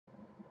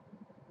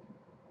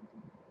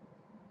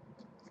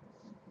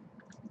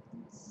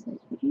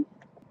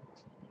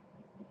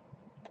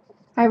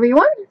Hi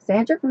everyone,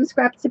 Sandra from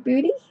Scraps of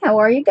Beauty. How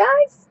are you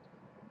guys?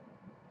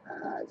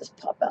 Just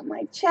pop out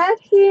my chat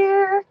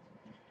here.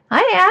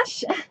 Hi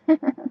Ash.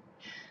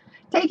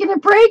 Taking a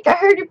break. I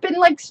heard you've been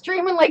like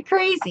streaming like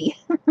crazy.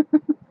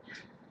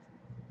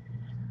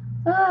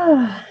 So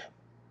I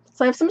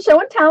have some show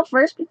and tell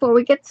first before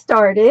we get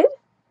started.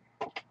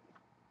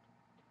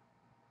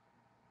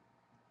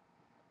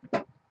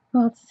 Who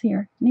else is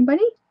here?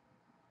 Anybody?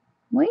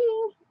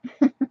 Waiting.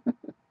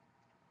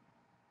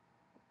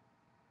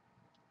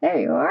 There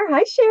you are.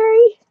 Hi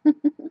Sherry.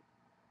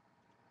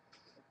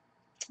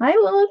 Hi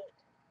Lilith.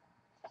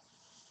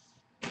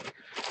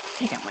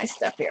 Take out my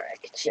stuff here. I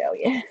can show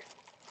you.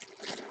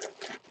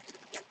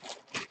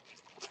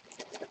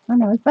 Oh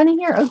no, is Bunny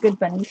here? Oh, good,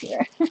 Bunny's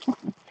here.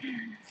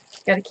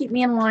 Got to keep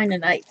me in line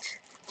tonight.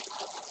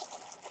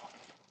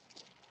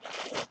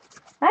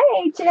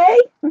 Hi AJ.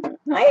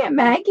 Hi Aunt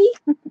Maggie.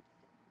 Hi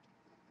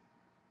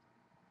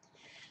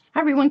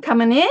everyone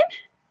coming in.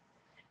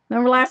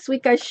 Remember last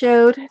week I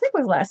showed, I think it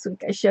was last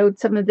week I showed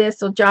some of this,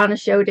 so Jonna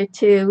showed it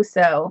too.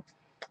 So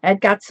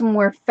I'd got some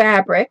more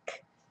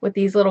fabric with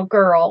these little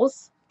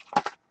girls.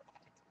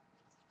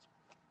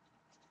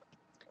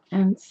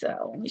 And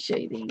so let me show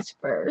you these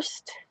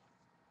first.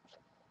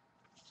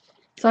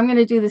 So I'm going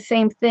to do the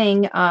same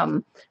thing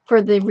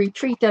for the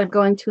retreat that I'm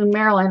going to in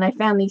Maryland. I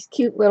found these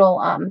cute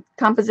little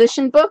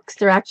composition books.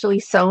 They're actually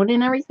sewn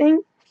and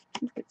everything.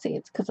 You can see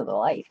it's because of the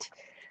light.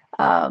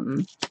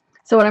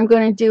 So what I'm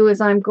going to do is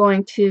I'm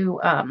going to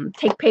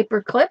take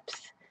paper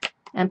clips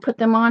and put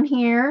them on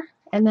here.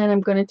 And then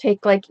I'm going to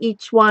take like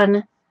each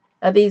one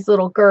of these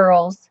little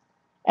girls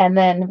and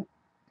then,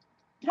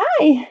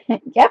 hi,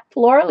 yep,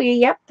 Laura Lee,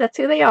 yep, that's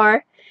who they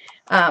are.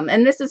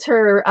 And this is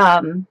her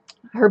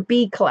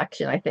bead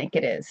collection, I think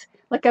it is.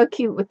 Look how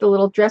cute with the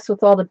little dress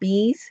with all the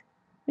bees.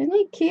 Isn't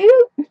he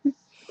cute?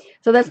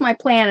 So that's my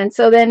plan. And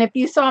so then if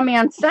you saw me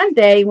on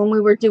Sunday when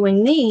we were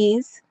doing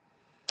these,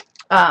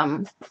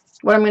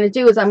 what I'm going to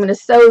do is I'm going to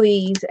sew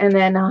these and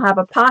then I'll have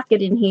a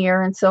pocket in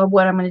here. And so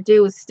what I'm going to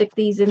do is stick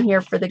these in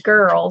here for the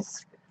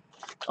girls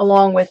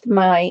along with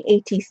my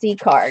ATC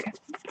card.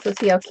 So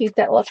see how cute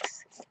that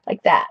looks?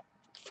 Like that.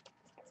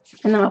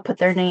 And then I'll put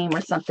their name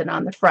or something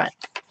on the front.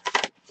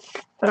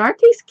 But aren't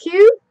these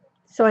cute?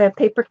 So I have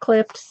paper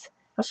clips.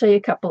 I'll show you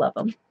a couple of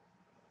them.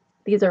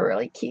 These are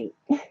really cute.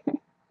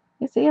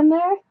 You see them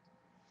there?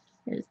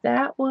 Here's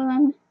that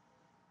one.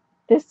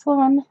 This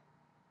one.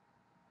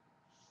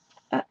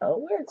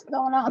 Uh-oh, where's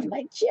going on with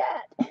my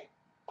chat?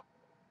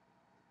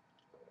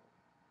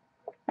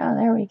 Oh,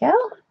 there we go.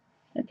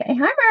 Okay, hi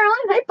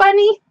Marilyn. Hi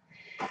Bunny.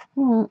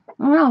 Oh,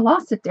 I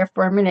lost it there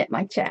for a minute,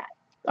 my chat.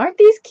 Aren't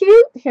these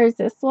cute? Here's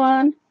this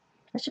one.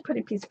 I should put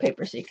a piece of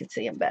paper so you can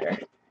see them better.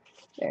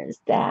 There's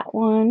that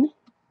one.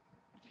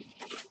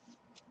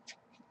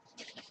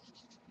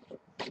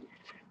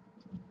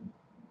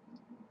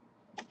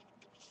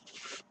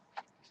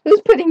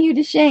 Who's putting you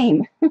to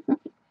shame?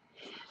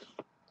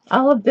 I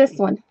love this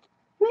one.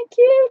 Isn't that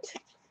cute?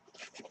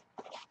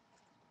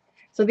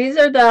 So these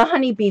are the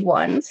honeybee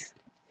ones.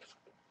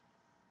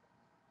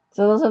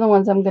 So those are the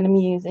ones I'm going to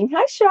be using.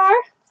 Hi, Shar.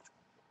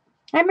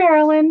 Hi,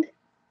 Marilyn.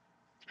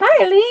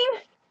 Hi,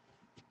 Eileen.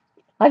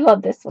 I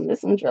love this one.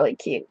 This one's really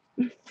cute.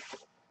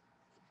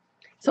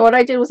 So what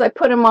I did was I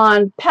put them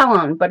on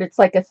Pellon, but it's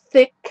like a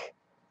thick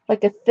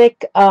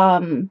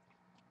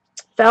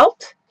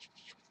felt.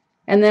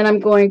 And then I'm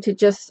going to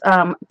just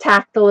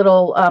tack the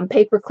little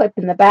paper clip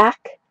in the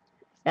back,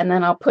 and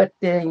then I'll put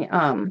them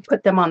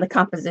on the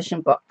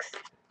composition books.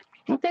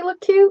 Don't they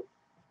look cute?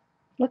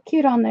 Look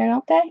cute on there,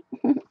 don't they?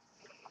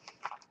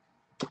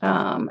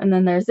 And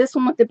then there's this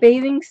one with the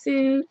bathing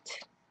suit.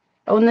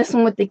 Oh, and this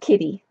one with the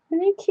kitty.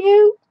 Isn't it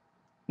cute?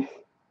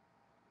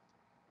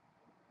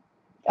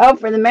 Oh,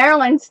 for the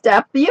Maryland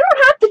stuff. But you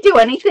don't have to do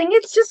anything.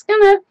 It's just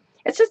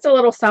a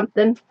little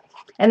something.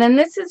 And then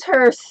this is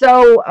her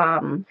sewing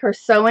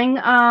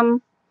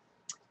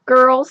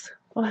girls.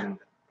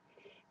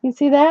 You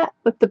see that?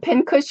 With the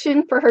pin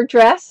cushion for her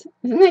dress.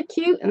 Isn't it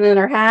cute? And then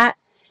her hat.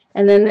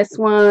 And then this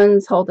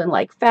one's holding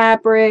like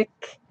fabric.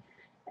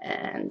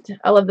 And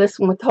I love this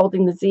one with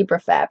holding the zebra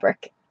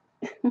fabric.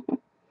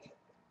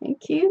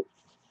 Ain't cute?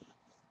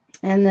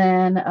 And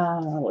then,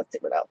 let's see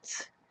what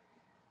else.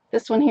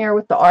 This one here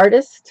with the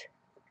artist.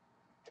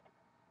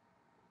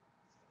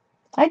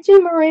 Hi,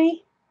 Jim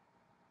Marie.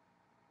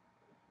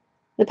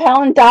 The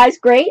Pellon dye's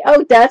great.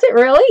 Oh, does it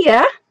really?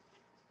 Yeah.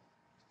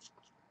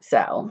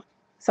 So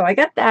I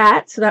got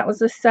that. So that was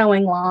the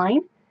sewing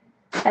line.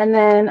 And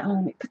then,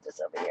 let me put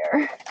this over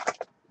here.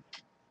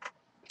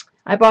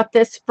 I bought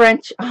this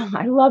French. Oh,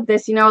 I love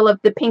this. You know, I love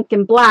the pink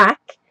and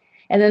black.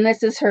 And then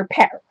this is her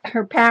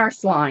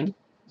Paris line.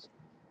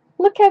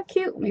 Look how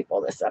cute. Let me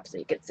pull this up so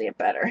you can see it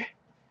better.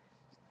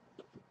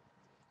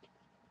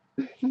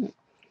 Look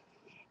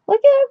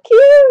how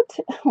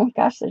cute. Oh my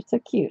gosh, they're so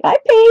cute. Hi,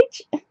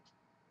 Paige.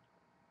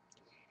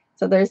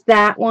 So there's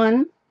that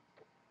one.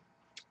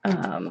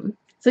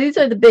 So these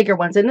are the bigger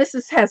ones. And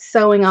this has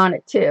sewing on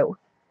it too.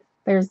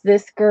 There's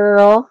this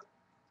girl.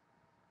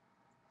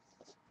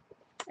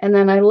 And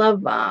then I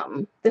love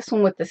this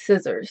one with the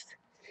scissors.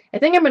 I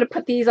think I'm going to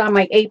put these on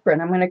my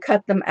apron. I'm going to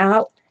cut them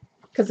out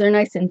because they're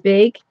nice and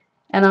big,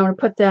 and I'm going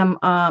to put them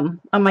on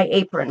my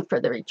apron for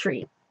the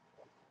retreat.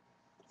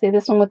 See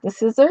this one with the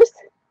scissors?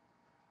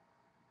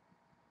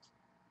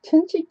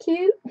 Isn't she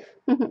cute?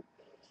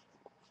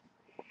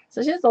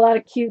 So she has a lot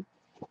of cute,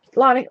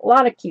 lot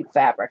of cute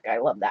fabric. I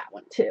love that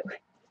one too.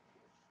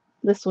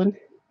 This one,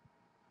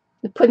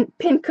 the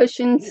pin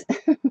cushions.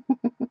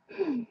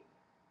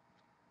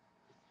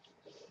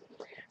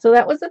 So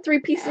that was the 3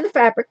 pieces of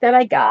fabric that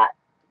I got.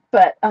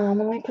 But let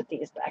me put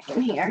these back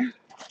in here.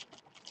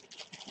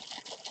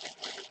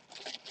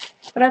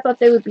 But I thought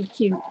they would be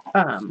cute.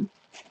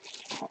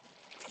 So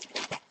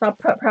I'll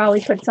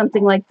probably put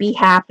something like "Be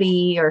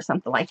Happy" or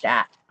something like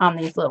that on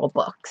these little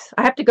books.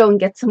 I have to go and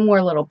get some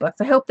more little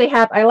books. I hope they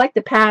have. I like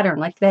the pattern.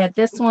 Like they had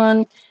this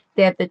one.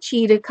 They had the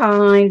cheetah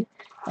kind,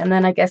 and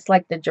then I guess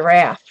like the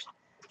giraffe.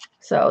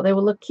 So they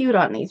would look cute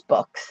on these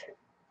books,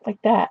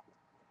 like that.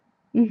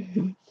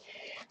 You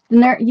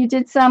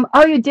did some.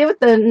 Oh, you did with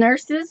the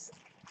nurses.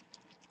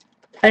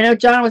 I know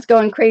John was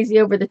going crazy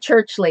over the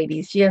church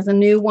ladies. She has a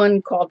new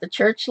one called the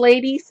Church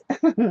Ladies.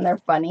 They're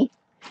funny.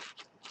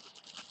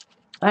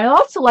 I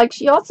also like,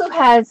 she also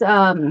has,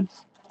 for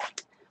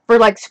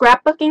like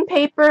scrapbooking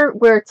paper,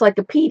 where it's like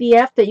a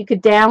PDF that you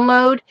could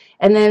download,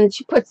 and then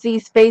she puts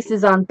these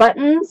faces on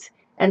buttons,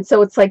 and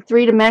so it's like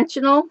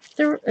 3-dimensional.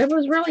 It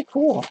was really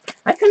cool.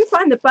 I couldn't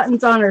find the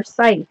buttons on her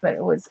site, but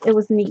it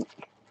was neat.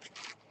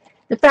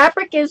 The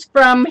fabric is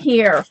from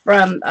here,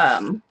 from,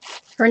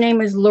 her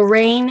name is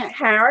Lorraine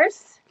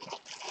Harris.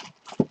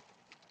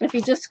 If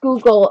you just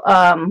Google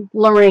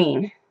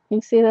Lorraine,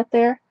 you see that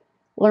there?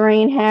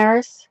 Lorraine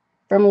Harris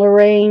from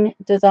Lorraine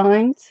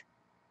Designs.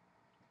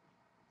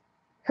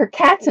 Her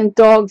cats and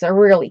dogs are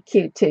really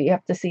cute too. You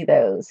have to see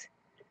those.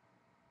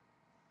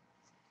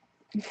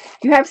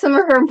 You have some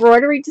of her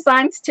embroidery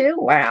designs too?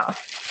 Wow.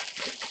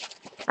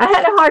 I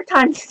had a hard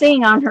time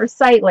seeing on her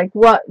site like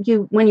what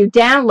when you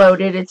download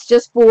it, it's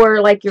just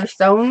for like your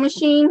sewing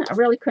machine. I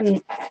really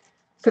couldn't,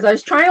 because I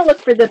was trying to look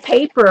for the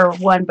paper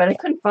one, but I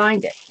couldn't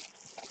find it.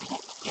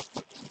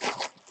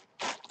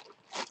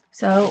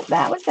 So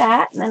that was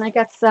that. And then I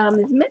got some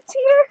mitts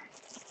here.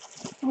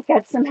 I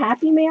got some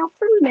Happy Mail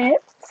for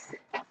mitts.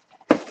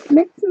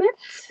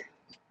 Mitts.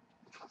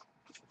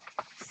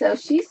 So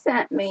she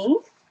sent me,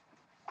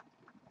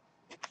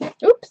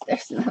 oops,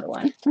 there's another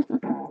one.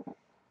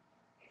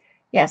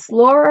 Yes,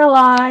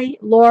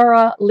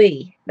 Laura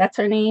Lee. That's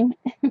her name.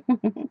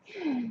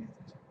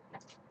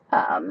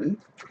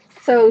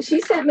 So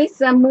she sent me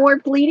some more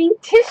bleeding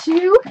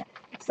tissue.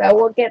 So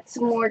we'll get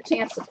some more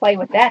chance to play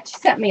with that. She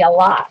sent me a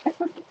lot.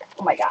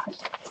 Oh my gosh.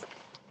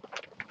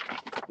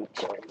 Make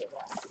sure I do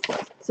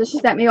that. So she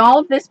sent me all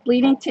of this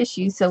bleeding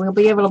tissue, so we'll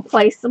be able to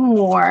play some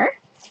more.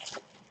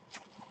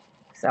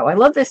 So I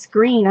love this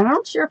green. I'm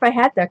not sure if I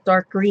had that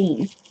dark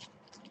green.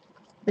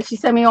 But she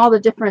sent me all the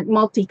different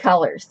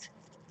multicolors.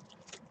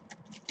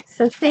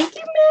 So thank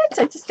you, Mitch.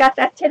 I just got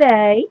that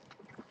today.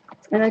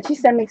 And then she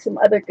sent me some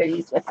other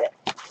goodies with it.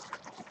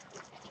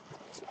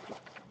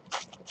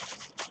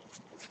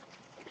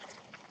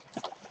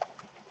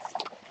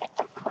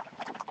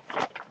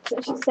 So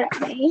she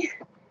sent me.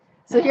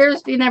 So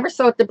here's, if you never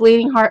saw it, the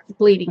bleeding art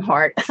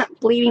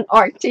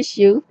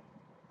tissue.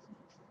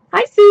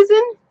 Hi,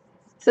 Susan.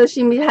 So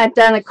she had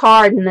done a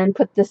card and then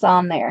put this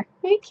on there.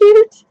 Very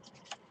cute.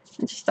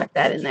 And she stuck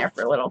that in there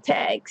for little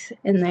tags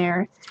in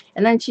there.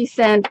 And then she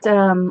sent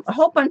a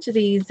whole bunch of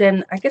these,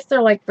 and I guess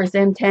they're like for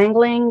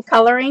Zentangling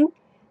coloring.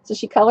 So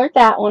she colored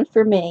that one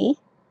for me.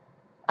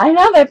 I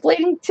know that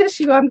bleeding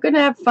tissue, I'm going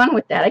to have fun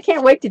with that. I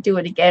can't wait to do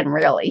it again,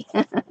 really.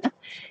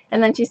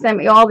 And then she sent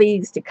me all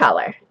these to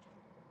color.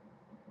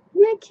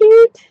 Isn't that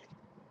cute?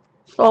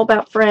 It's all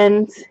about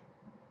friends.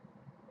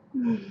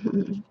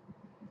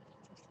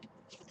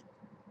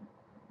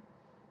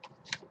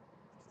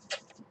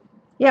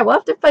 Yeah, we'll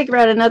have to figure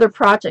out another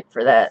project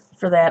for that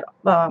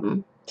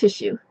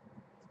tissue.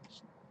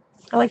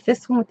 I like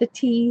this one with the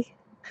tea,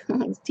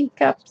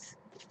 teacups.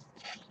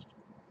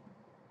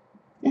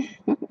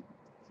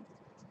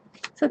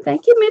 So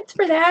thank you, Mitz,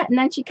 for that. And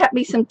then she cut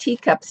me some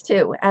teacups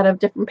too, out of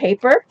different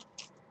paper.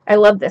 I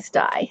love this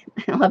die.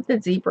 I love the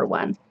zebra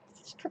one.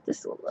 Let's cut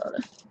this a little.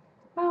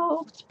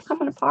 Oh, it's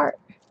coming apart.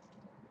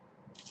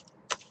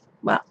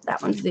 Well,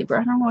 that one's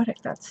zebra. I don't know what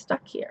it got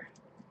stuck here.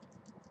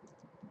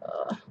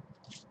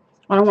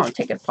 I don't want to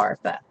take it apart,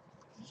 but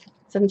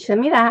so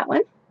send me that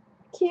one.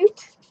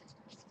 Cute.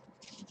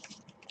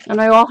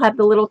 And I all have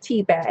the little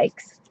tea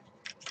bags.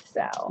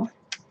 So,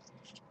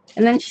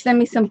 and then she sent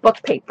me some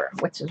book paper,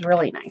 which is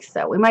really nice.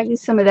 So we might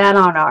use some of that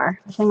on our,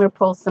 I think I'm going to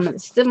pull some of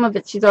this. Some of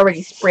it she's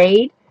already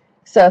sprayed.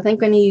 So I think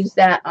I'm going to use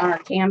that on our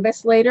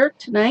canvas later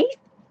tonight.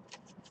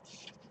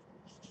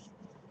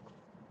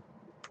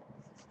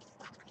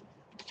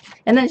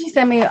 And then she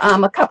sent me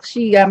a couple,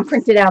 she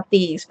printed out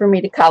these for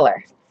me to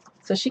color.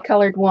 So she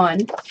colored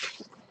one.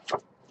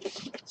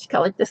 She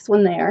colored this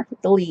one there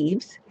with the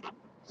leaves.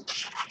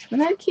 Isn't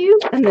that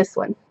cute? And this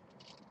one.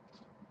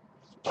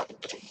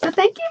 So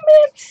thank you,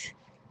 Mitch.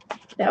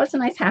 That was a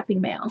nice Happy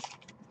Mail.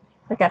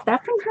 I got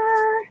that from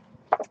her.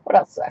 What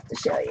else do I have to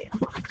show you?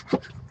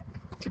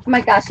 Oh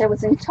my gosh, I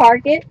was in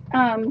Target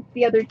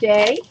the other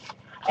day,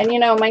 and you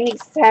know, my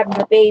niece is having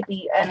a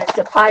baby, and it's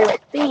a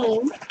pirate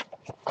theme.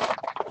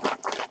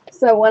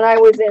 So when I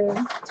was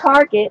in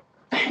Target,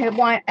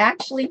 I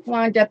actually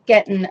wound up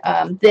getting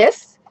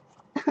this.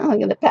 I'm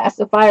going to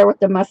pacifier with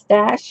the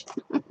mustache.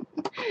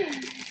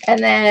 And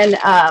then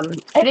I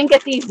didn't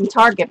get these in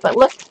Target, but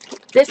look,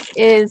 this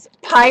is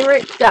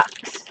pirate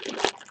ducks.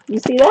 You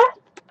see that?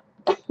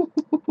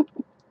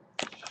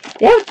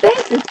 Yeah,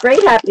 thanks. It's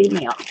great. Happy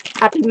Mail.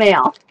 Happy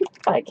Mail.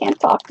 But I can't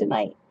talk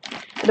tonight.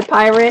 The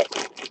pirate.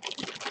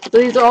 So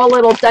these are all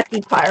little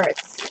ducky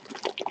pirates.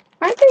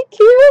 Aren't they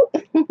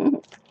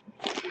cute?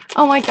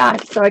 Oh my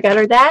gosh. So I got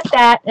her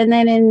that. And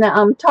then in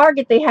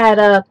Target, they had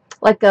a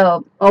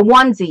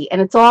onesie, and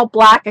it's all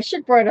black. I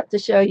should bring it up to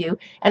show you.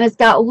 And it's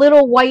got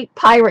little white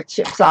pirate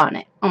ships on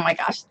it. Oh my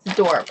gosh, it's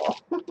adorable.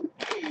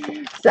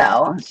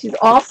 So she's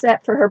all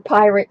set for her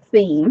pirate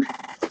theme.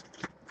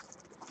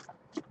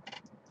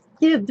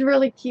 Yeah, it's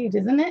really cute,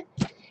 isn't it?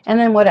 And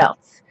then what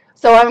else?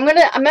 So I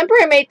remember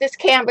I made this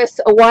canvas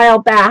a while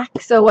back.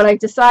 So what I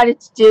decided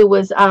to do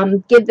was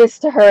give this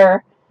to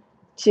her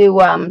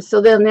to, so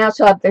then now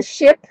she'll have the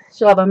ship,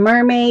 she'll have a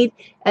mermaid,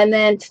 and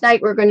then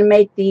tonight we're going to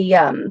make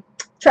the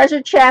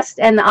treasure chest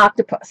and the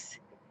octopus.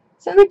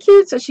 Isn't that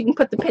cute? So she can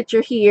put the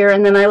picture here,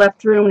 and then I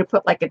left room to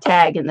put like a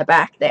tag in the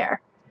back there.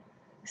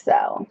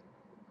 So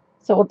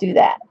we'll do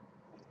that.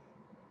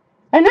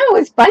 I know,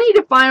 it's funny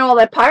to find all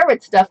that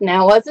pirate stuff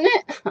now, wasn't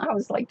it? I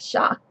was like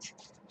shocked.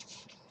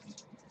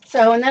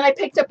 So, and then I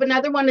picked up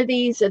another one of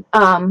these at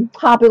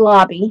Hobby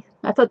Lobby.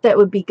 I thought that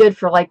would be good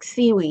for like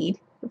seaweed,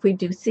 if we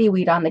do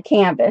seaweed on the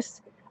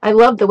canvas. I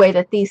love the way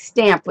that these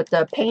stamp with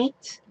the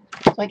paint.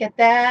 So I get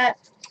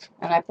that.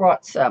 And I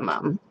brought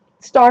some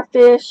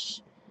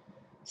starfish.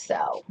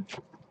 So,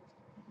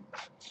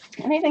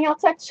 anything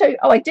else I have to show you?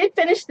 Oh, I did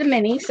finish the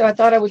mini, so I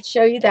thought I would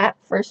show you that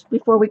first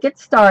before we get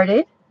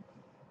started.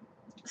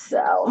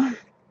 So,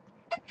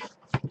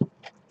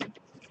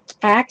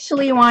 I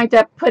actually wind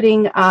up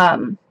putting,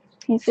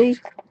 you see,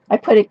 I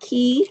put a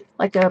key,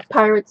 like a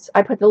pirate's,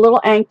 I put the little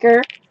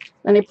anchor,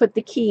 then I put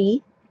the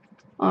key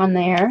on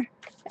there,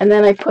 and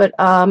then I put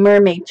a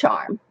mermaid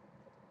charm.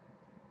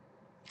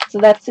 So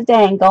that's the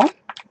dangle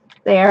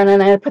there, and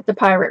then I put the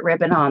pirate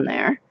ribbon on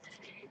there.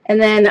 And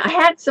then I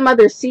had some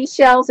other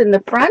seashells in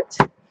the front,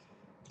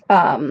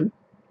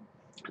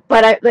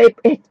 but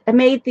I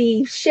made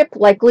the ship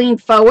like lean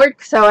forward,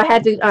 so I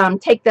had to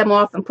take them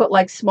off and put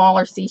like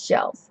smaller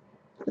seashells.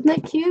 Isn't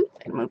that cute?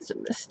 I moved some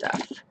of this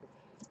stuff.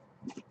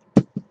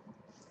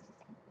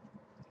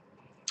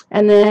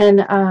 And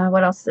then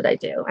what else did I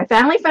do? I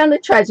finally found the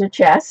treasure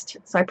chest,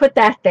 so I put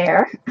that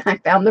there. I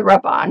found the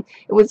rub-on.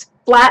 It was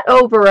flat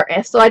over,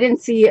 so I didn't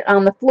see it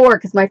on the floor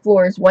because my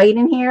floor is white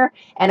in here,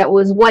 and it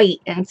was white.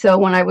 And so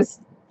when I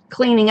was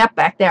cleaning up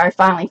back there, I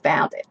finally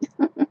found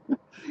it.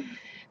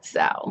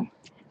 So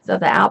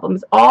the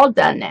album's all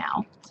done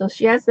now. So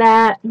she has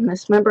that, and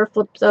this member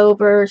flips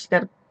over. She's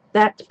got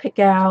that to pick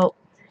out.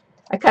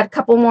 I cut a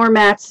couple more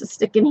mats to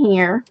stick in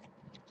here.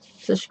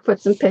 So she put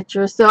some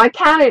pictures. So I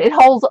counted, it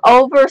holds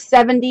over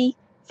 70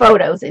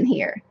 photos in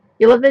here.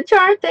 You love the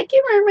chart? Thank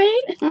you,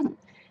 mermaid.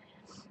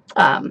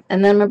 And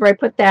then remember I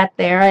put that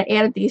there. I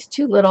added these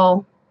two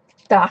little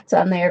dots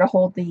on there to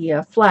hold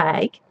the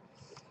flag.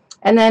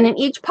 And then in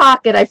each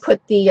pocket I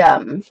put the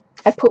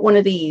I put one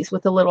of these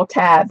with a little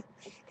tab.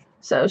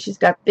 So she's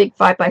got big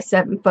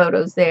 5x7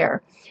 photos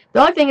there. The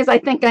only thing is I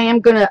think I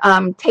am going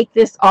to take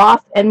this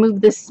off and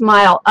move this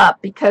smile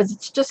up because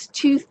it's just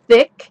too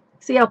thick.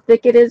 See how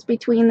thick it is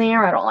between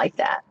there? I don't like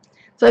that.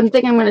 So I'm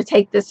thinking I'm going to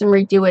take this and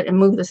redo it and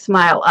move the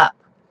smile up.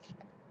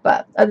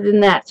 But other than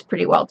that, it's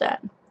pretty well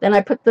done. Then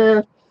I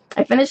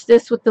finished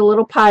this with the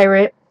little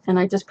pirate, and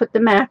I just put the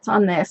mats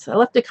on this. I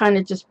left it kind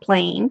of just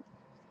plain.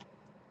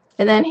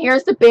 And then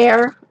here's the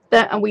bear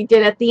that we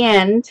did at the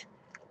end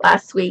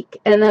last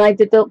week. And then I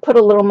put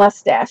a little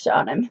mustache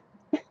on him.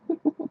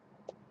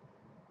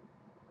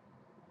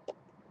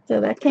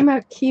 So that came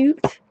out cute.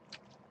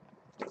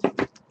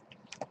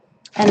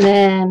 And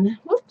then,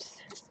 oops,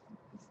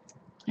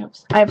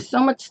 I have so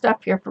much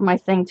stuff here for my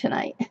thing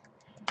tonight.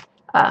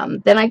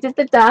 Then I did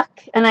the duck,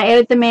 and I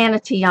added the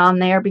manatee on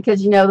there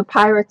because, you know, the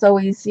pirates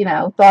always, you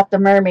know, thought the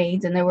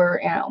mermaids and they were,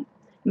 you know,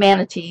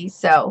 manatees.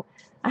 So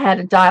I had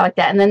to die like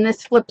that. And then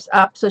this flips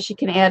up so she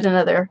can add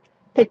another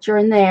picture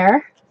in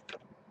there.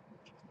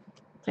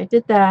 So I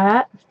did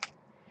that.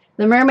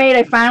 The mermaid,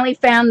 I finally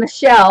found the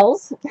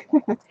shells.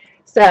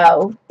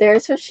 So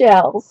there's her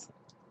shells.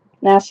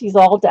 Now she's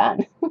all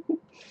done.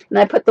 And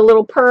I put the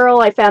little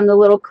pearl. I found the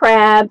little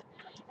crab.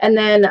 And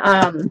then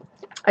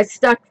I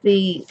stuck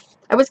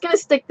I was going to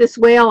stick this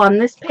whale on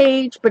this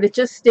page, but it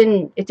just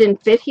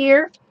didn't fit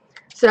here.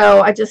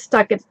 So I just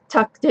tucked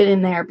it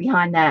in there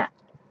behind that.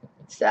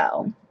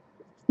 So,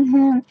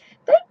 thank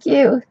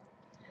you.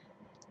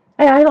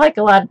 I like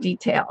a lot of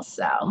details,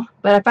 so.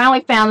 But I finally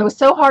found, it was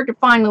so hard to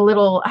find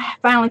I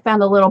finally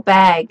found a little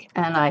bag,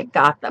 and I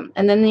got them.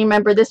 And then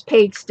remember, this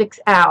page sticks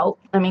out,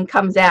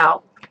 comes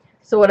out.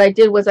 So what I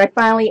did was I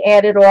finally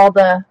added all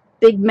the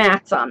big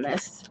mats on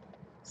this.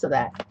 So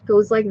that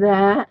goes like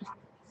that.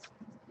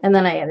 And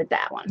then I added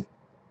that one.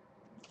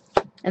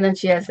 And then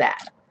she has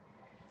that.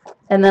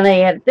 And then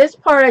I added this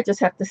part. I just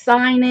have to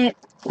sign it.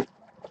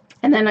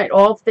 And then it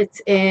all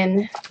fits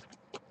in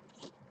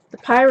the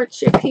pirate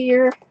ship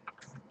here.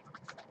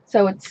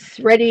 So it's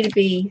ready to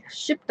be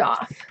shipped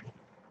off.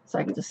 So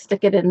I can just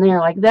stick it in there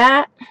like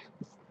that.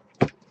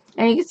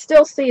 And you can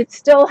still see it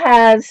still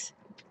has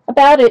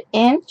about an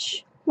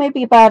inch,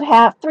 maybe about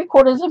half,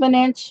 3/4 of an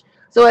inch.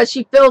 So as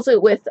she fills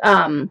it with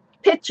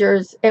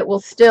pictures, it will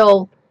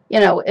still, you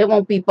know, it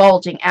won't be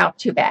bulging out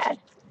too bad.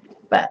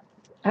 But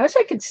I wish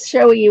I could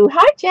show you,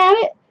 hi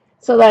Janet,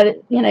 so that,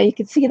 it, you know, you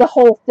could see the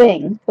whole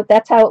thing. But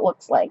that's how it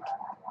looks like.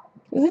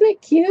 Isn't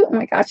it cute? Oh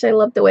my gosh, I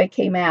love the way it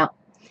came out.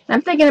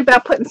 I'm thinking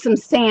about putting some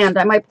sand.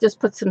 I might just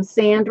put some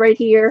sand right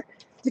here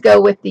to go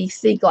with the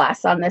sea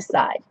glass on this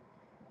side.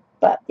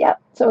 But,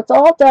 yep, so it's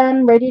all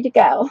done, ready to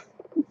go.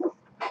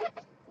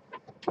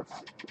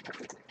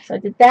 So I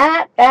did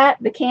that,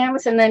 the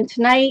canvas, and then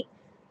tonight,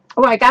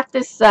 oh, I got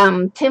this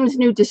Tim's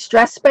new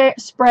Distress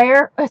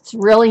sprayer. It's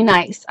really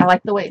nice. I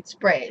like the way it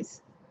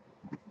sprays.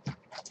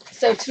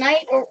 So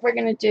tonight what we're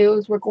going to do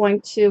is we're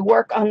going to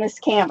work on this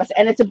canvas.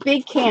 And it's a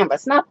big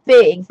canvas. Not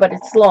big, but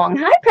it's long.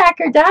 Hi,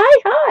 Packer Die.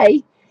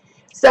 Hi.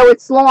 So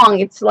it's long.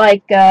 It's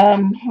like,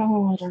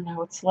 oh, I don't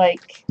know. It's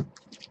like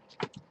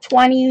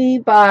 20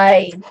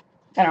 by,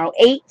 I don't know,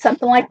 8,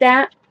 something like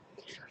that.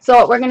 So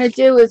what we're going to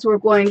do is we're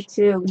going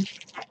to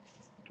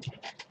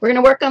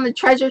work on the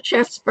treasure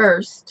chest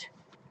first.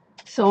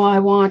 So I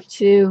want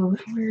to,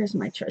 where's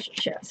my treasure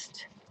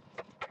chest?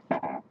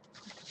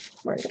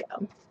 Where'd it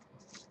go?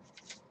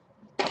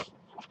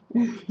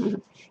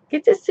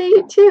 Good to see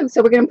you too.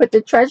 So we're going to put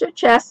the treasure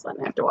chest, I'm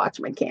going to have to watch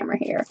my camera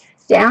here,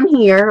 down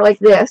here like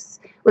this.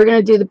 We're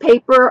going to do the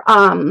paper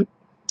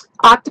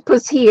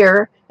octopus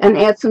here and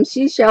add some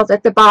seashells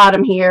at the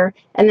bottom here,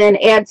 and then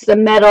add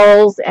some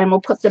metals, and we'll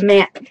put the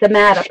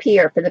mat up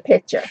here for the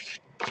picture.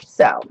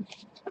 So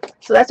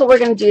that's what we're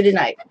going to do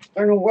tonight.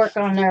 We're going to work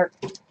on our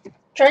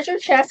treasure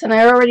chest, and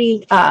I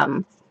already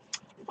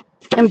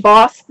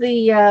embossed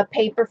the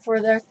paper for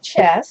the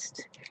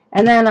chest.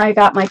 And then I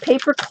got my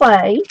paper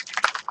clay.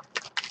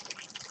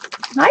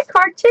 Hi,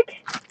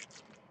 Kartik.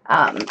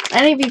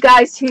 Any of you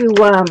guys who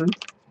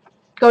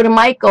go to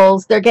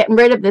Michael's, they're getting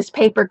rid of this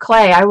paper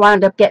clay. I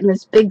wound up getting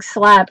this big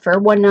slab for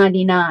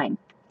 $1.99.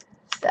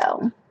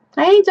 So,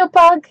 hi, Angel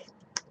Bug.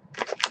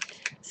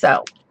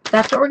 So,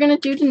 that's what we're going to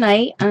do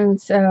tonight.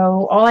 And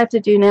so, all I have to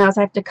do now is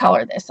I have to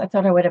color this. I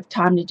thought I would have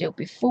time to do it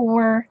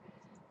before.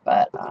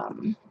 But,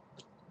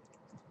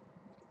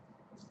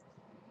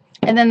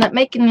 and then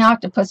making the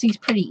octopus, he's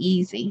pretty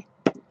easy.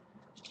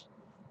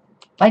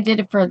 I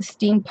did it for the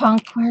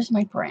steampunk. Where's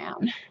my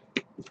brown?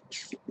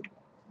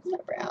 My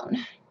brown.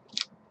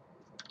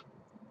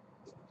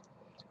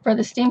 For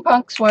the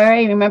steampunk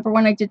soiree, remember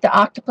when I did the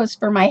octopus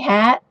for my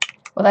hat?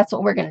 Well, that's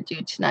what we're going to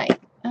do tonight.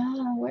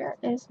 Where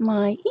is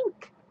my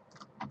ink?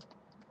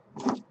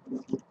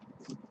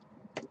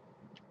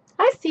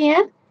 Hi,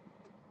 Sian.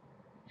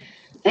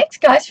 Thanks,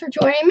 guys, for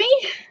joining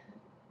me.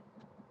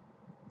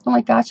 Oh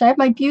my gosh, I have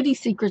my beauty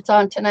secrets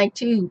on tonight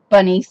too,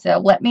 Bunny, so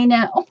let me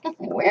know.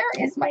 Where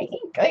is my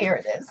ink? Oh, here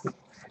it is.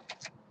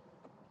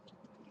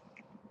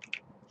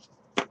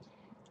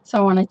 So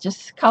I want to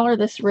just color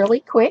this really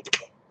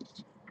quick.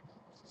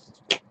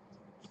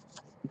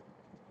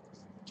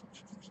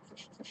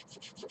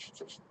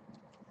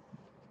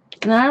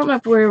 And I don't know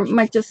if we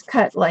might just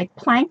cut like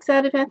planks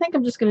out of it. I think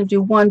I'm just going to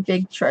do one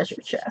big treasure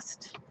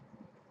chest.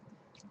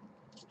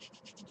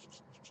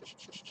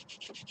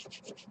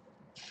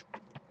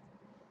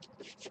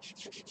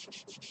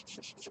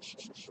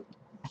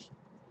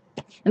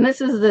 And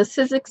this is the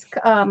Sizzix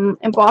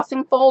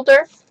embossing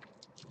folder.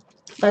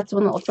 That's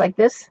one that looks like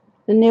this,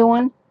 the new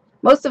one.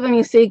 Most of them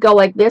you see go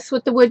like this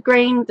with the wood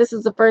grain. This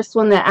is the first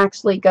one that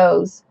actually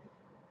goes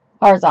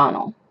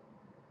horizontal.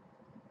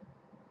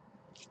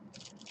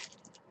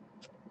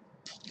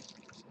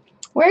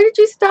 Where did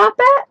you stop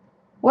at?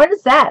 What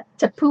is that?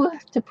 Tapulo?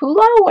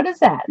 What is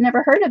that?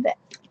 Never heard of it.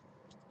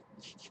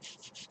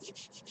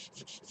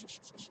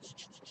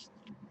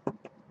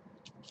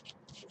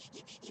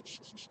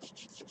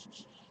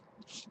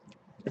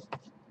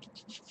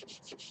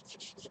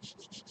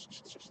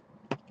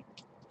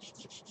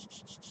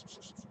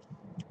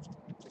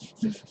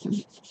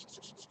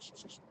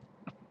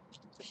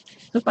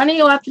 So Bunny,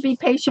 you'll have to be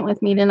patient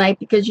with me tonight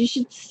because you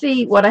should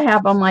see what I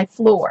have on my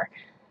floor.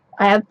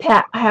 I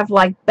have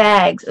like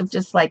bags of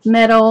just like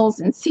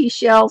metals and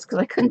seashells because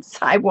I couldn't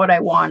decide what I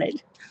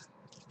wanted.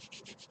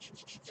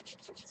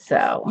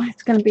 So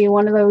it's going to be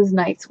one of those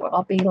nights where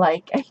I'll be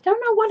like, I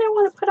don't know what I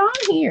want to put on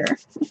here.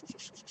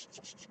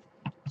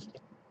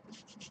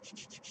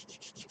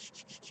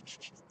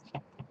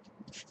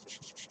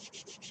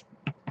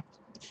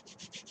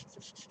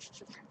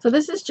 So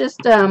this is just,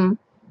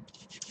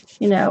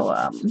 you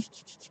know,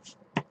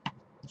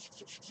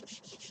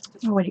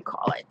 what do you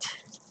call it?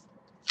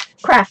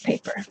 Craft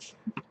paper.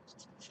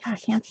 God,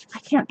 I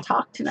can't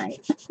talk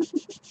tonight.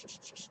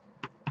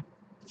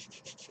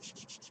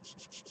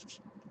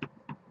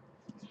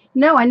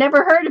 No, I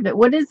never heard of it.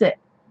 What is it?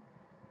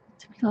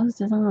 Clothes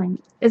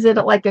design. Is it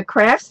like a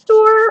craft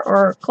store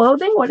or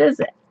clothing? What is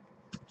it?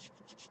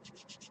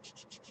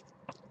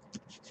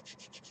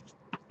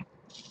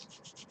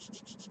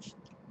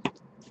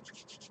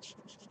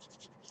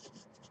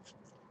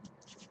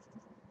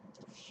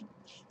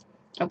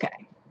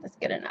 Okay, that's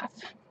good enough.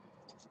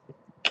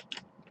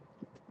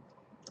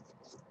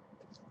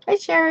 Hi,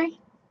 Sherry.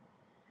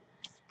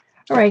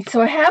 All right,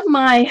 so I have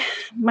my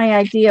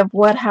idea of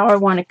how I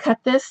want to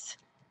cut this.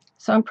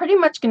 So I'm pretty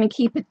much going to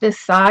keep it this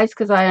size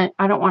because I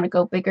don't want to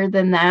go bigger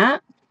than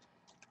that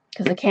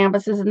because the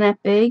canvas isn't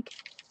that big.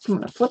 So I'm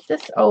going to flip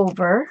this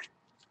over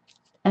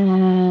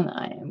and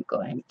I am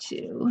going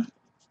to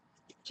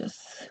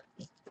just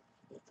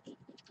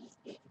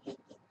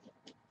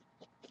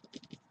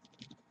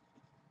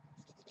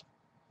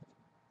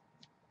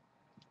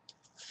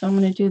so I'm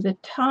going to do the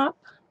top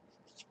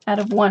out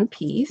of one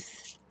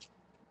piece,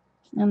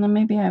 and then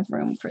maybe I have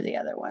room for the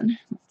other one.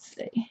 Let's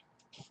see.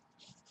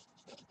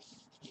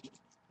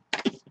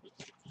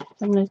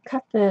 So I'm going to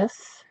cut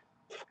this.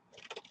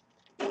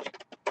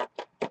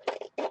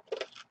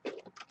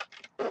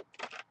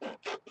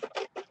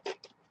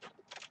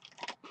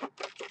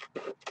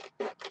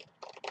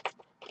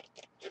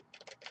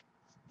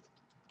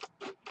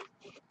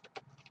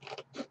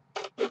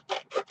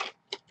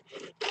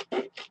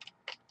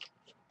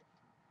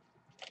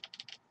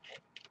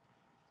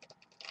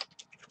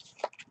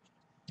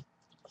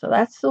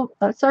 So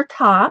that's our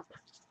top,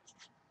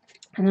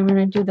 and I'm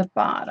going to do the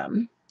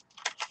bottom.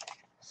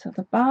 So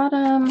the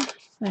bottom,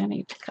 I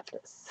need to cut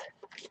this.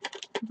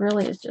 It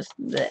really is just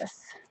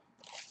this.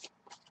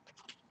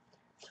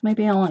 So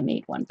maybe I only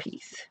need one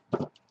piece.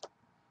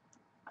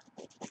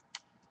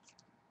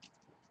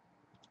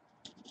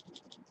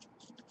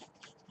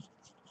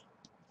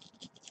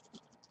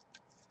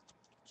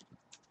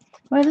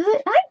 What is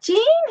it? Hi,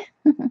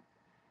 Jean.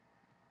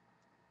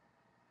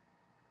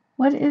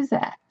 What is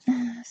that?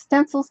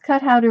 Stencils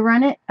cut, how to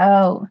run it.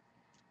 Oh,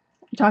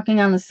 you're talking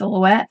on the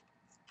silhouette.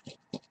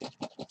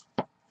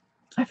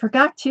 I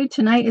forgot to.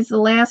 Tonight is the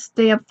last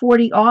day of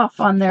 40 off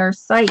on their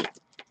site.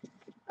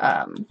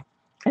 I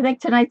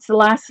think tonight's the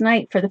last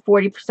night for the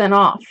 40%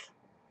 off.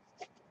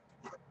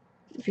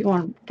 If you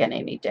want to get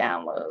any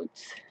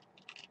downloads.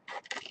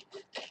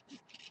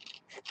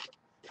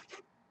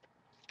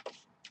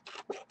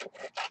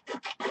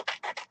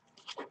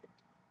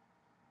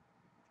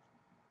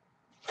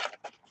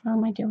 How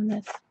am I doing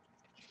this?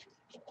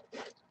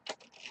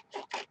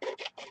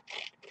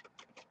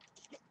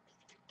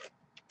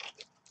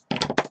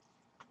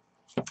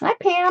 Hi,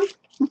 Pam.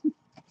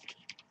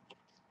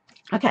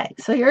 Okay,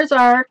 so here's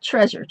our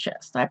treasure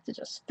chest. I have to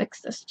just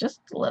fix this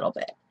just a little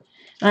bit.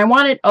 And I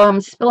want it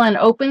spill and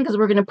open because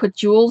we're going to put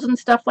jewels and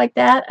stuff like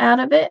that out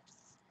of it.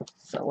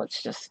 So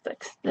let's just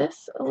fix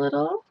this a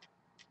little.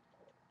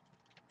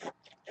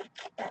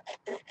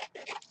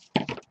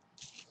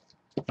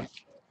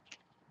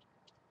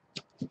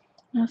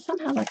 Now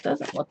somehow that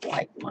doesn't look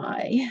like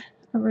my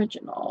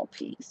original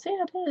piece.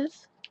 Yeah, it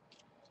is.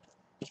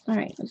 All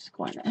right, I'm just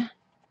going to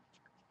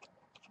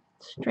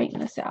straighten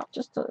this out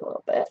just a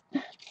little bit.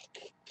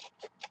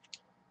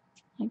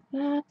 Like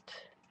that.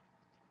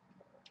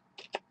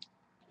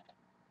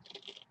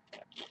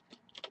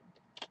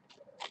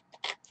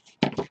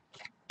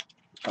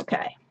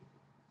 Okay.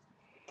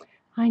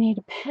 I need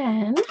a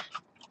pen.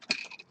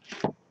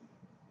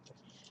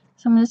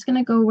 So I'm just going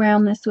to go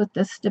around this with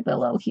the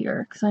Stabilo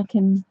here because I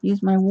can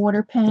use my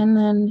water pen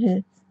then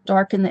to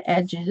darken the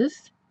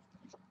edges.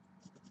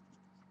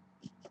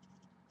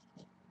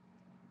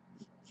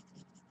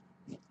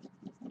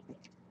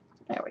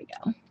 There we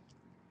go.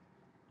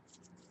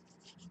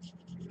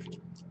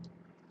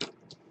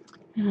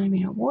 And I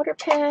need a water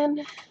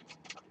pen.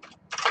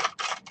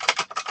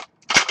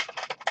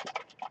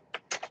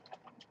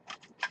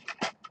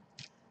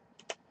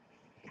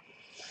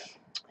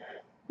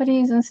 What are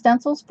you using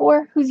stencils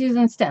for? Who's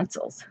using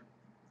stencils?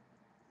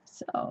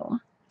 So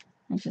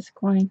I'm just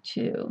going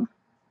to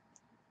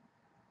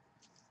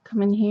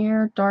come in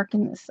here,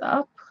 darken this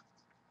up.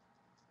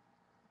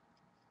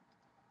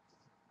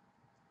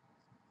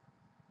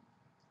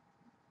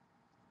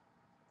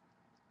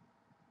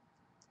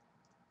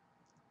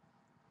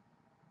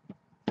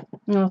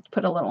 And I'll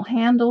put a little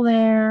handle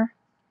there.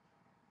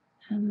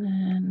 And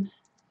then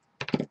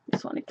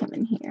just want to come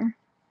in here.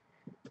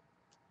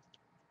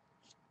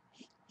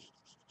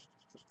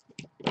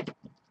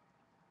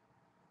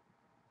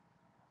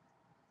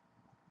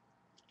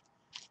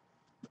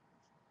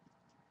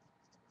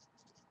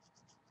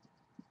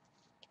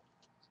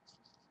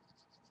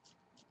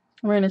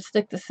 We're going to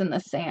stick this in the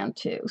sand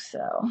too,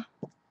 so.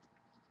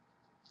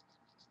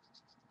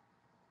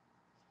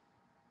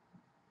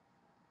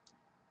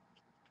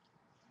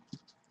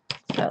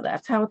 So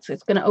that's how it's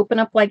going to open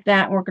up like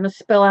that. And we're going to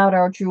spill out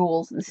our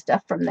jewels and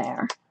stuff from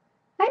there.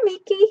 Hi,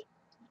 Miki.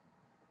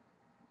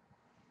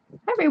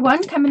 Hi,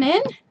 everyone coming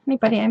in.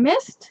 Anybody I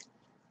missed?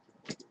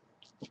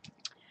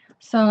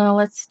 So now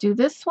let's do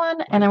this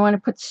one. And I want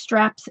to put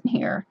straps in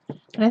here.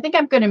 But I think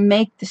I'm going to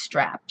make the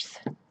straps.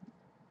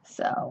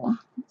 So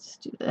let's Let's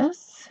do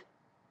this.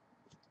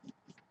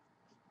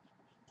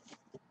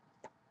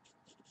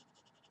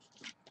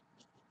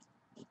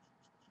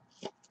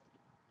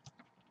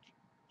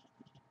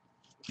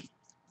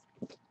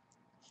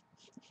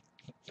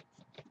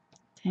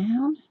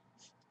 Down.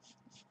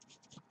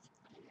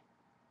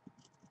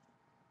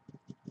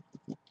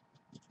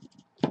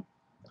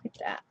 Like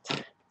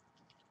that.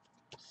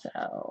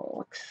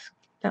 So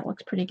that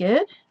looks pretty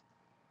good.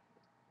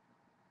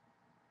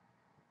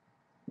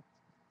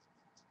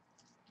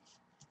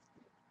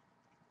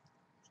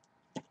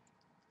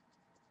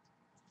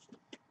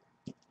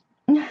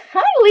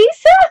 Hi,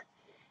 Lisa.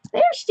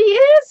 There she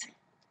is.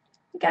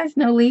 You guys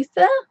know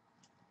Lisa?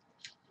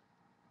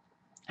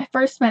 I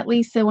first met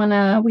Lisa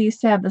when we used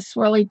to have the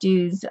Swirly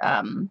Doos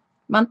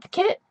month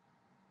kit.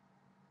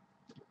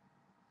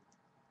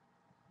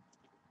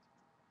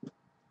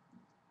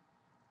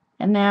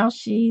 And now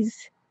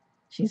she's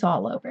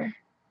all over.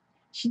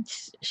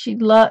 She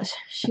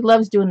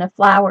loves doing the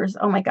flowers.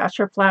 Oh my gosh,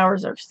 her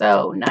flowers are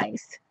so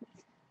nice.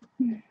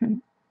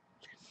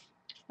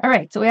 All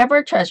right, so we have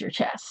our treasure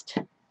chest.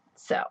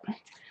 So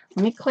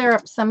let me clear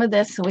up some of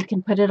this so we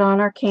can put it on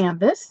our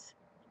canvas.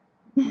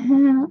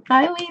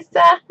 Hi,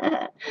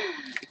 Lisa.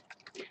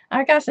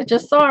 I guess I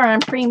just saw her on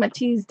Prima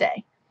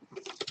Tuesday.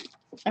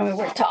 And we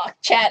were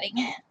chatting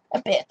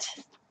a bit.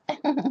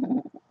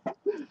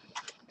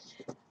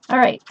 All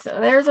right, so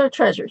there's our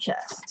treasure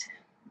chest.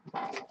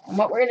 And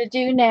what we're going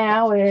to do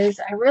now is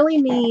I really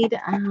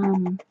needed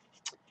to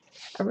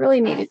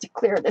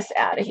clear this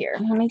out of here.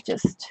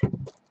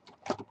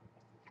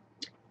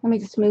 Let me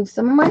just move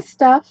some of my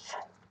stuff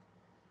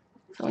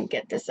so we can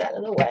get this out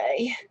of the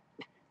way.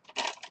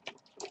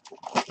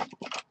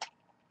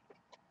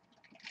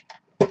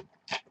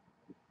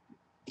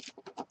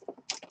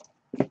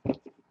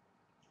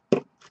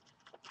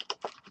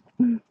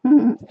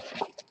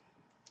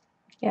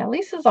 Yeah,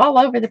 Lisa's all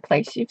over the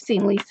place. You've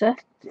seen Lisa.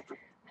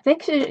 I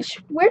think who do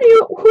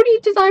you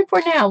design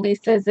for now,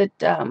 Lisa? Is it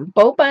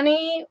Bo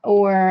Bunny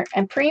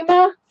and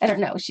Prima? I don't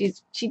know. She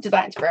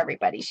designs for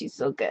everybody. She's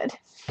so good.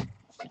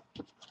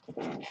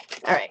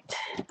 All right,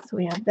 so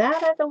we have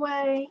that out of the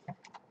way.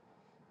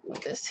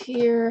 Put this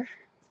here.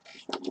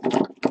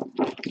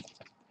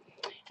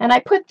 And I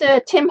put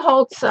the Tim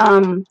Holtz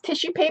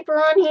tissue paper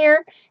on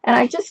here, and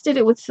I just did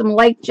it with some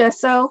light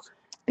gesso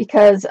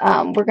because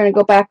we're going to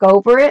go back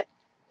over it.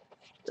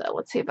 So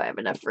let's see if I have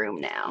enough room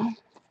now.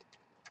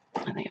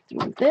 I have to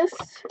move this.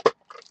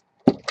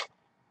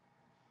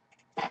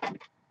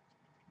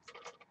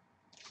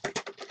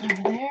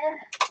 Over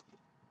there.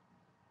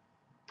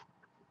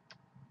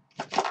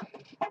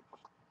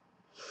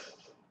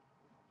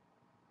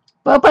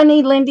 Bo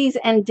Bunny, Lindy's,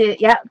 and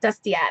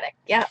Dusty Attic.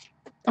 Yep.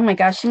 Oh my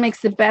gosh, she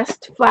makes the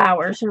best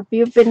flowers. If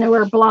you've been to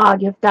her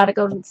blog, you've got to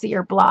go and see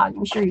her blog.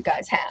 I'm sure you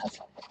guys have.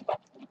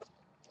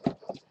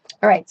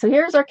 All right, so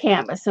here's our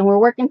canvas, and we're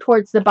working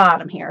towards the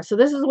bottom here. So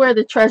this is where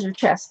the treasure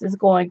chest is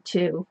going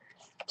to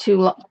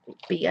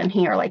be in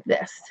here like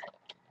this.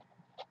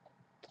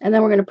 And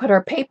then we're going to put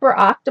our paper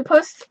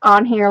octopus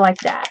on here like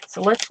that.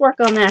 So let's work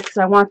on that because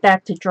I want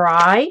that to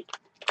dry.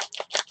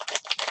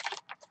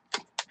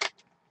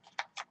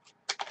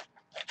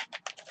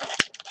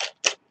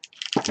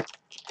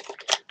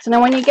 So now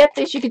when you get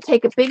this, you can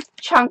take a big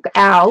chunk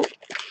out.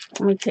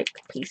 Let me take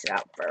a piece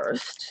out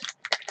first.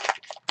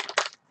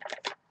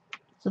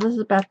 So this is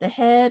about the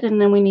head, and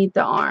then we need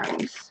the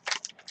arms.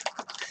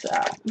 So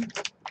I'm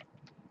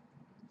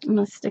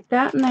going to stick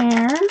that in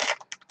there.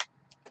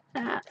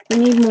 If we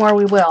need more,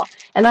 we will.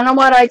 And then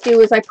what I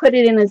do is I put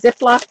it in a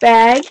Ziploc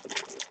bag,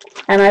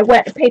 and I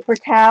wet a paper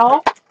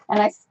towel,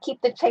 and I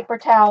keep the paper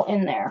towel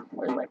in there.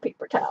 Where's my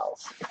paper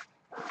towels?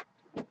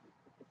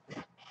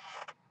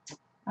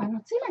 I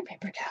don't see my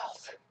paper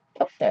towels.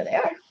 Oh, there they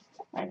are.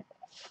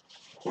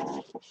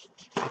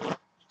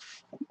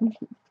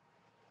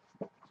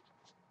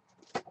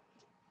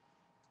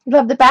 You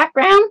love the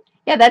background?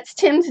 Yeah, that's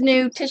Tim's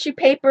new tissue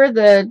paper.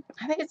 I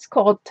think it's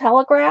called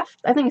Telegraph.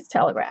 I think it's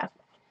Telegraph.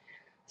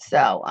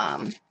 So,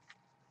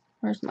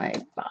 where's my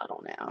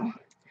bottle now?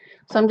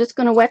 So I'm just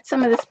going to wet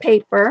some of this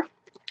paper.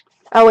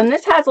 Oh, and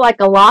this has like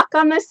a lock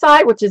on this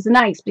side, which is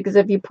nice because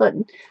if you put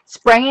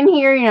spray in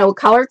here, you know,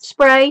 colored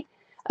spray,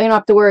 you don't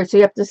have to worry. So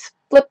you have to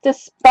flip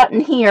this button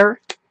here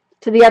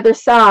to the other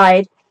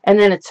side, and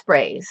then it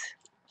sprays.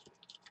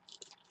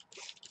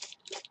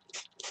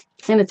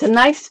 And it's a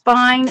nice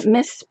fine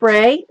mist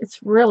spray.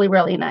 It's really,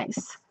 really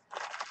nice.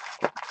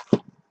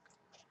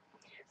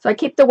 So I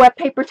keep the wet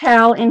paper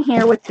towel in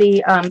here with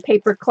the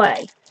paper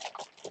clay.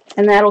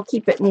 And that'll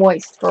keep it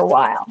moist for a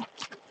while.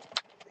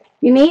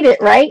 You need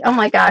it, right? Oh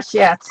my gosh,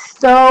 yeah. It's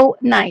so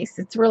nice.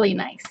 It's really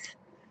nice.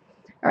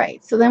 All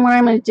right, so then what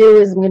I'm going to do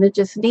is I'm going to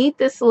just knead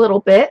this a little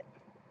bit.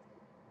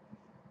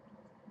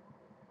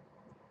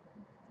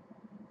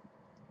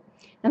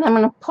 And I'm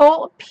going to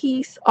pull a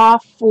piece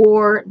off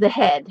for the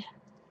head.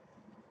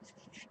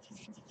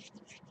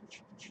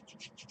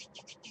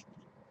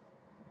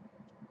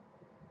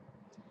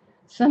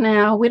 So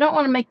now we don't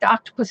want to make the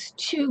octopus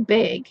too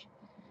big.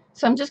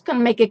 So I'm just going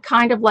to make it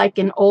kind of like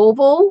an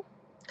oval.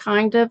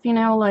 Kind of, you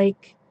know,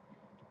 like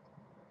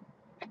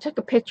took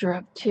a picture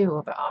of too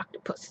of an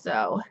octopus,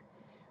 so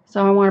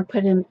I want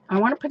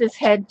to put his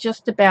head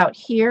just about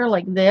here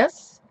like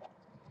this.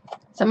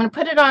 So I'm going to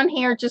put it on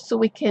here just so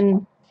we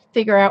can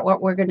figure out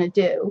what we're going to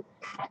do.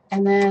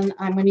 And then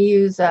I'm going to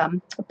use a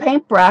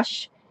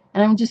paintbrush,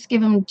 and I'm just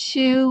give him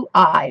 2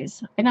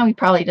 eyes. I know he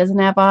probably doesn't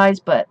have eyes,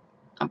 but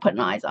I'm putting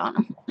eyes on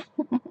him.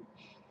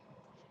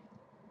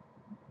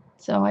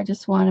 So I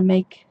just want to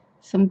make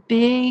some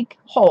big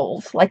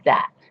holes like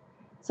that.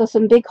 So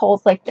some big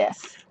holes like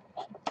this.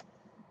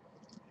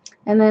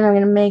 And then I'm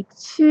going to make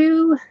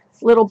 2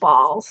 little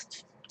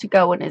balls to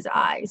go in his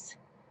eyes.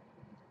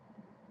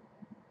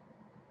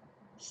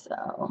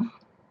 So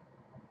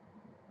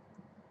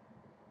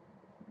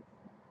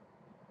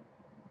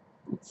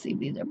let's see if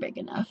these are big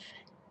enough.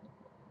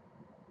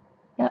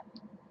 Yep.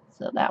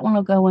 So that one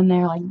will go in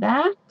there like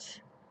that.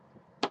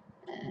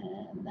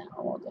 And that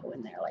one will go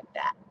in there like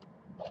that.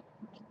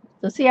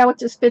 So see how it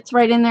just fits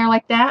right in there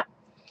like that?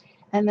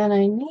 And then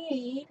I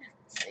need,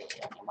 let's see, I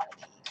need one of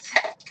these.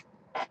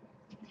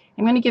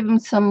 I'm going to give him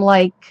some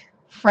like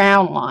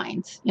frown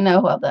lines. You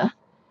know how the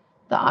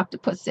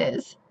octopus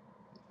is.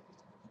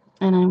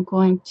 And I'm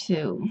going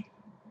to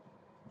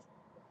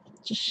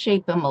just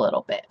shape him a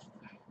little bit.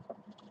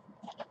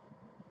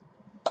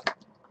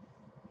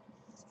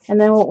 And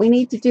then what we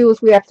need to do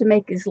is we have to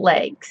make his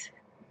legs.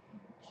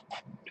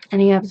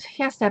 And he has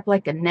to have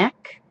like a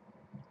neck,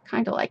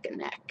 kind of like a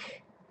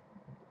neck.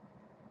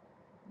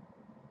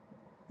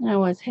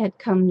 Now his head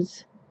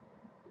comes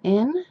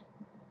in.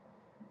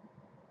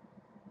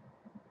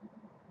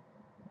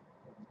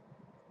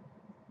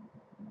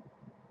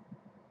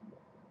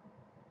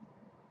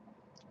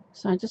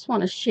 So I just want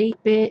to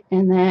shape it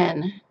and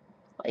then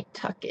like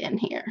tuck in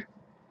here.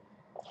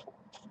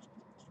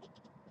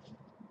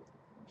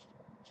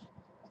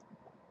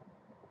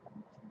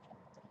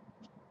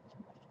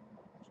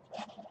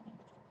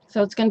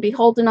 So it's going to be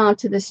holding on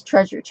to this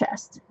treasure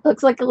chest.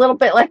 Looks like a little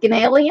bit like an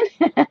alien.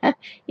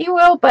 He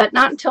will, but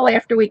not until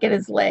after we get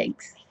his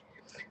legs.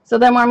 So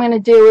then what I'm going to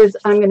do is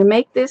I'm going to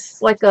make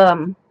this like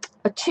a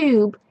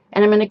tube,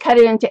 and I'm going to cut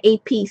it into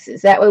 8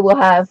 pieces. That way we'll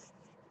have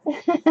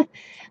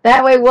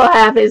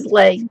his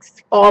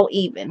legs all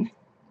even.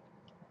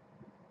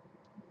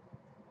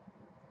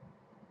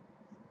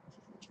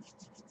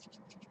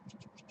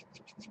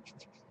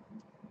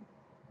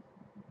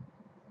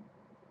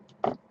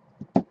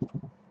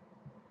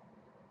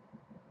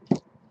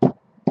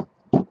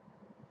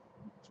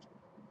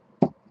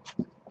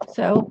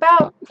 So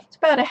it's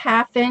about a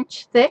 1/2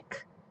 inch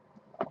thick,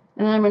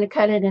 and then I'm going to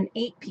cut it in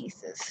 8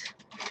 pieces.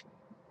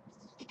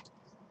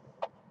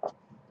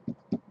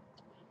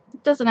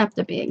 It doesn't have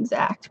to be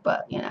exact,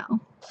 but you know,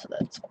 so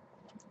that's,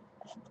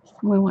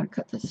 we want to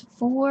cut this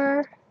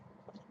 4.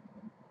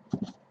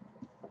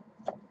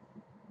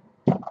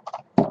 And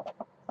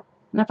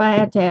if I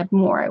had to add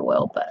more, I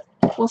will, but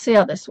we'll see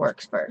how this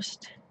works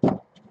first.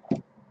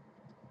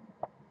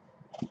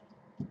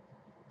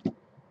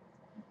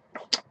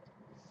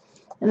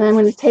 And then I'm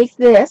going to take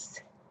this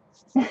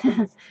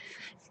and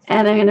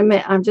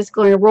I'm just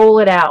going to roll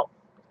it out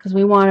because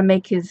we want to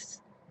make his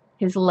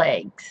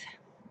legs.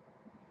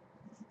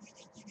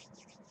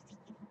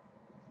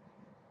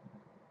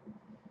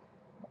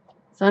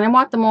 So I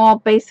want them all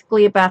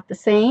basically about the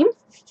same.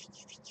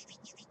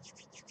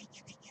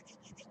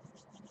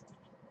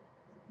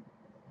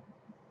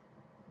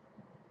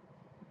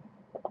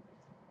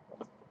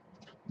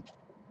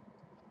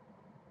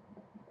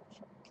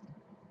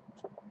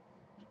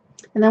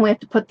 And then we have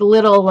to put the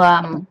little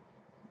what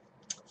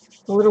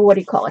do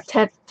you call it,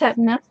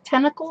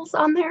 tentacles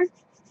on there.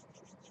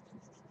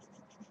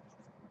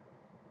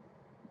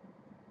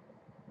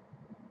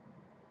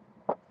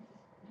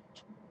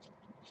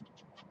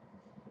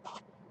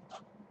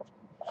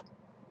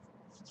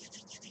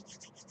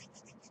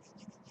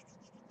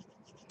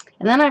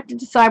 And then I have to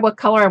decide what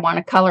color I want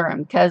to color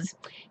them, because,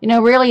 you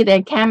know, really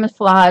they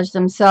camouflage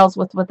themselves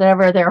with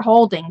whatever they're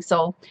holding.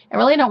 So I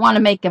really don't want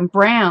to make them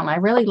brown. I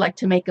really like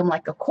to make them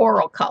like a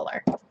coral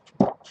color.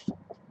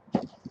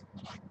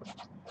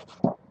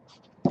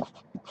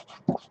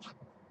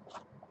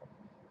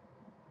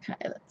 Okay,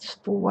 that's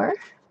 4.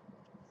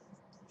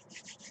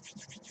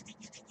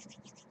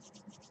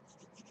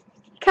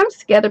 It comes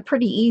together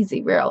pretty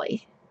easy,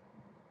 really.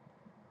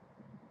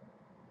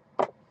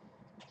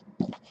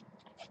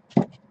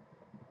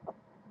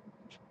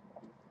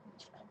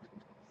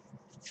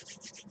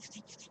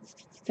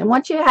 And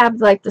once you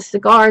have like the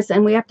cigars,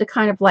 then we have to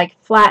kind of like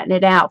flatten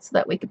it out so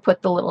that we could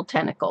put the little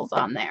tentacles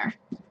on there.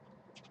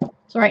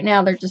 So right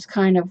now they're just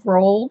kind of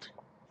rolled.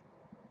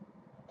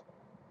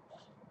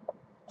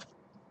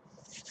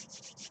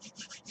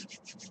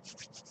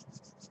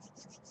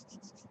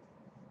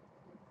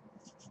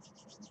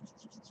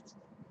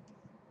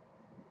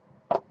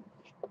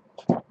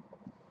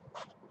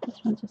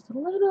 This one just a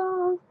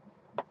little.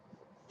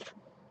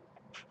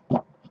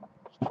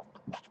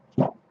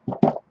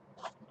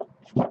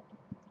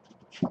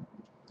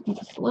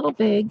 Just a little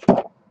big.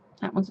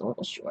 That one's a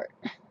little short.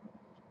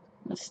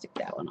 Let's stick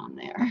that one on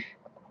there.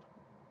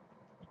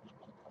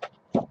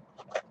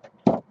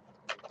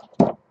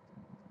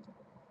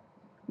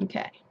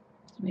 Okay,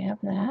 so we have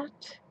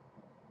that.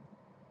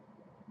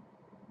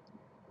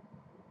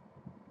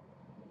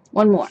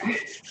 One more.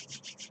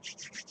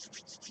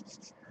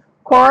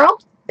 Coral?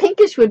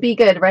 Pinkish would be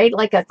good, right?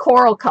 Like a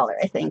coral color,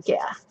 I think,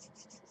 yeah.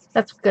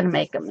 That's going to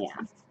make them, yeah.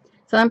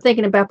 So I'm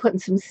thinking about putting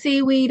some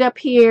seaweed up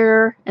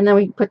here, and then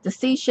we can put the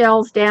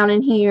seashells down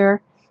in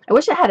here. I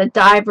wish I had a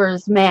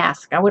diver's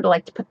mask. I would have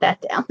liked to put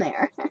that down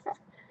there.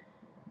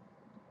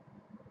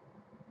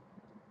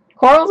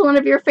 Coral's one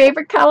of your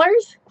favorite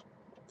colors?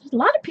 There's a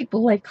lot of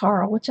people like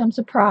coral, which I'm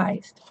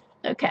surprised.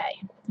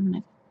 Okay, I'm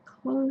going to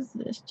close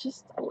this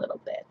just a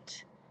little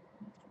bit.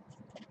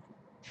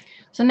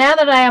 So now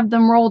that I have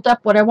them rolled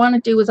up, what I want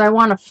to do is I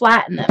want to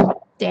flatten them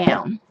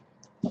down.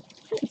 What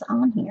is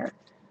on here?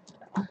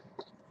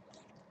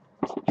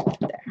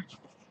 There.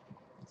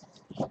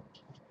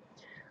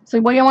 So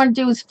what you want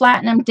to do is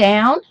flatten them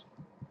down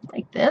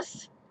like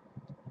this.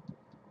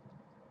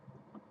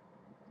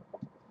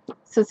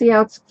 So see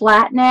how it's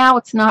flat now?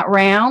 It's not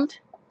round.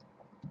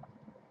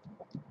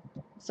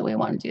 So we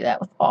want to do that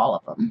with all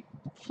of them.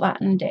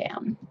 Flatten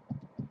down.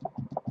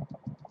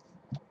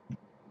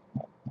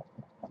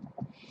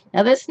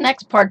 Now this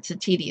next part's the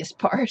tedious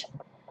part.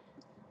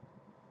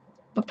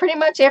 But pretty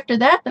much after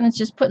that, then it's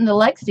just putting the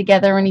legs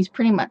together and he's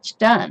pretty much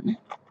done.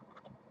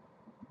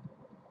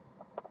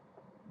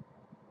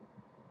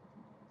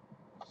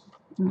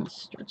 I'm going to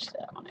stretch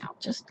that one out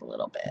just a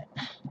little bit.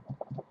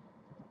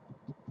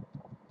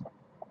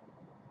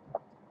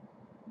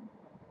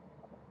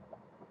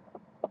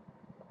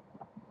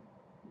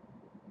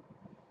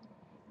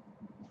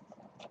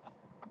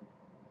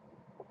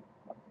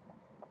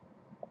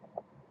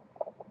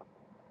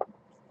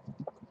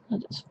 I'll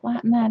just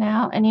flatten that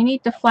out. And you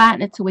need to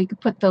flatten it so we could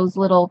put those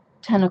little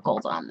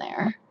tentacles on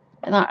there.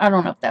 And I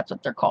don't know if that's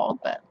what they're called,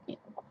 but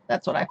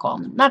that's what I call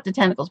them. Not the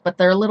tentacles, but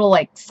they're little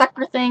like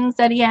sucker things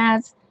that he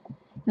has.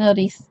 That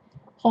he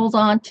holds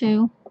on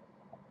to.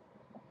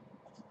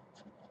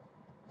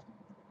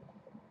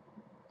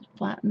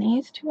 Flatten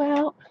these two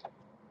out.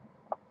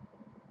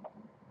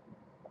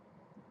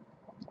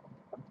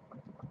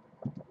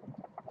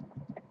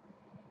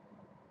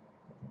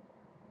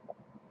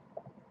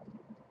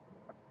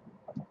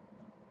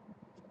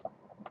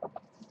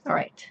 All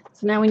right,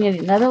 so now we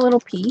need another little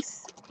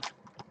piece.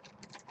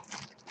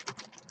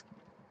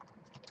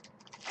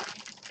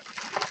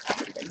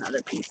 Get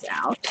another piece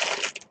out.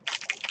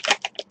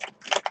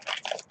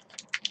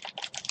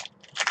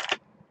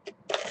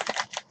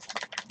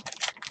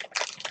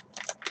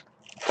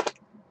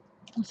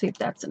 We'll see if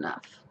that's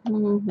enough.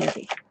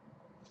 Maybe.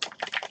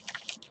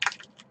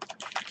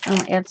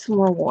 I'll add some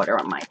more water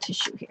on my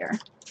tissue here.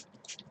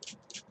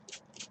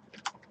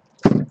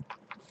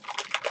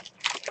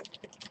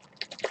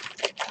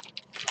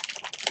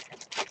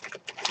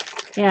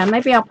 Yeah,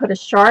 maybe I'll put a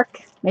shark.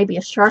 Maybe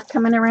a shark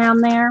coming around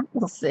there.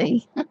 We'll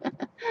see.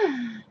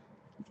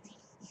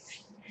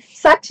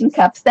 Suction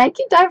cups. Thank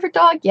you, Diver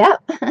Dog.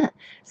 Yep.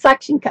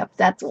 Suction cups.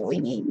 That's what we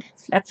need.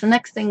 That's the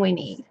next thing we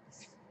need.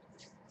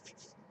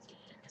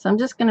 So I'm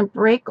just going to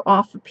break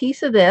off a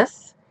piece of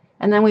this.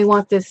 And then we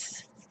want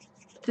this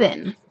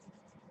thin.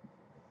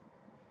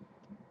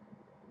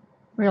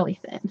 Really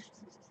thin.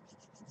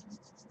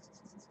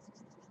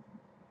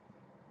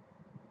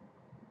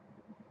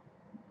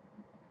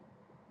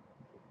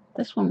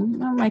 This one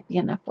might be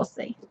enough. We'll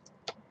see.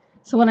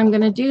 So what I'm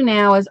going to do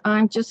now is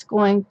I'm just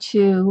going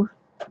to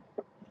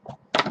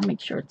make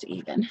sure it's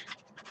even.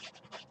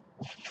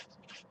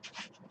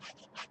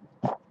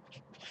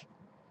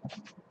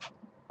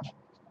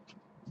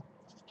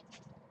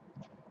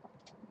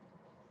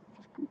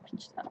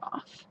 Pinch that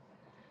off.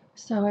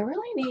 So I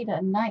really need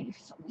a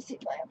knife. Let me see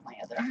if I have my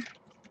other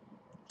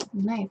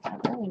knife. I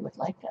really would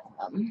like a,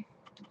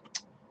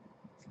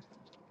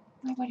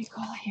 what do you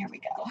call it? Here we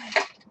go.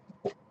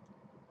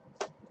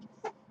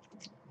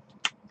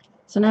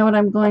 So now what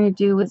I'm going to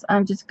do is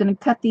I'm just going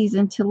to cut these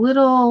into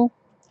little,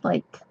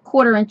 like,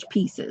 1/4-inch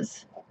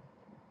pieces.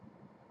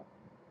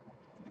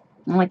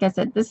 And like I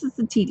said, this is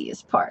the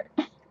tedious part.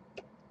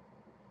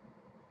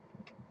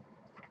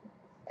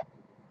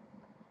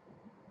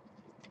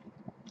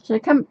 Should I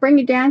come bring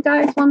you down,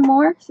 guys, one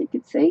more so you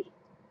can see?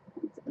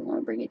 I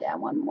want to bring you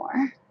down one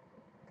more.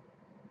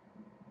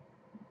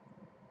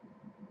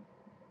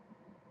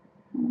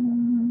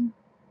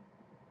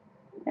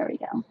 There we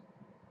go.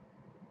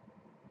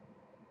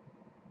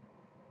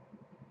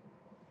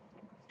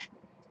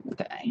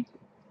 Okay.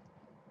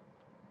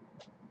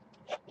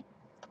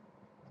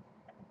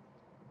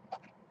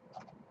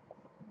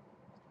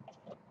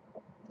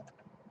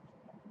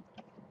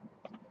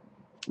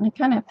 I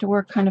kind of have to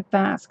work kind of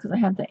fast because I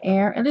have the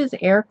air. It is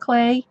air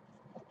clay.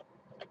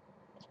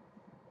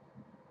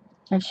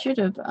 I should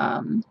have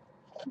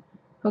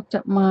hooked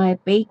up my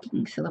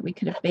baking so that we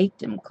could have baked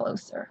them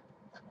closer.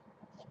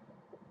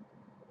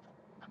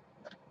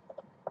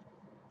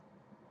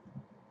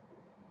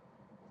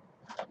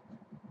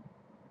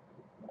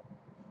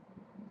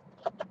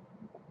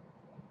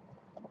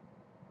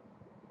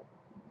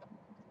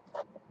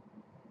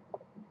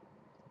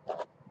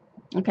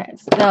 Okay,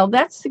 so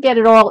that's to get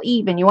it all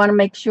even. You want to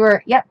make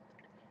sure, yep,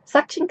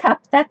 suction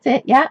cup. That's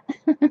it. Yeah.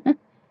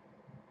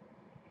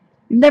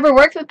 Never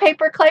worked with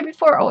paper clay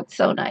before? Oh, it's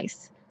so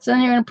nice. So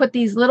then you're going to put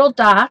these little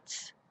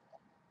dots.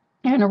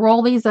 You're going to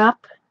roll these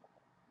up.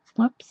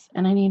 Whoops.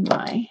 And I need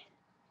my...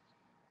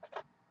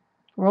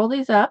 Roll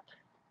these up.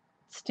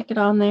 Stick it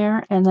on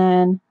there. And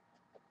then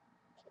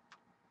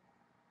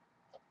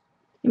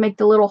you make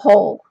the little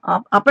hole.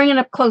 I'll bring it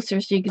up closer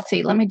so you can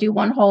see. Let me do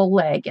one whole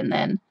leg and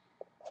then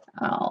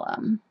I'll...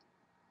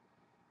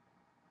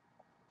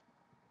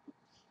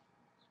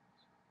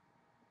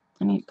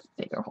 I need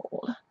a bigger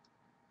hole.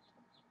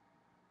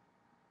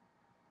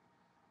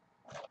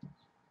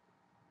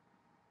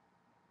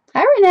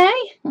 Hi,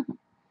 Renee.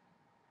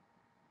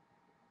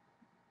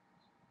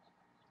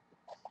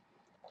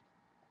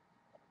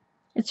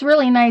 It's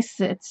really nice.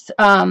 It's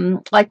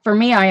like for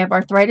me, I have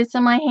arthritis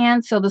in my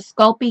hand, so the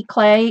Sculpey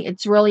clay,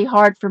 it's really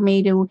hard for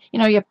me to, you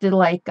have to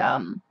like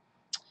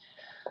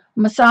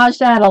massage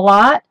that a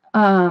lot.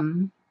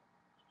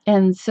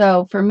 And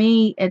so for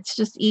me, it's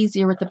just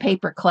easier with the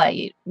paper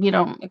clay.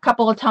 A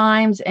couple of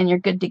times and you're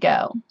good to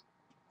go.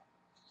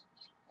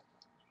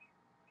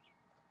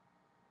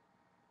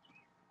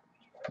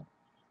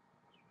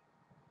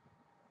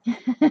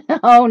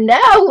 Oh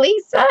no,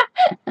 Lisa.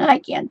 I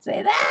can't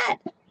say that.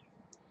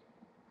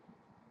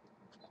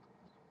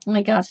 Oh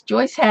my gosh,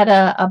 Joyce had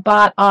a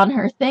bot on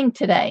her thing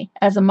today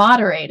as a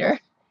moderator.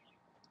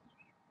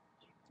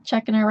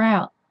 Checking her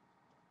out.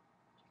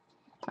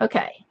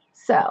 Okay,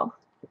 so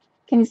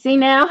can you see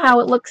now how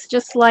it looks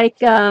just like,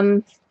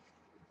 let's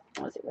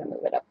see if I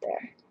move it up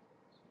there.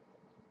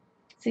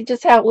 See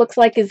just how it looks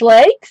like his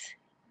legs?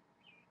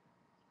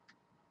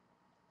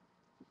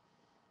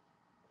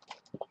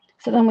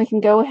 So then we can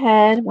go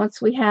ahead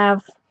once we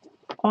have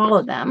all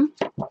of them.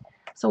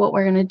 So what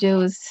we're going to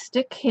do is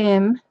stick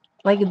him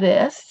like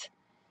this,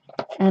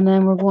 and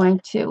then we're going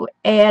to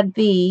add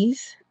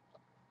these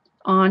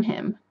on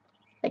him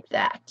like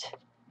that.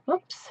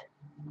 Whoops.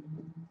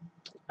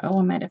 Oh,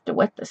 I might have to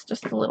wet this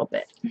just a little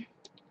bit.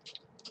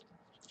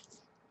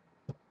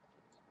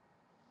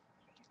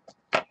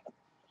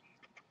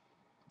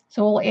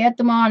 So we'll add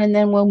them on and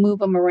then we'll move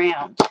them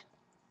around.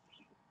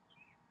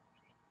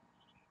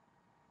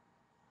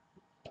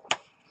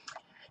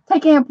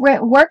 Taking a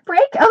work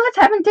break? Oh, let's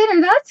having dinner.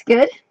 That's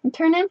good.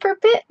 Turn in for a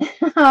bit.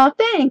 Oh,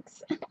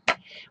 thanks.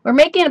 We're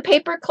making a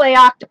paper clay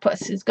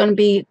octopus. It's going to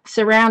be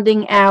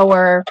surrounding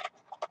our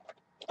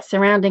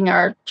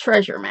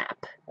treasure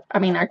map. I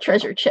mean, our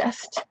treasure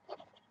chest.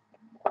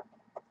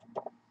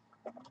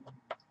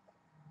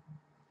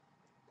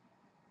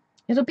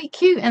 It'll be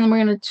cute, and then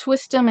we're going to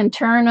twist them and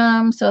turn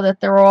them so that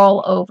they're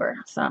all over.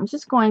 So I'm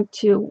just going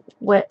to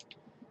wet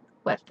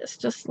this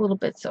just a little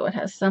bit so it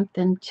has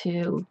something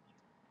to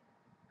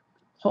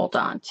hold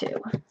on to.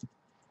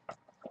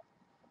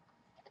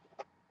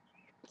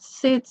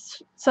 See,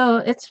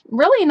 it's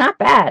really not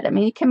bad. I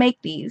mean, you can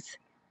make these.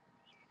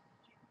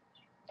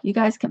 You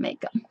guys can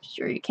make them.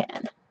 Sure you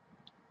can.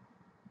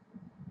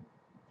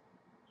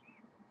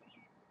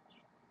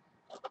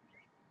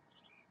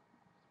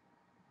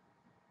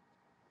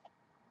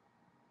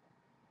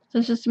 So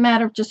it's just a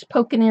matter of just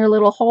poking your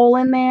little hole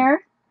in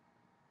there.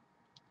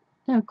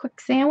 And a quick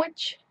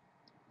sandwich.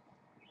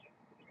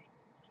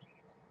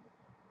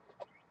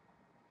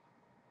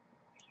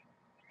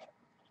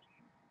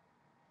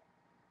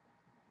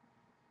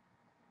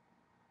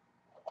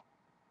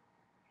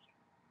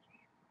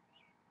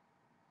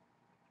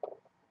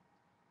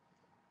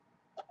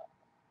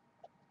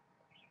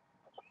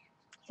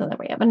 So there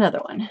we have another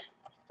one.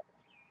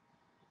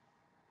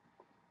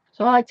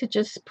 So I like to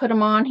just put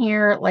them on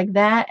here like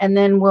that, and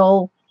then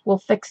we'll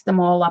fix them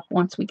all up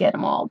once we get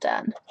them all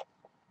done.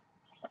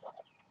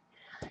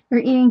 You're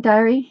eating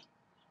Dairy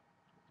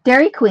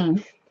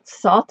Queen.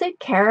 Salted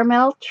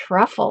caramel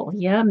truffle.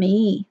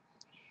 Yummy.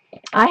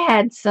 I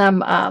had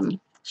some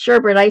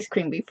sherbet ice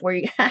cream before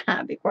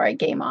I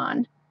came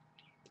on.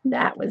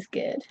 That was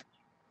good.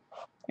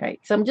 All right,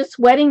 so I'm just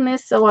wetting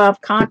this so I'll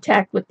have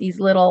contact with these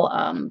little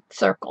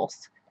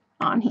circles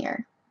on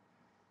here.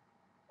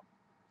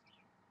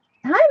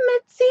 Hi,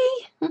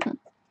 Mitzi.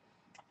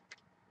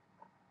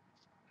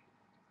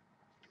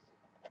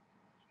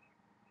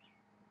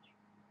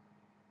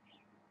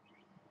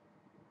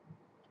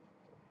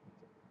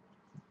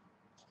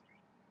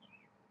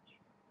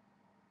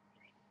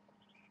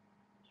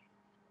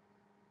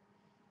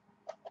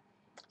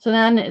 So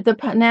then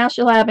now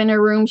she'll have in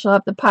her room, she'll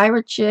have the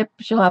pirate ship,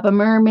 she'll have a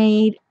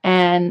mermaid,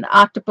 and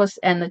octopus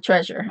and the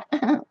treasure.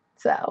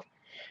 So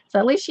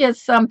at least she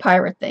has some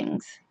pirate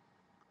things.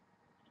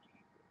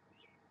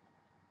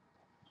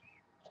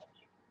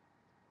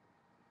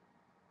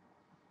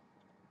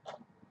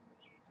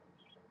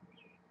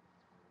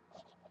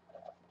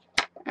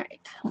 All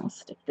right, I'll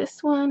stick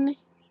this one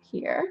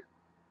here.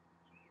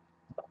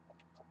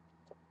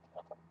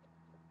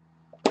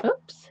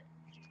 Oops.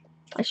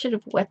 I should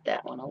have wet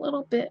that one a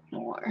little bit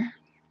more.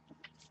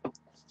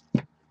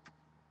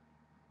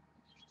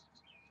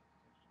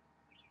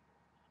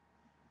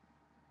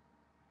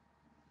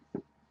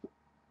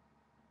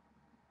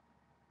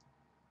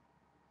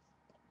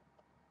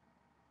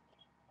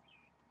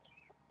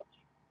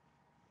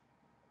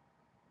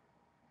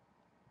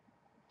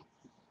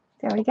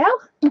 There we go.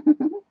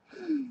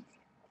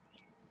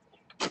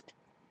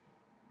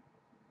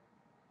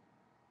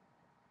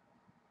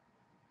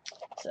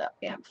 So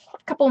we have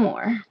a couple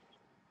more.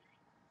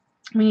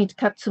 We need to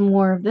cut some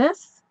more of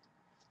this.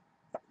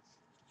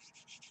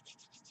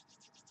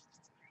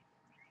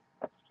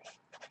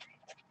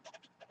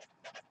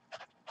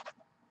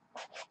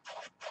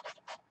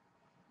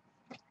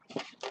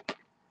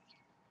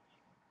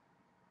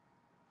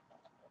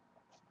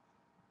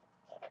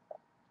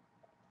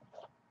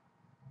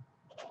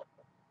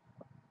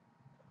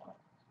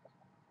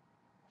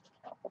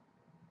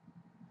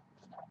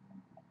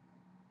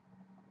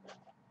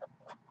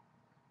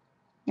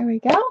 There we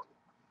go.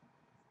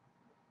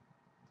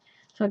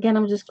 So again,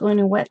 I'm just going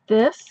to wet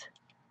this.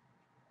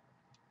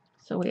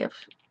 So we have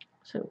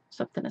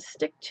something to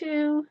stick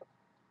to.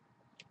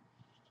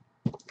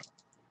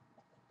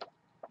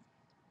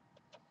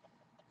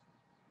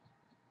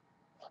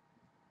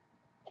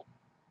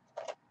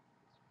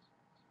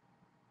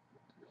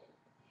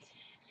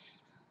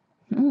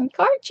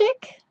 Card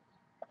chick.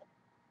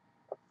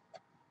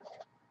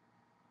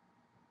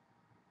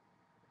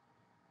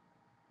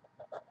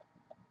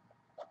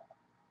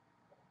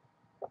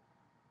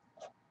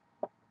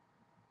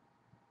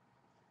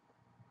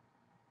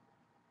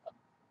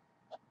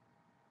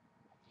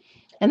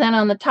 And then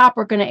on the top,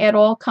 we're going to add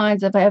all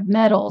kinds of, I have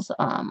metals.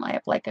 I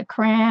have like a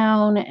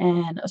crown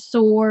and a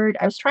sword.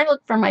 I was trying to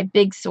look for my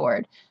big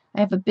sword.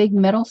 I have a big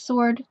metal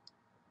sword.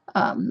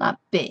 Not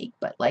big,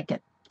 but like a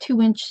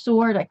 2-inch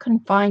sword. I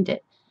couldn't find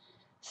it.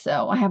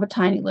 So I have a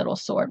tiny little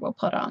sword we'll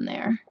put on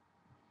there.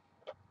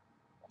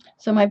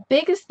 So my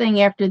biggest thing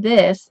after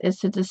this is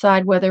to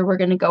decide whether we're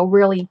going to go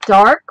really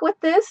dark with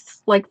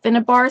this, like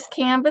Finnabar's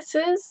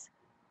canvases,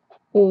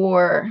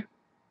 or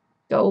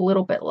go a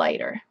little bit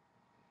lighter.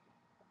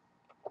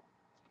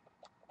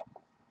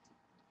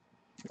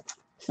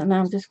 So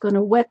now I'm just going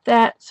to wet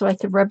that so I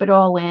can rub it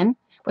all in.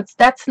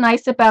 That's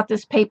nice about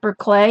this paper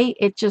clay.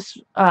 It just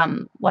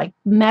like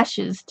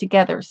meshes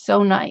together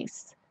so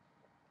nice.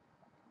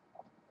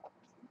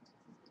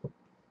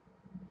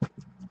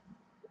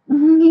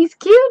 He's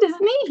cute,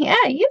 isn't he?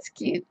 Yeah, he is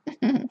cute.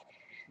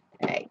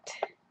 Right.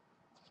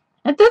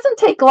 It doesn't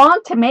take long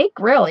to make,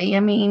 really. I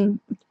mean,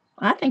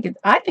 I think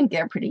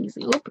they're pretty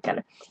easy. Oop,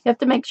 you have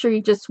to make sure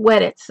you just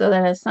wet it so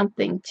that it has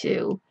something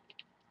to,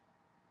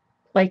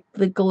 like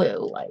the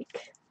glue,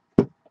 like.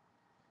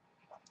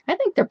 I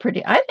think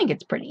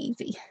it's pretty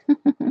easy.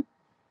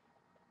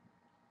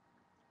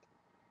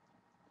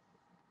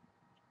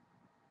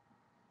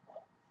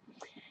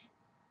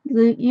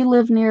 You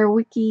live near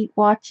Wiki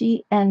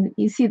Wachi and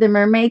you see the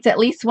mermaids at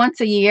least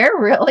once a year,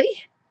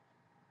 really?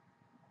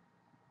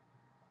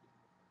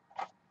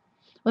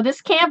 Well,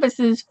 this canvas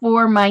is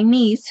for my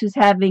niece who's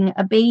having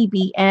a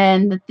baby,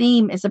 and the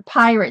theme is a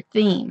pirate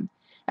theme.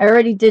 I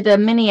already did a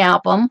mini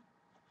album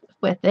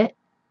with it.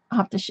 I'll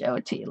have to show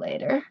it to you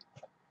later.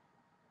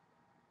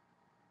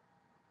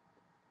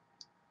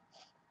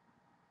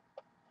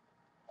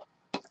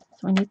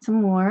 So I need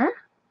some more.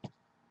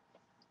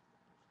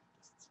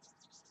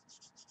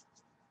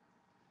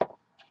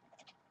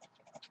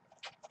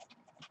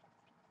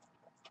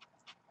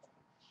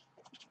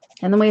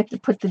 And then we have to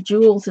put the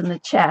jewels in the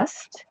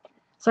chest.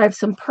 So I have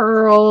some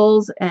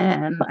pearls,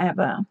 and I have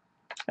a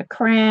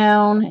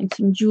crown and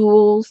some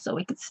jewels, so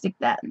we could stick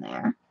that in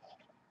there.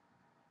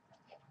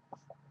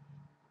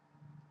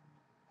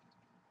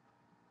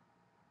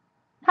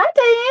 Hi,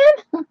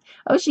 Diane.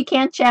 Oh, she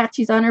can't chat.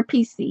 She's on her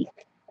PC.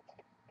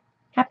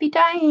 Happy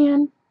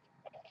Diane.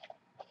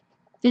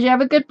 Did you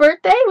have a good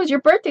birthday? It was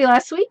your birthday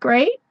last week,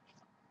 right?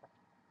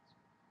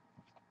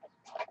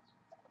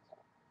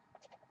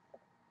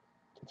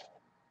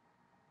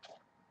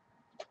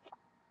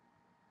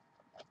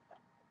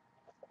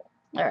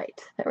 All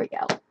right, there we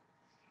go.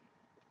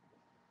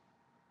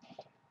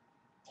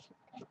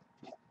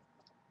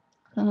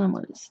 And I'm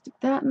going to stick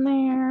that in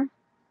there.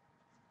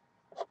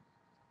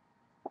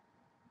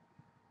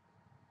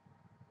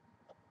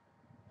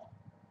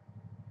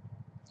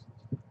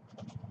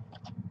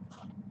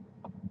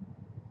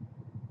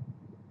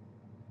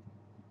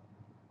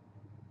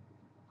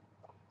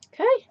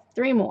 Okay,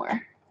 3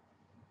 more.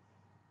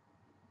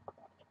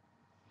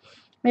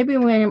 Maybe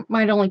we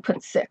might only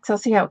put 6. I'll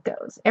see how it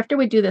goes. After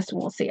we do this,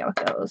 we'll see how it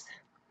goes.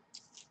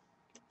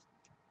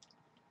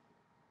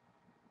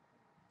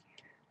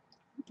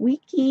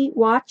 Wiki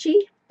Wachi.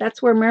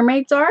 That's where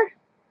mermaids are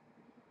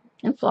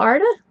in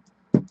Florida.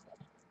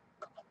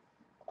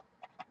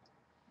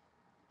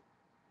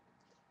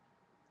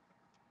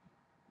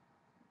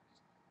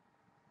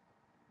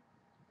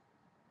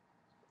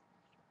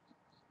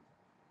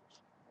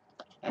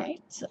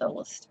 Alright, so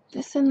we'll stick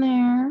this in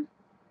there.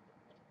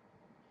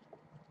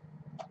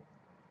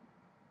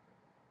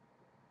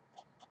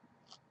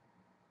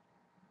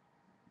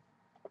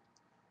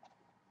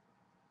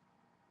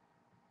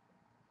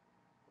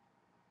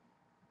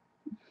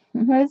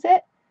 What is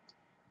it?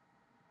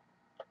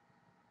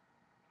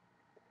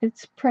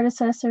 Its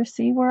predecessor,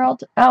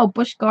 SeaWorld. Oh,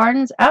 Busch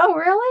Gardens. Oh,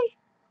 really?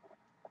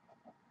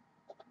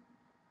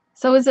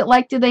 So is it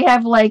like, do they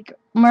have like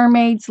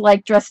mermaids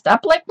like dressed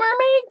up like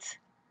mermaids.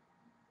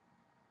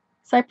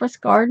 Cypress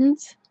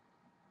Gardens.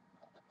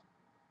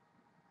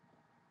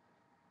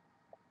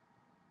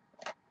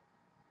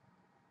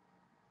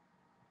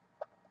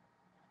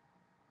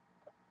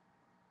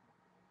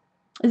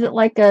 Is it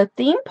like a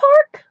theme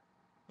park?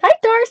 Hi,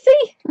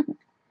 Darcy.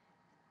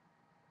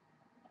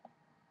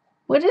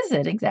 What is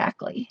it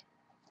exactly?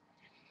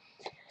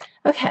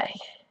 Okay,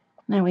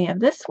 now we have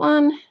this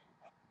one.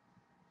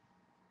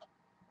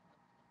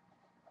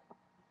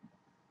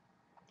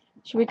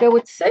 Should we go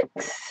with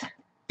 6?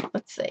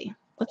 Let's see.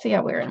 Let's see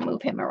how we're going to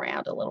move him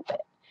around a little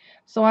bit.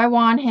 So I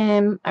want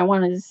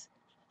his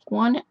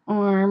one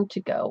arm to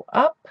go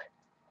up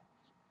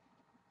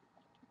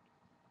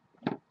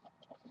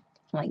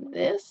like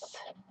this.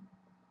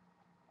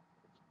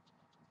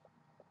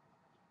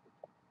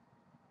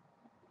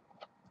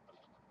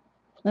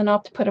 Then I'll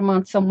have to put him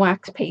on some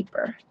wax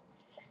paper.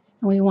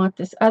 And we want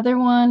this other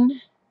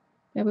one.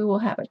 Maybe we'll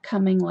have it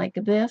coming like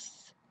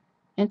this,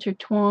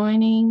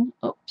 intertwining.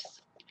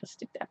 Oops, let's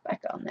stick that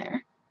back on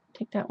there.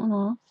 Take that one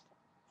off.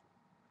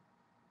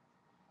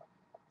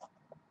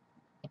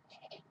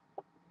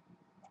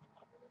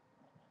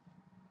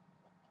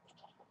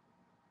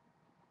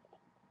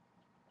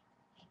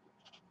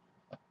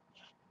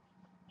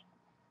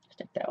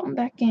 Stick that one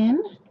back in.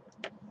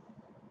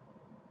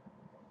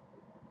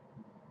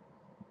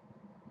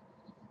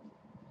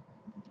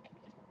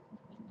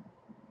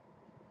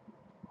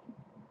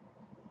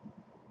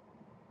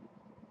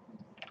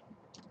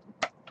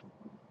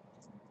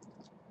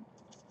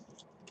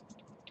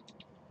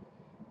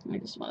 I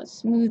just want to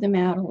smooth them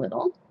out a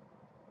little.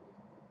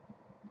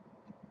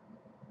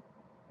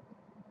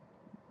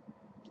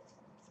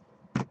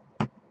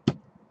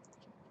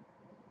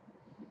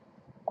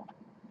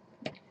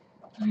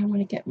 I want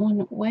to get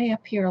one way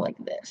up here like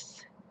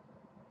this.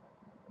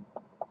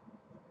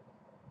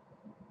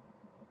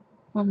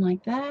 One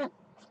like that.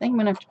 I think I'm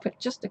going to have to put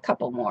just a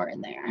couple more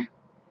in there.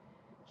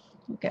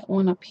 We'll get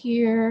one up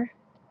here.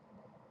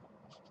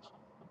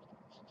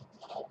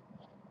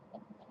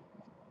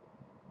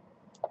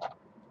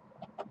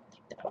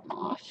 Take that one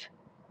off.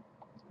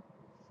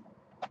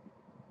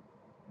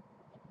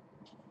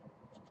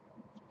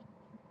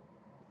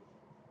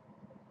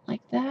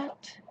 Like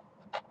that.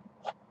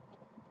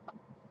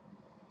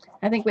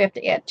 I think we have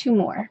to add 2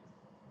 more.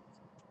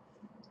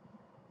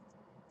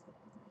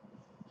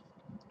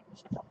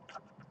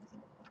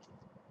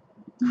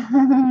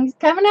 He's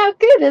coming out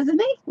good,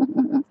 isn't he?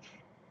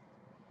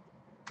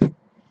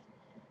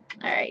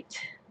 Alright,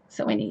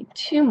 so we need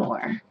 2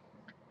 more.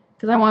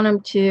 Because I want him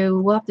to,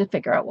 we'll have to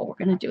figure out what we're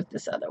going to do with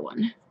this other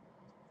one.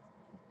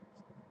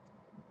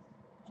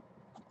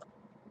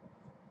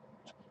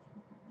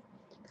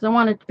 Because I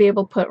want it to be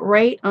able to put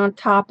right on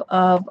top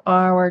of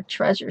our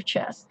treasure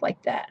chest, like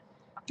that.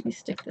 Let me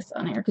stick this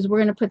on here, because we're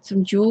going to put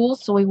some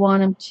jewels, so we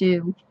want them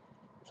to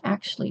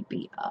actually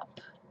be up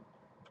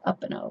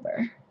and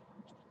over.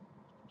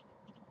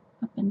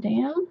 Up and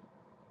down,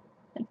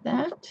 like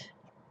that.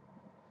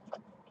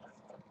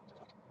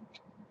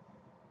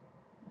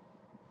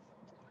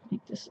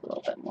 Make this a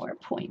little bit more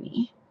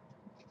pointy.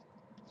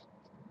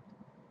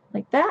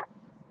 Like that.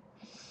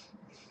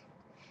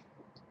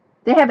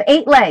 They have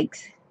 8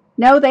 legs.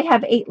 No, they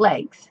have 8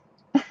 legs.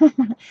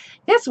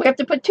 Yes, we have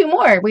to put 2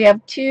 more. We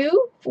have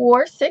 2,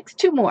 4, 6,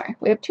 2 more.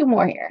 We have 2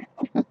 more here.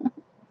 All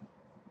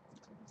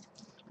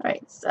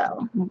right,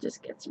 so we'll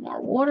just get some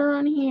more water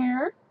on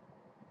here.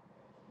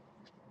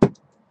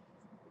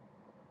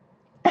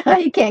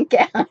 You can't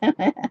count.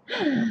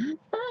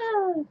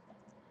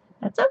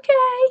 That's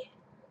okay.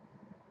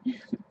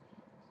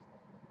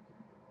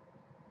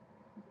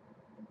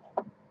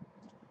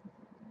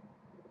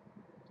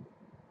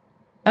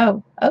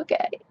 Oh,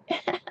 okay.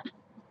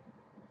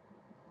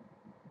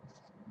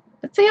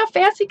 Let's see how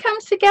fast he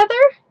comes together.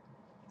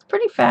 It's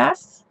pretty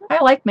fast.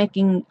 I like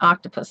making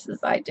octopuses.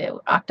 I do.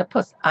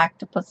 Octopus,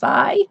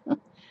 octopusi.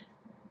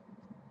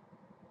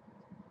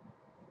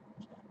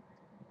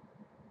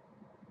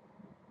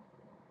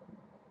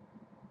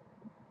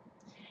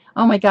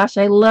 Oh my gosh,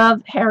 I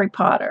love Harry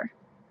Potter.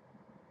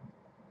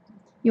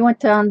 You went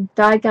down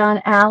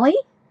Diagon Alley?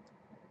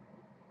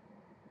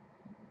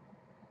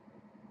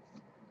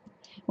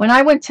 When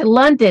I went to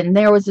London,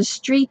 there was a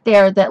street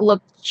there that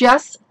looked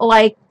just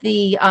like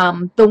the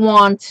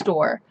wand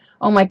store.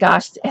 Oh my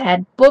gosh, it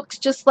had books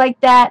just like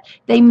that.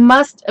 They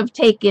must have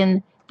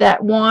taken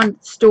that wand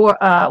store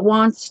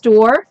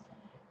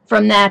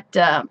from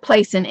that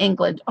place in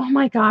England. Oh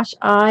my gosh,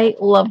 I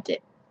loved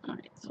it. All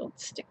right, so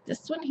let's stick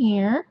this one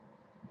here.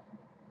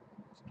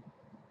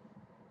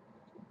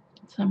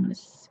 So I'm going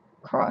to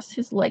cross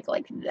his leg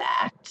like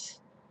that.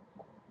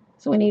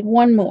 So we need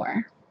 1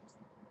 more.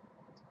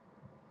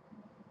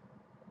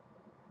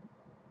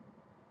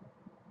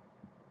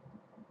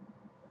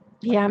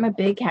 Yeah, I'm a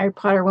big Harry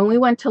Potter. When we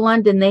went to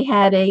London, they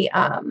had a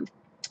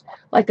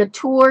like a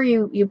tour.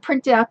 You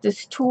printed out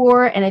this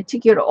tour, and it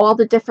took you to all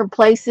the different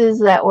places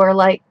that were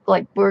like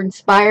were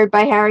inspired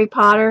by Harry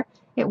Potter.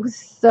 It was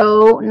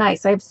so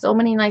nice. I have so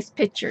many nice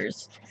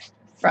pictures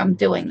from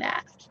doing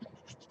that.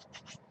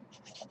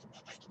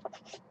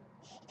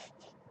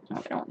 Oh,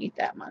 I don't need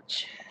that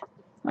much. All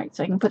right,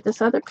 so I can put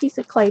this other piece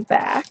of clay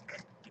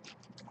back.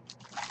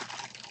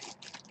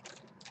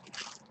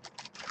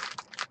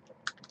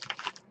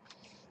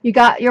 You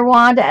got your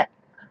wand at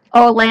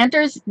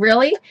Landers?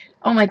 Really?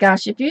 Oh my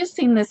gosh, if you've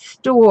seen the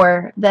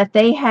store that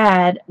they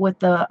had with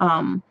the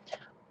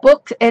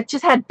books, it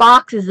just had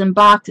boxes and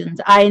boxes.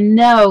 I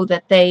know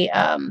that they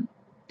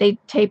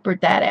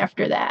tapered that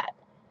after that.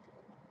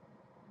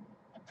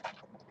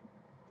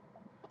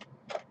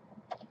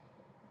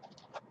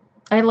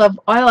 I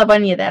love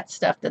any of that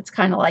stuff that's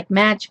kind of like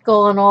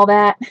magical and all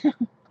that.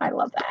 I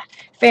love that.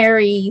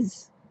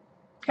 Fairies,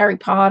 Harry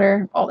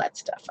Potter, all that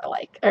stuff I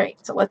like. All right,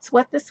 so let's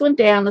wet this one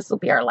down. This will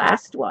be our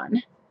last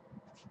one.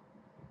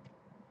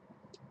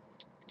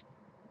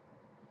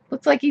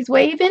 Looks like he's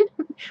waving.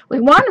 We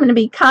want him to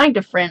be kind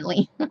of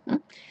friendly.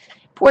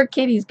 Poor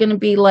kitty's going to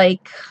be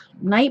like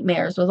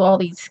nightmares with all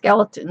these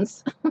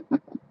skeletons.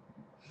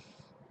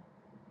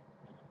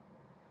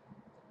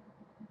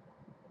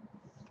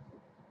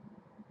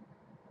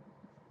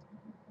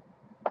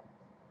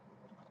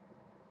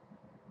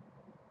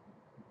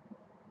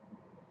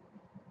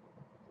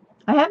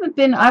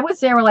 I was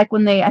there like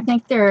when I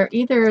think they're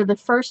either the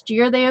first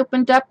year they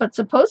opened up, but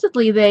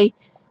supposedly they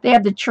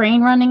have the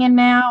train running in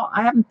now.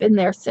 I haven't been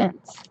there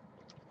since.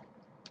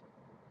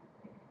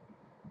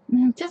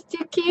 Just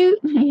too cute.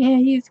 Yeah,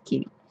 he's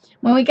cute.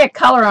 When we get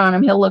color on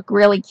him, he'll look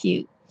really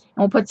cute. And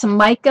we'll put some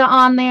mica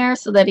on there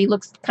so that he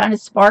looks kind of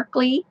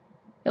sparkly.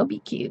 He'll be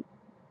cute.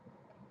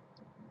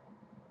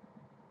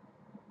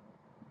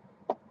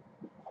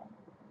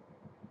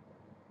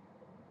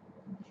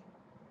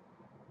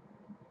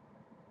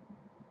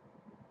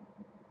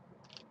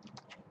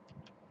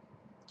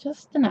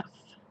 Just enough.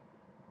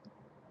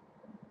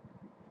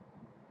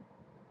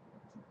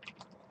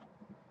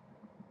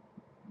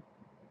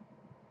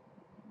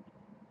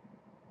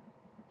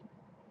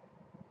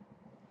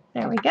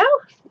 There we go.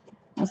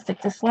 I'll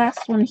stick this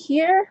last one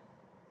here.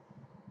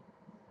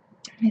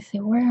 Let me see,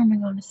 where am I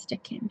going to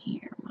stick him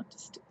here? I'm going to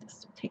stick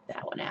this, take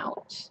that one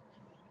out.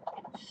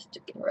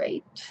 Stick it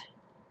right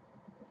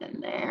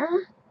in there.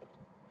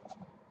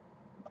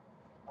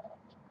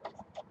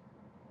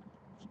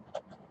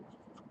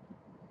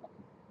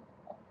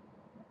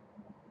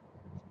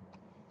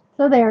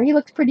 So there, he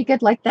looks pretty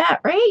good like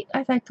that, right?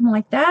 I like him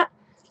like that.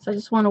 So I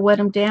just want to wet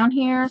him down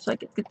here so I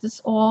can get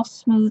this all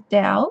smoothed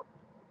out.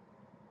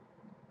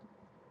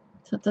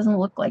 So it doesn't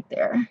look like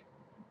they're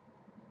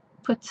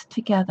put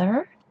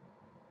together.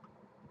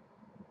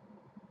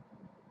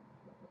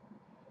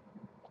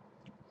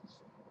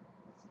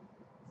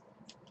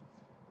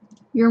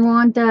 Your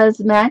wand does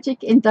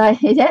magic and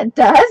it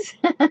does.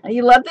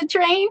 You love the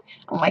train?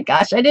 Oh my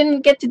gosh, I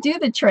didn't get to do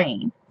the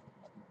train.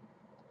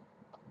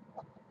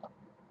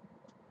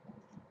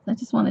 I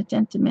just want to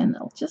dent him in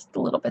just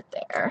a little bit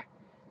there.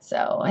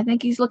 So I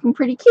think he's looking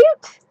pretty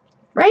cute,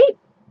 right?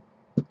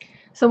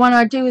 So what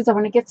I'll do is I'm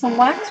going to get some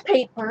wax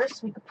paper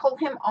so we can pull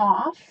him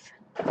off.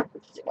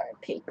 Let's see, where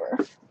paper.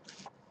 Of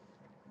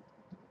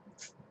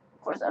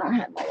course, I don't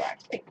have my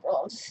wax paper.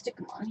 I'll just stick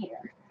them on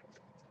here.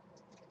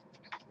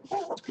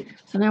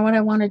 So now what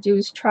I want to do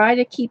is try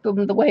to keep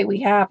them the way we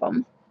have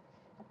them.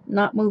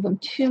 Not move them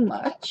too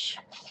much.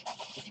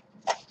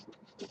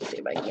 Let's see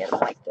if I can get them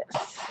like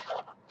this.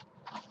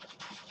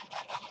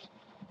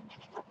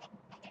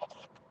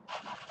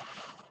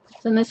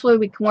 So in this way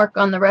we can work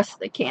on the rest of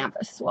the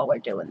canvas while we're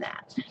doing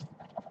that.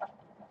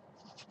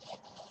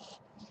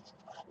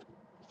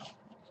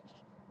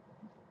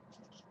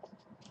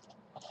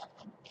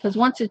 Because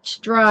once it's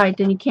dried,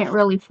 then you can't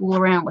really fool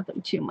around with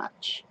them too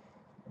much.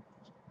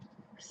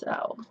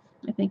 So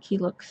I think he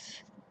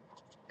looks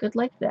good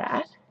like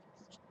that.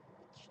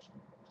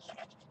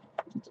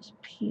 Just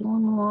peel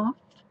him off.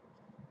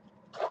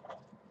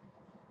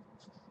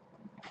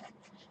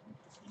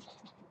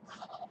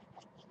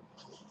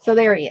 So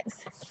there he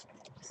is.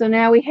 So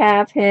now we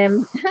have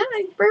him.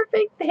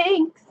 Perfect,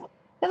 thanks.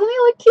 Doesn't he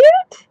look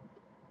cute?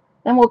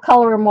 Then we'll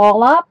color him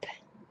all up.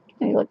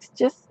 And he looks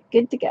just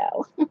good to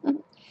go.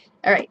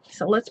 All right,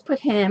 so let's put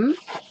him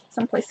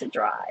someplace to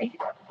dry.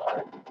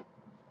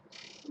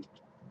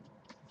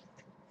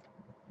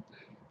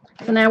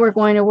 So now we're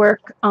going to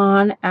work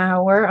on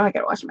our, oh, I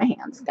gotta wash my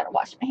hands. Gotta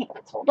wash my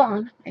hands. Hold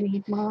on. I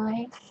need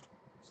my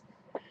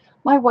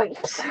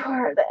wipes.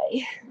 Where are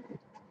they?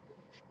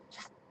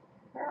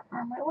 Where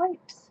are my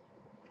wipes?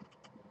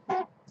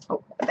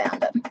 Oh, I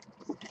found them.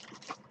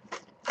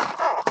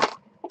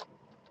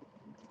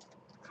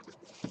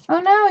 Oh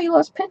no, you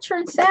lost picture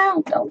and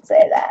sound. Don't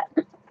say that.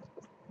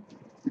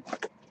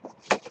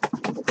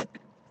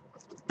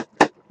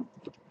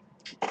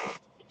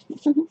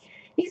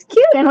 He's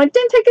cute, and it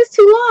didn't take us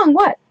too long.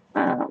 What?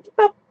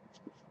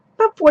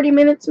 About 40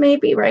 minutes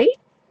maybe, right?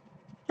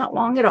 Not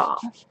long at all.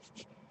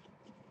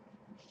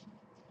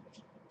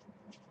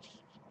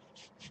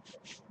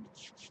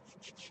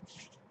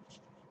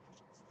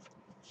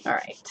 All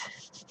right.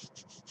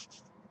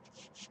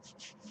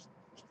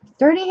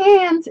 Dirty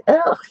hands.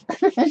 Ugh.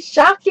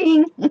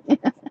 Shocking.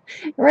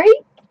 Right?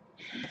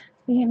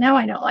 You know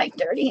I don't like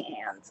dirty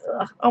hands.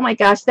 Ugh. Oh my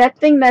gosh, that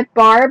thing that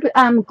Barb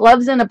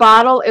gloves in a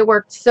bottle, it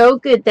worked so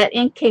good. That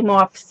ink came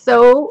off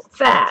so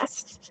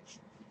fast.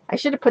 I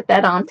should have put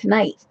that on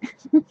tonight.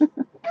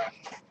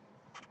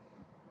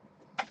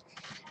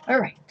 All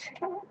right.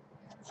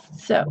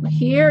 So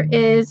here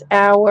is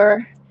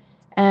our,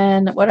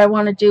 and what I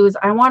want to do is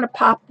I want to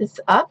pop this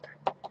up.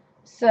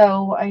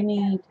 So I'm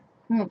going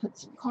to put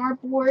some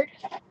cardboard.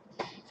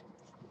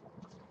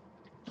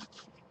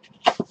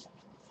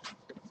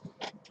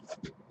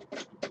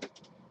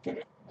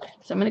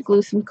 So I'm going to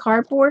glue some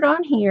cardboard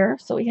on here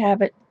so we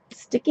have it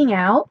sticking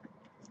out.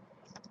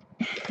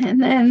 And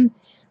then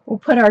we'll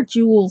put our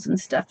jewels and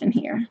stuff in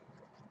here.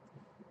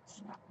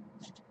 So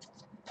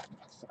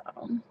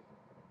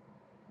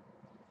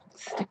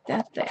stick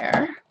that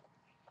there.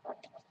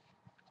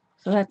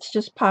 So that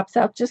just pops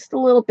out just a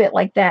little bit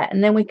like that.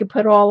 And then we could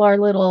put all our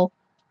little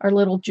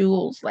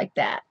jewels like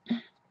that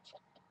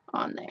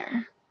on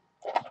there.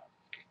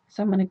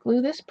 So I'm going to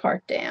glue this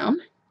part down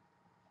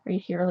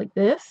right here like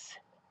this.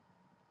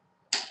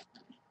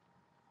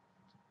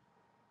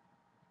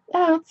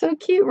 Oh, it's so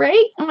cute,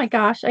 right? Oh my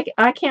gosh,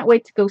 I can't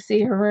wait to go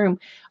see her room.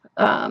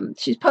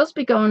 She's supposed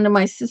to be going to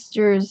my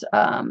sister's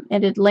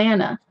in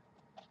Atlanta,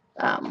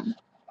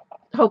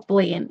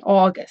 hopefully in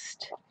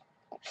August.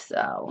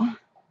 So,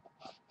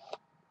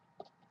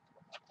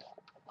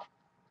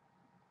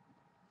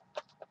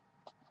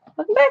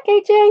 welcome back,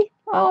 AJ.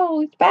 Oh,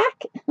 he's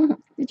back.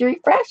 Did you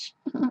refresh?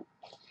 All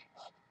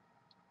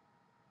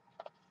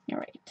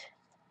right.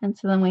 And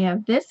so then we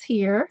have this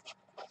here.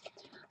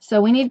 So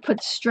we need to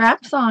put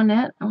straps on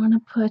it. I want to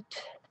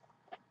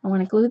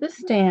glue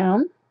this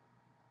down.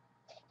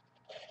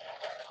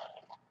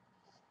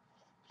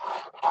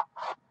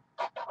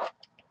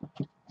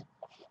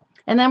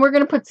 And then we're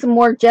going to put some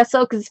more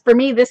gesso because for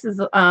me this is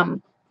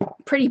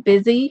pretty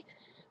busy.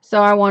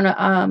 So I want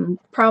to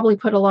probably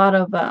put a lot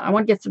of, I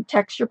want to get some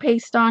texture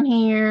paste on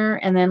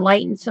here and then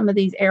lighten some of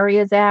these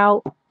areas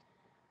out.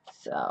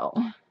 So,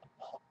 all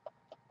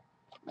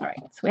right,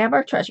 so we have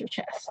our treasure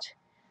chest.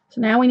 So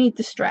now we need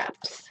the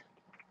straps.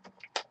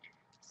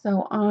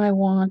 So I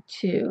want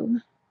to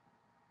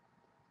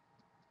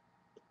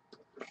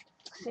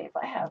see if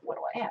I have, what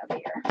do I have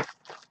here?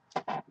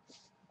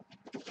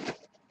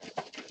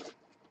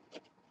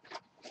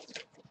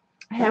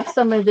 I have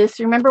some of this.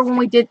 Remember when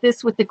we did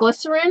this with the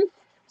glycerin?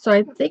 So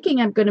I'm thinking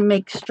I'm going to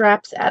make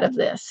straps out of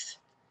this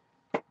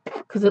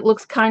because it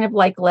looks kind of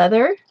like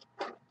leather.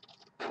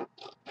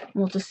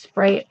 We'll just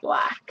spray it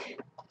black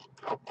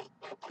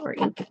or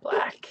ink it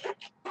black.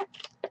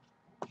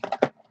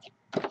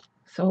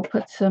 So we'll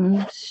put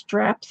some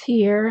straps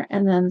here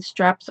and then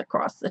straps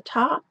across the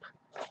top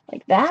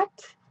like that.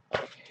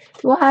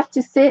 You'll have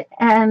to sit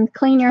and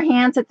clean your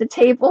hands at the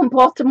table in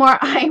Baltimore.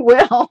 I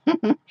will.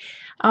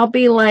 I'll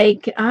be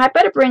like, I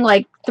better bring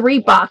like 3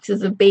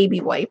 boxes of baby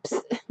wipes.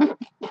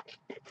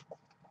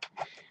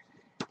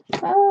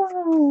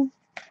 Oh.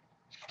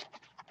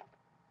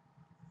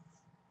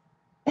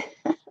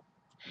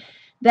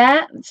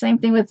 That, same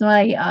thing with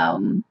my,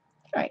 all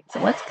right,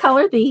 so let's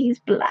color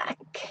these black.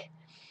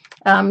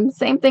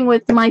 Same thing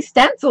with my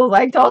stencils.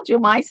 I told you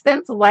my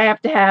stencils, I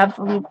have to have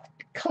them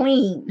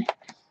clean.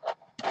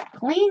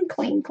 Clean,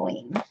 clean,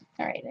 clean.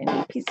 All right, I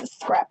need a piece of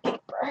scrap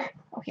paper.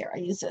 Oh, here, I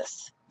use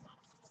this.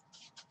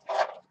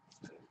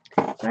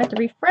 So I have to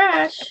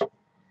refresh.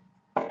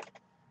 All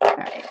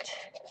right,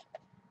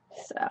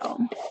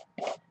 so.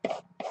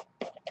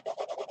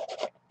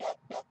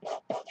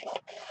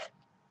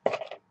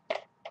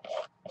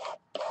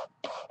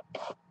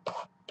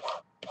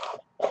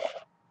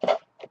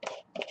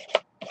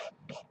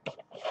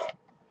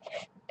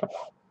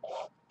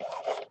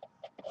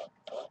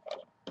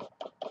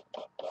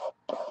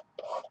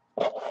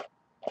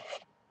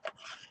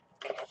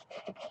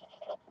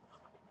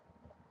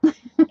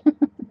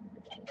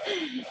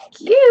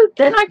 Cute.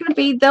 They're not gonna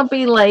be. They'll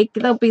be like.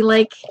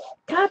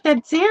 God,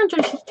 that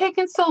Xandra. She's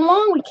taking so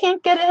long. We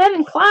can't get ahead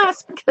in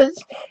class because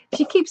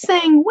she keeps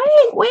saying,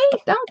 "Wait,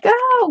 wait, don't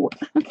go."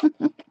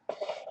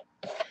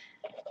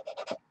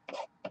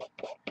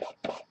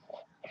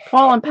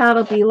 Paul and Pat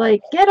will be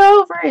like, "Get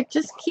over it.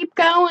 Just keep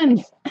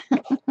going."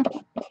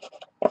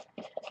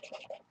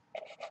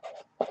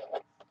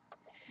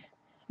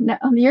 No,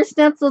 your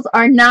stencils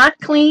are not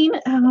clean.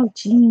 Oh,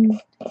 gee.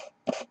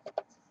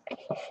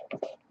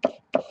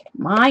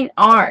 Mine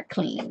are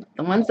clean.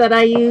 The ones that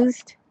I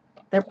used,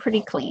 they're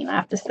pretty clean, I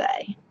have to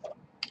say.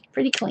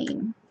 Pretty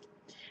clean.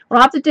 What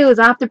I'll have to do is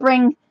I'll have to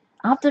bring,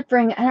 I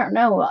don't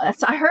know, I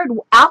heard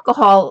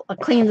alcohol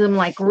cleans them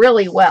like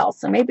really well,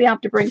 so maybe I'll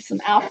have to bring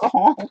some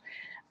alcohol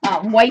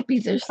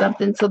wipies or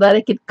something so that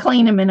I could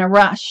clean them in a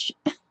rush.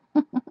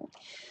 All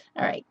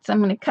right, so I'm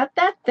going to cut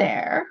that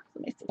there.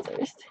 Let me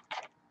scissors.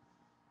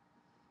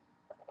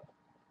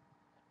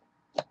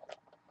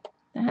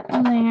 That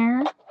one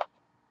there.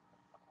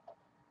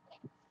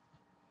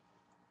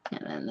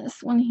 And then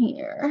this one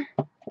here.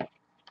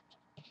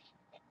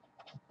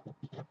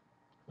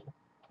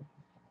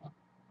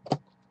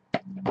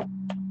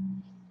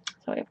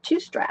 So I have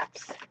 2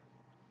 straps.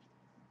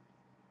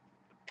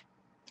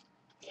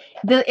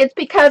 It's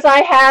because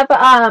I have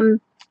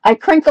I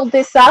crinkled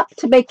this up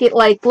to make it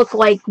like look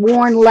like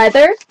worn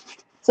leather,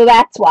 so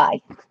that's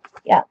why.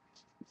 Yeah,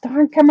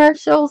 darn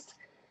commercials.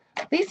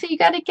 Lisa, you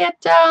got to get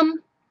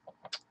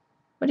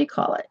what do you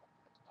call it?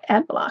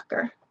 Ad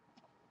blocker.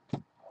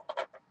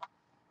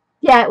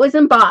 Yeah, it was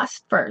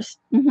embossed first.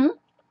 And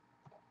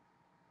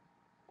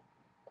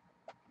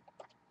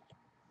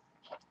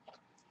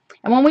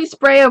when we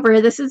spray over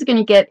here, this is going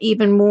to get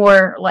even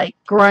more like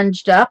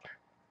grunged up.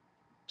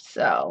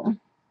 So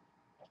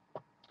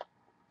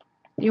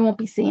you won't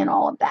be seeing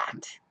all of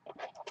that.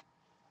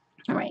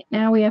 All right,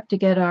 now we have to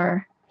get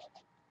our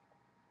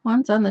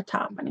ones on the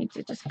top. I need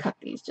to just cut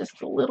these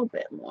just a little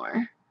bit more,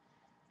 a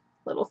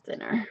little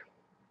thinner.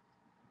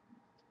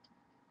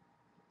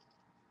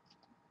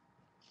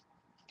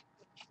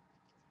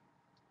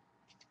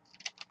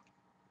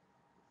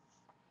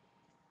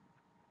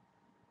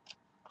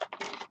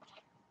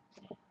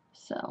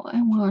 So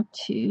I want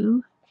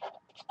to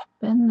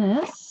bend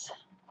this.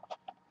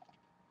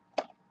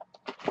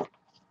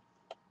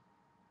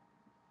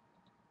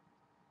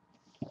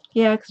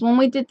 Yeah, because when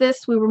we did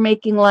this, we were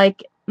making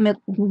like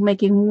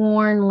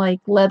worn like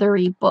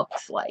leathery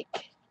books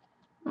like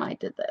when I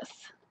did this.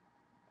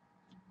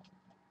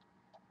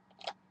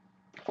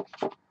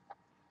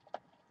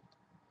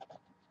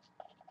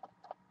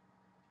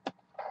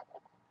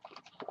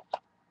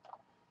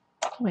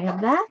 We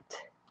have that.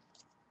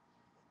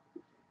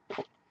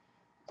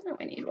 Oh,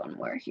 we need one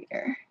more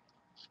here.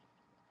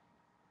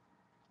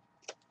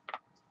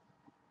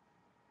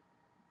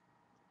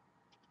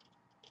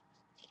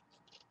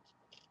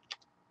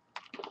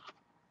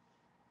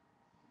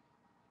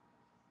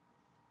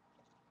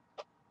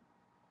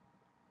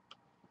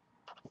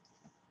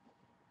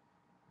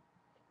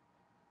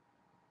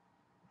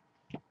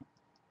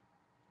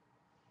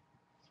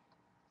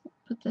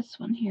 Put this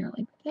one here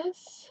like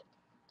this.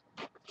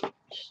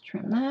 Just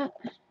trim that.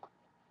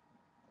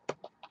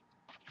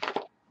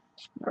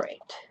 All right.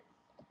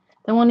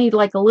 Then we'll need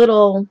like a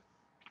little,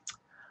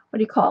 what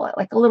do you call it?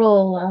 Like a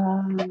little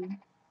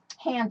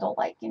handle,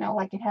 like, you know,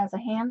 like it has a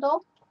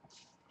handle.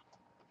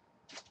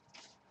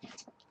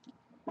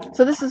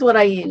 So this is what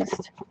I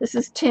used. This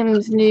is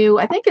Tim's new,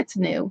 I think it's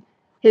new.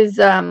 His,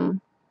 I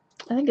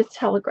think it's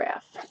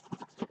Telegraph.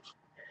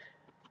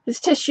 His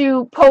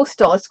tissue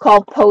postal. It's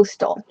called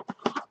Postal.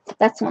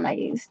 That's one I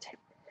used.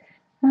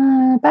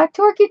 Back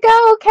to work you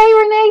go. Okay,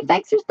 Renee.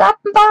 Thanks for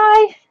stopping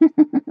by.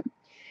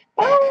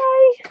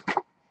 Bye.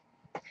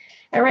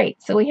 All right,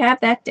 so we have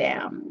that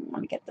down.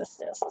 Let me get this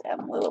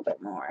down a little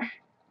bit more.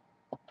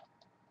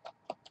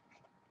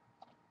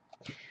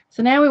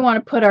 So now we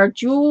want to put our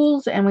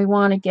jewels, and we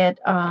want to get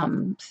I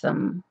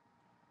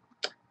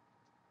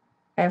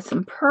have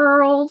some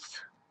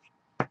pearls.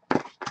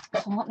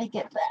 So let me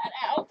get that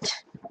out.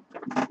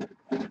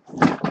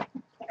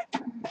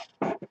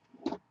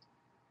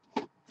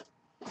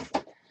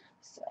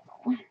 So,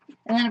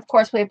 and then of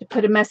course we have to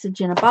put a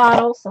message in a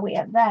bottle, so we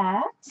have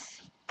that.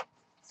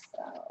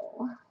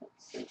 So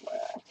let's see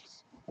what.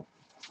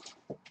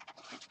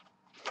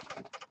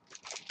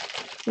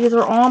 These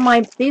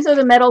are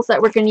the metals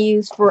that we're going to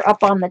use for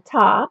up on the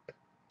top.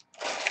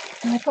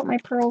 Can I put my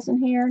pearls in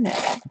here? No.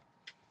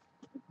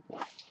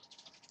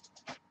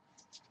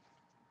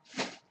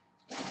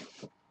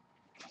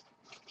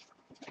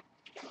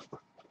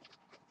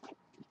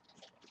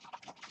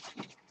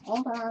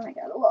 Hold on, I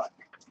gotta look.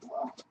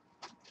 Well,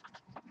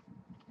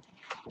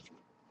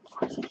 of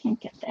course I can't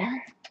get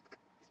there.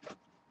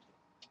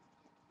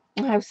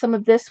 We'll have some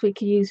of this we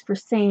could use for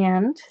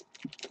sand.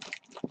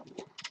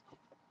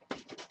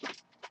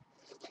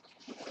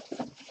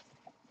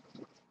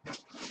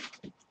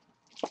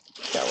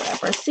 So we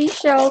have our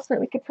seashells that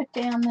we could put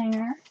down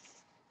there.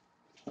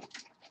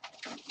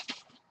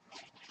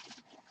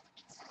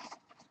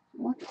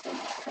 Looking for my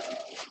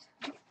pearls.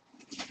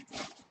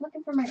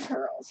 Looking for my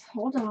pearls.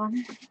 Hold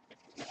on.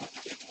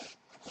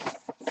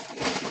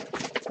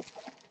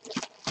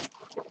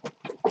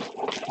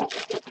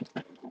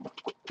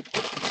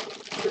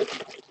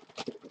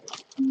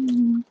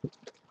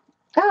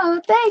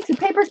 Oh, thanks. The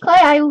paper clay,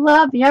 I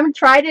love. You haven't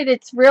tried it?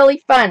 It's really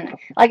fun.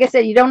 Like I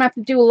said, you don't have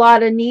to do a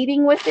lot of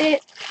kneading with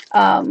it.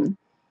 And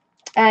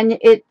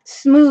it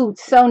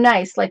smooths so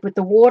nice, like with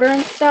the water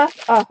and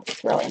stuff. Oh,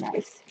 it's really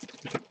nice.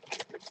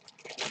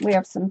 We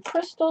have some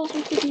crystals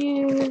we could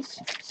use.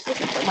 Just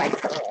looking for my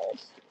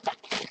pearls.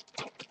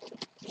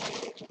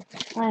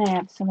 I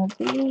have some of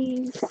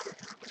these.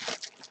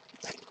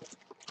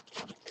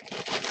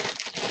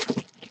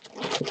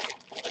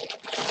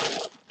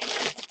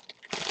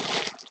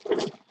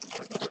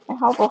 I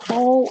have a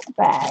whole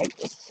bag.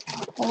 Just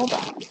hold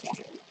on a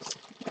second.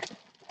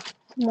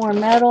 More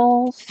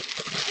metals.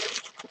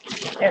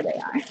 There they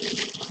are.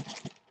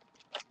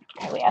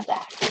 Okay, we have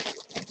that.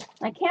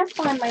 I can't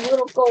find my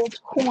little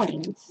gold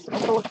coins.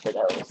 I'll go look for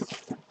those.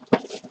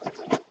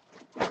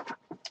 I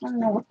don't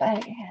know what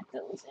bag I had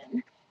those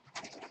in.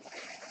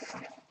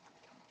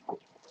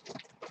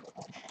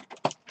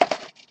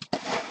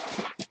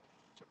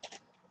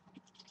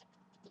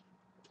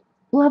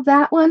 Love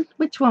that one.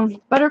 Which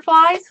one?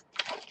 Butterflies?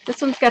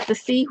 This one's got the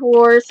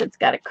seahorse. It's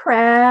got a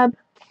crab.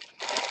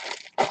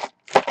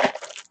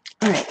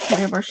 Alright, we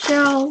have our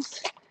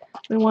shells.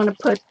 We want to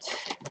put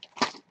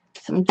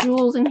some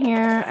jewels in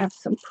here. I have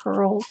some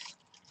pearls.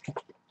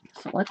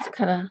 So let's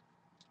I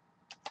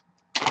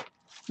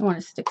want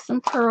to stick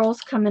some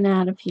pearls coming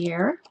out of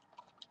here.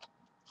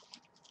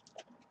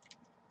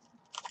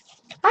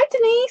 Hi,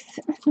 Denise.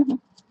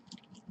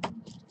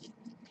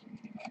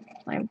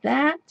 I have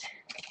that.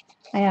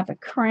 I have a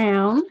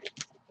crown.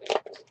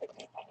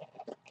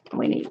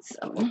 We need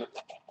some.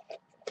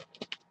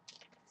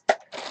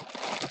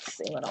 Let's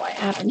see, what do I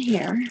have in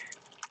here?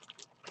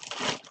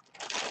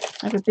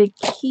 I have a big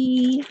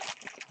key.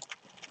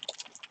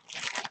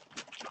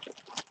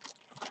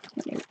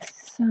 I need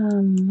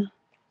some.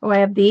 Oh, I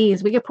have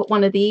these. We could put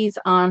one of these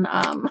on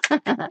on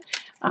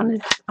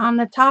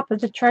the top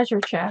of the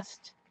treasure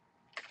chest.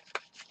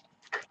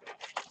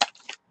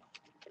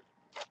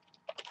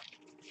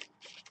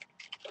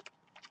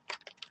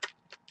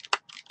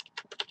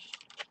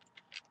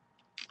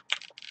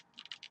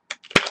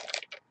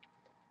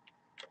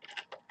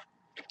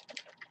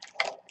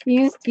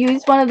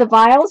 Use one of the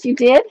vials you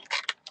did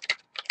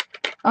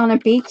on a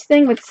beach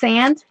thing with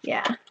sand.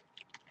 Yeah.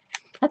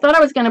 I thought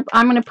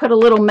I'm gonna put a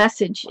little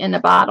message in the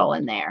bottle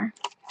in there.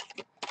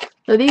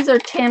 So these are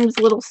Tim's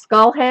little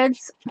skull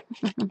heads.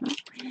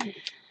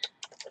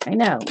 I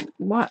know.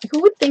 What?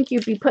 Who would think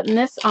you'd be putting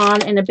this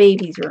on in a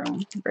baby's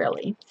room,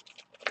 really?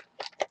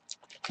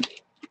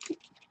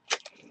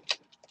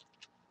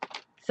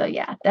 So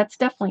yeah, that's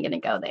definitely gonna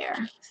go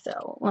there.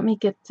 So let me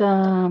get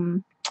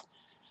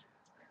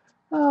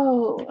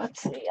oh,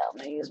 let's see. I'm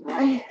gonna use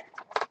my.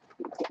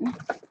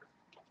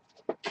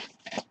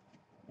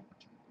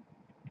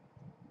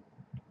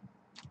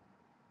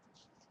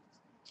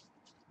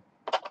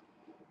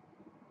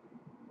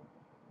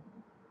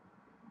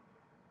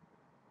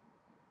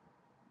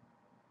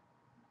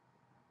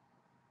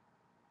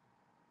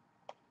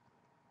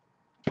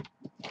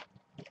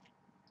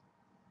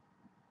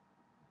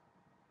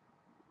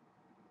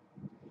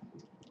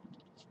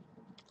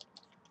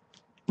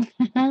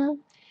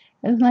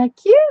 Isn't that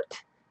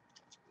cute?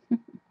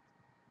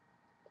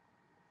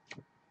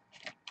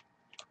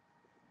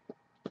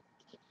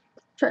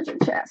 Treasure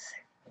chest.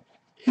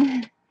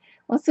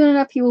 Well, soon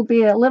enough he will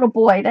be a little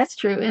boy. That's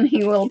true, and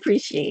he will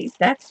appreciate.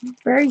 That's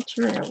very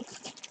true.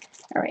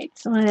 All right,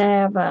 so I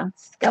have a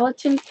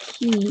skeleton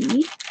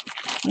key.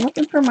 I'm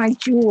looking for my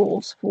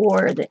jewels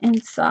for the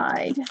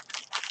inside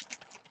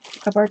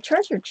of our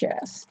treasure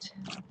chest.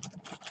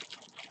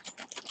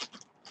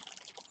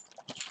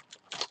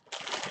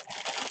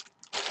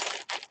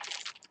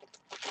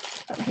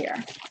 Oh,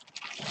 here.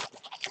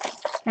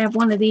 I have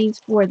one of these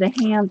for the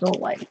handle,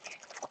 like.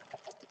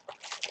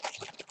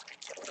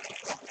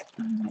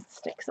 Let's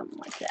stick something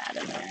like that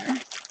in there.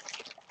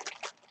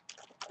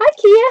 Hi,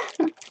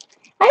 Kia.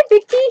 Hi,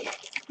 Vicky.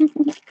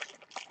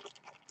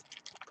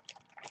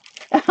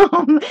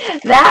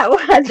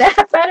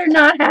 That better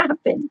not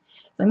happen.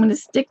 I'm going to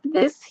stick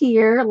this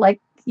here,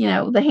 like, you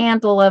know, the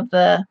handle of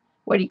the,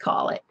 what do you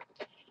call it?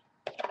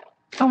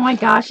 Oh my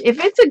gosh, if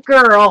it's a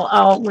girl,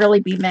 I'll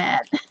really be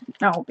mad.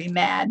 I'll be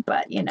mad,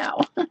 but you know.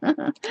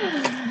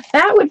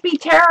 That would be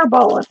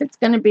terrible if it's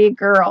going to be a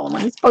girl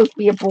when it's supposed to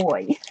be a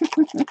boy.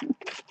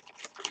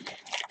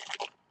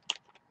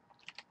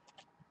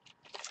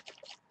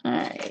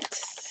 Alright.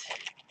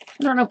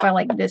 I don't know if I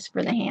like this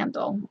for the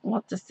handle. We'll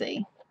have to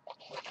see.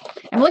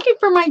 I'm looking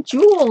for my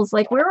jewels.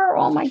 Like, where are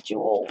all my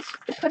jewels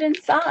to put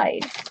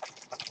inside?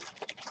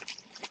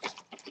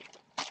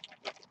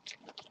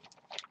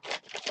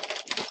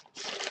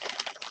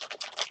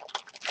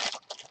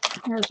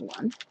 Here's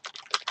one.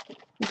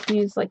 You can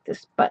use like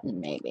this button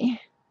maybe.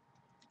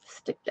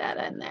 Stick that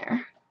in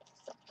there.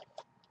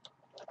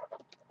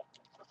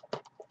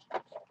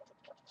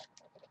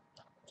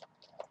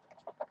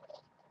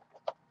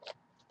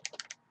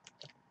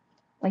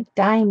 Like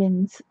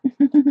diamonds.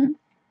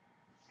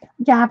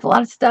 Yeah, I have a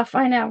lot of stuff.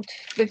 I know.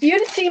 If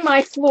you'd see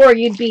my floor,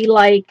 you'd be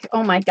like,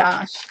 oh my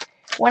gosh.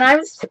 When I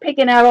was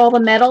picking out all the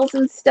metals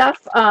and stuff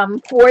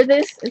for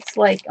this, it's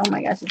like, oh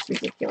my gosh, it's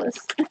ridiculous.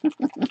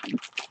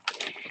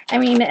 I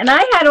mean, and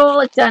I had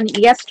all it done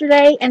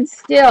yesterday, and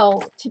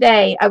still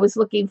today I was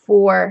looking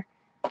for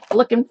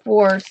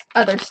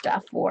other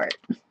stuff for it.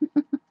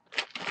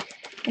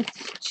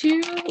 It's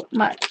too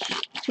much.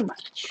 Too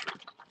much.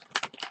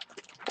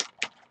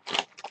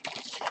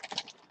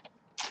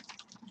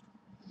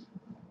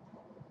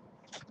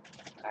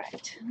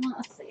 Alright,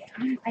 let's see.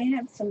 I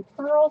have some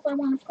pearls I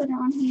want to put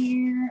on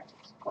here.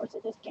 Of course, I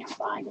just can't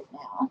find it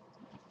now.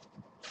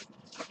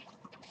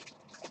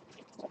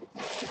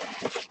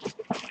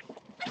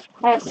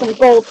 I have some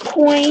gold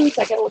coins.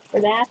 I gotta look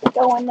for that to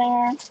go in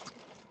there.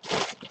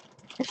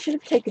 I should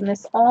have taken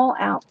this all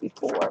out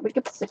before. We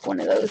could stick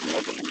one of those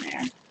maybe in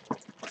there.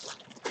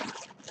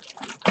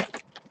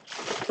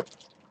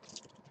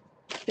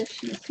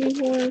 Fish and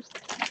seahorse.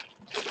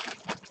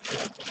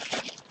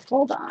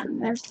 Hold on,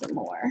 there's some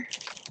more.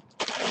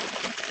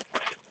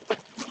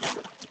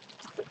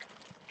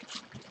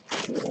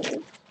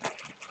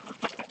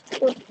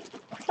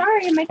 Sorry.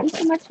 Sorry, I'm making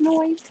too much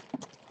noise.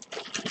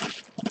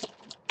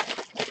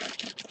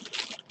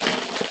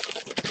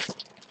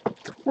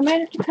 I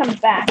might have to come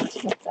back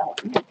to the film.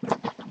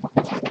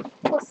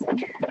 We'll see.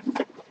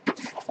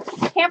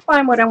 Can't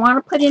find what I want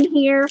to put in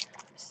here,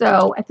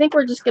 so I think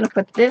we're just going to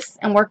put this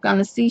and work on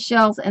the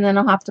seashells, and then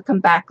I'll have to come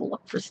back and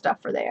look for stuff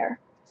for there.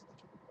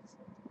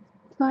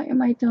 Thought you're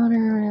my daughter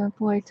and a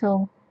boy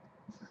till...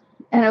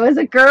 And it was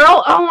a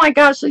girl? Oh my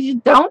gosh,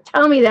 don't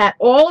tell me that.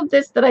 All of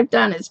this that I've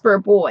done is for a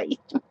boy.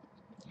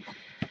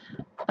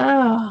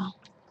 Oh.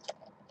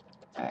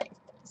 Alright,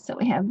 so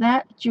we have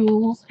that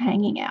jewels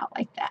hanging out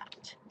like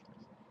that.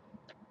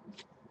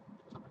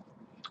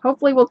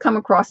 Hopefully we'll come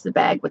across the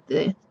bag with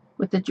the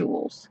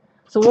jewels.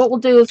 So what we'll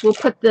do is we'll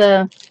put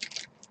the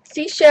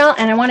seashell,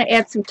 and I want to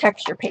add some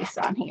texture paste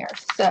on here.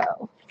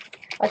 So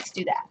let's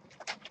do that.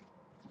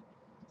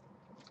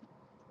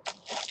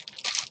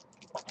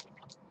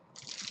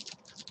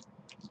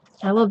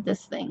 I love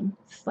this thing.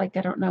 It's like,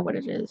 I don't know what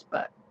it is,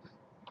 but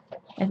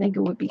I think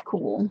it would be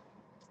cool.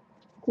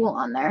 Cool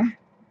on there.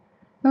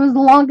 That was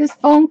the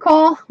longest phone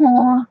call.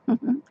 Aww.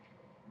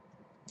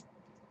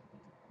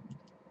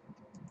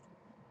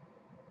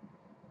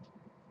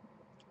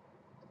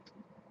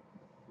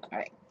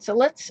 Alright, so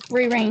let's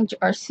rearrange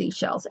our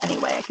seashells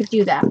anyway. I could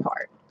do that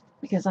part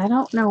because I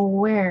don't know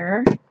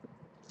where.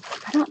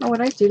 I don't know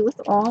what I do with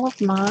all of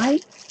my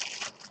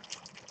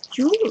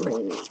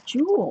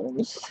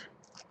jewels.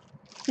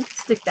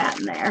 Let's stick that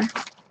in there.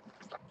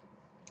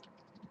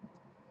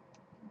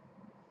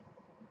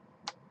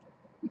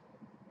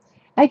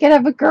 I could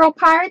have a girl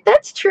pirate.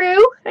 That's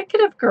true. I could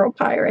have girl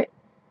pirate.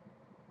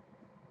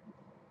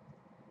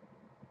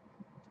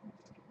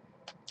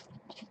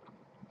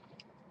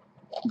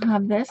 I'll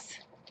have this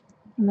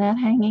and that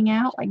hanging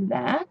out like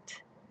that.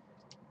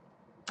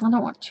 I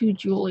don't want two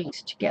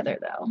jewelies together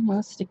though. I'm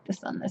going to stick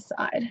this on this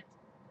side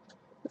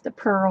with the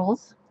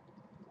pearls.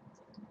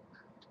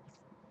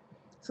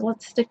 So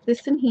let's stick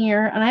this in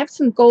here. And I have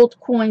some gold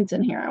coins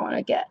in here I want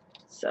to get.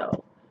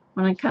 So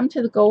when I come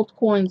to the gold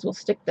coins, we'll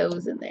stick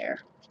those in there.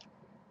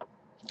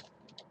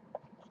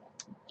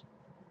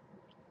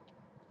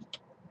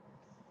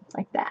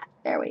 Like that.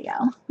 There we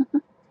go.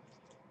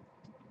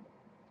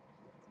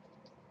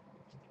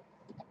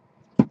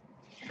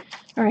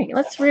 Alright,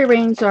 let's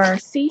rearrange our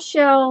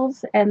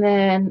seashells, and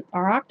then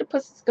our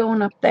octopus is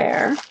going up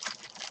there.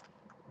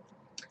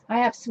 I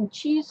have some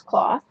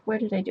cheesecloth. Where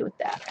did I do with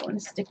that? I want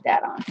to stick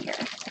that on here.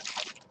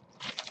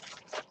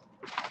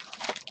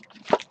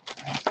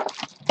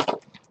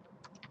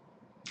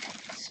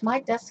 So my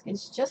desk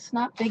is just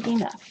not big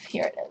enough.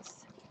 Here it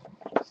is.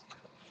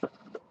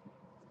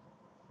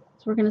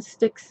 So we're going to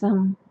stick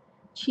some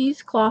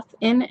cheesecloth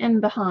in and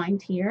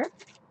behind here.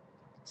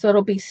 So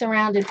it'll be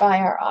surrounded by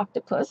our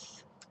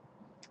octopus.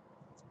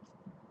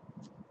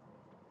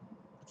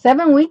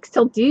 7 weeks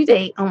till due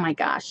date. Oh my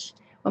gosh.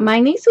 Well, my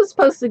niece was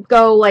supposed to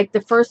go like the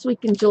first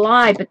week in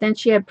July, but then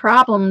she had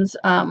problems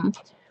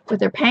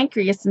with her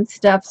pancreas and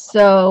stuff.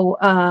 So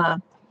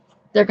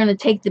they're going to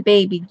take the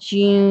baby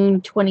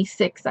June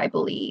 26th, I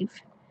believe.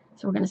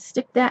 So we're going to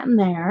stick that in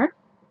there.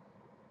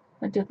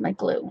 I'm going to do it with my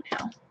glue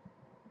now.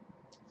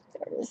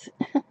 There it is.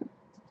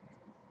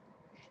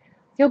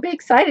 You'll be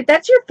excited.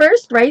 That's your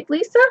first, right,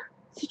 Lisa?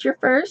 Is it your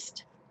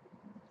first?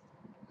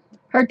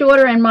 Her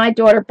daughter and my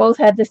daughter both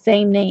had the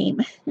same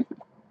name.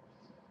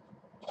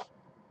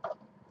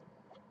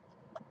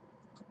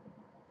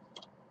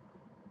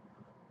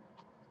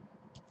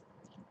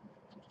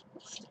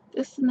 Stick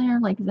this in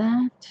there like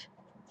that.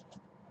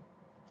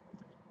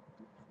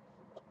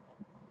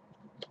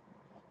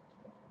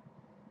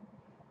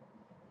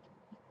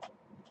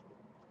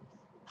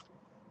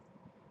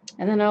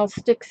 And then I'll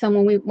stick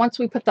some once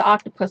we put the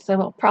octopus, I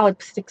will probably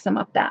stick some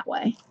up that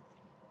way.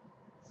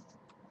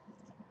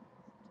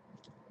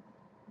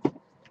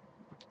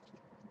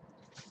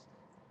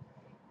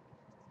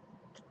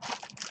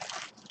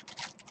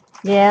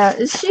 Yeah,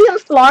 is she in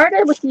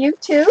Florida with you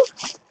too?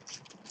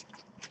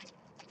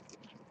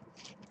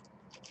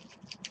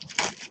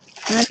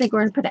 And I think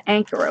we're going to put an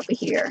anchor over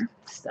here.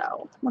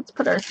 So let's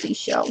put our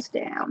seashells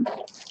down.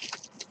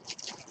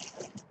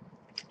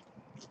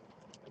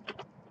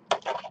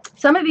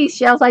 Some of these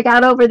shells I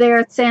got over there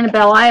at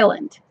Sanibel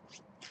Island.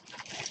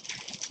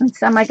 And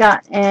some I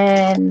got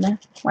in,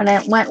 when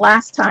I went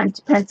last time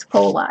to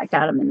Pensacola, I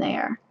got them in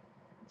there.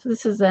 So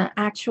this is an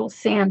actual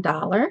sand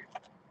dollar.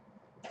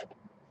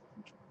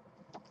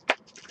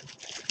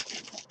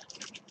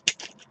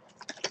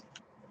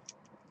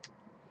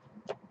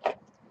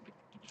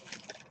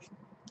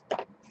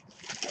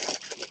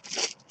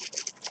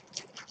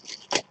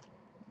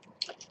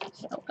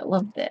 So I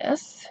love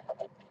this.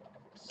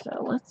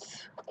 So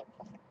let's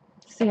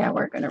see how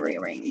we're going to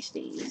rearrange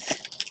these.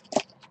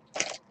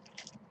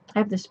 I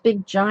have this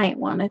big giant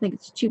one. I think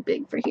it's too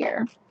big for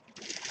here.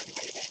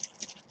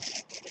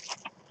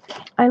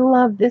 I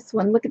love this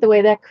one. Look at the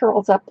way that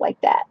curls up like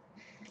that.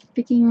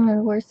 Picking on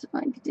a worse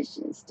fine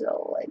condition,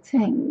 still legs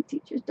hanging.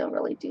 Teachers don't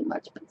really do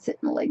much but sit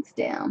the legs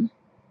down.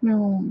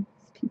 No,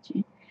 it's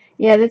pinchy.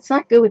 Yeah, that's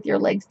not good with your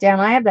legs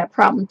down. I have that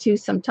problem too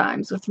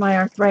sometimes with my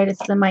arthritis.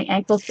 Then my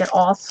ankles get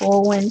all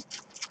swollen.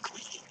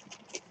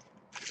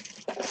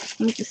 Let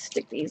me just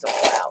stick these all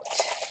out.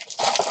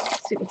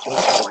 Let's see which one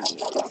I want to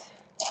use.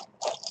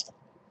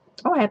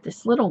 Oh, I have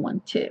this little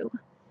one too.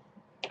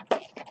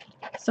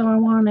 So I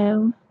want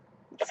to,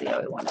 let's see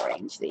how I want to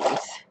arrange these.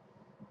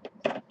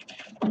 I'm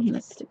going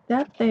to stick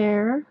that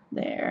there,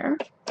 there.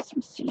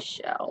 Some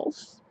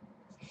seashells.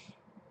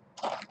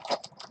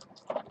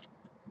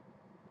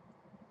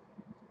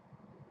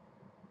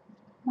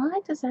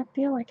 Why does that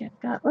feel like I've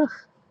got, ugh.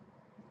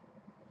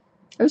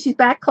 Oh, she's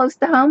back close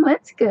to home.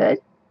 That's good.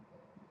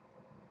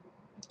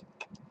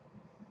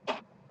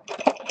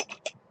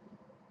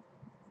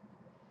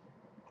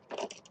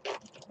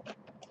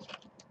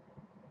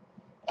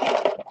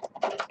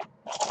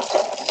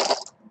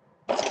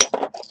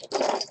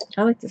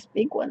 I like this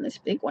big one. This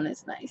big one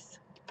is nice.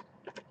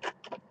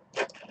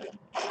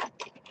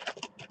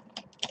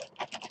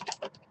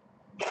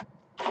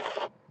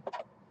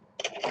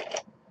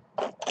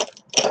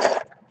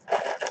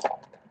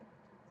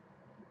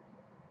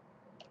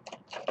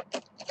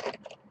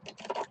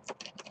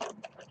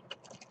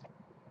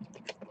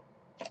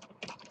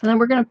 And then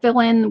we're going to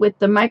fill in with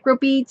the micro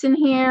beads in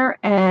here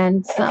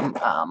and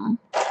some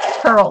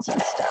pearls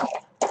and stuff.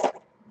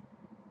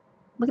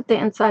 Look at the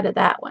inside of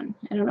that one.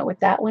 I don't know what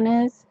that one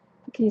is.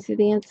 Can you see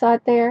the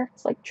inside there?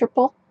 It's like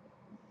triple.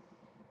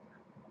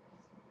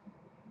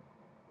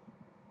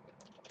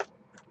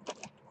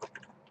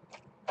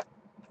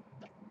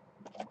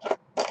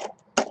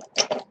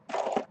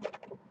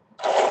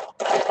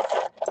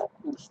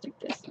 I'll stick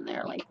this in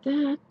there like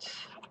that.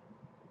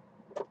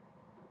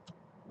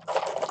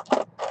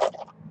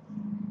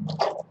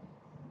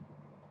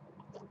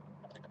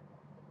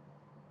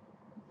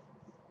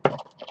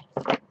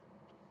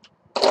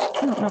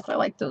 I don't know if I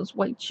like those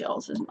white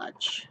shells as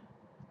much.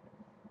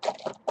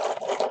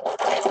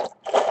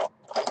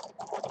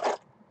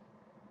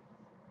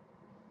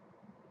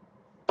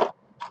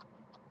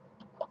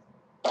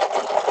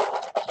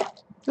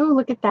 Oh,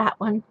 look at that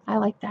one. I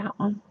like that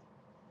one.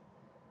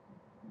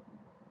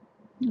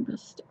 I'm going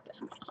to stick that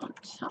on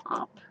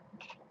top.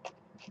 I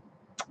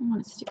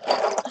want to stick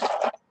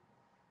that.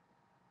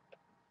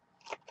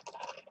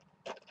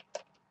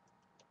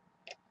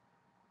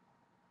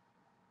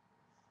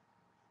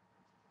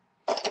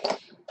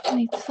 I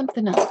need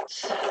something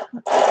else.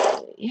 Let's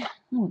see.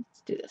 Oh,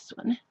 let's do this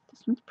one.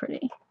 This one's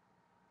pretty.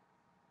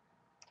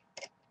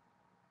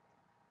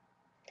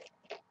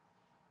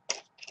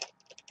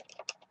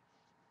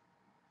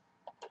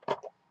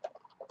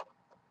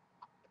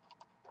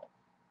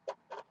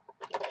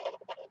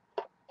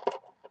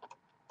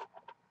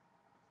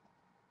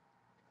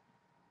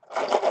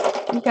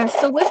 You guys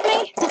still with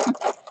me?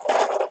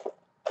 Oh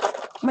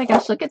my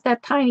gosh, look at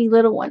that tiny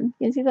little one.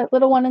 You see that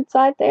little one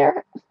inside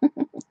there?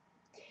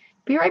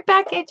 Be right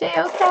back, AJ.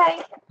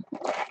 Okay.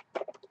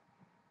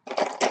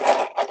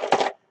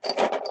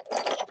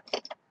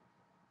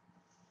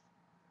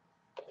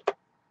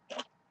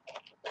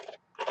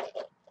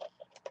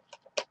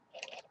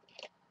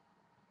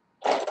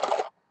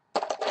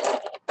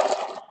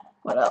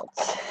 What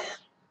else?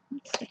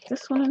 Let's stick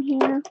this one in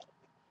here.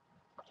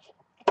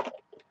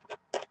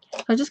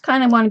 I just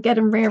kind of want to get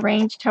them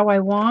rearranged how I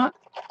want,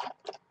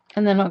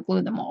 and then I'll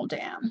glue them all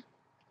down.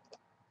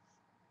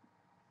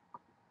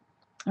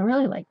 I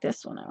really like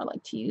this one. I would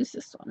like to use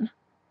this one.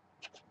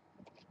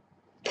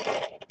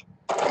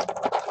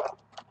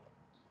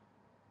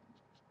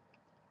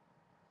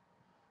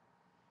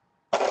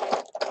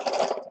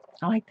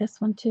 I like this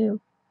one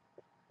too.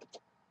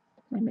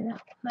 Maybe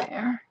that one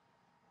there.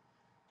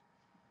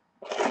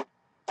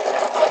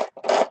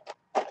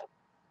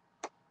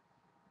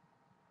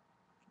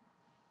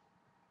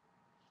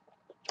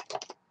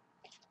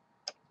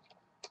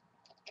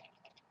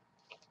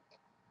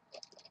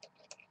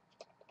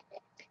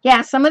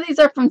 Yeah, some of these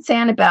are from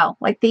Sanibel.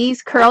 Like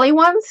these curly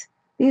ones,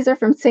 these are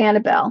from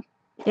Sanibel.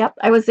 Yep,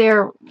 I was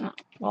there,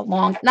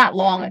 well, not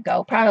long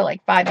ago, probably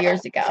like 5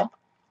 years ago.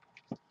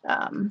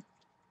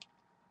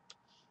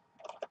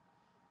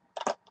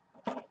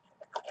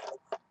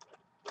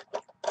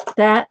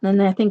 That, and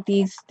then I think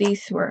these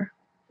were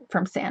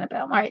from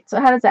Sanibel. All right, so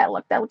how does that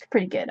look? That looks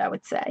pretty good, I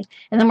would say.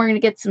 And then we're going to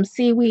get some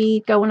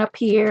seaweed going up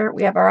here.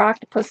 We have our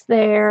octopus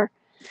there.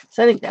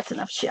 So I think that's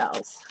enough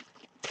shells.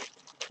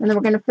 And then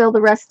we're going to fill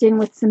the rest in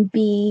with some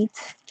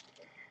beads.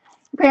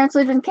 Parents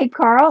live in Cape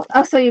Coral.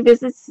 Oh, so you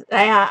visit.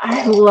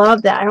 I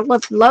love that. I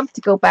would love to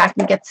go back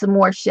and get some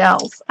more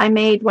shells. I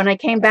made, when I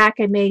came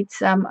back, I made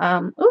some,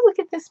 oh, look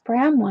at this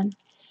brown one.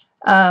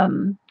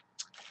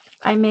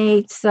 I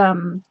made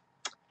some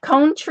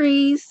cone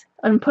trees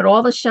and put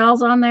all the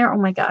shells on there. Oh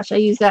my gosh, I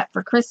used that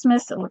for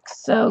Christmas. It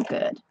looks so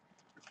good.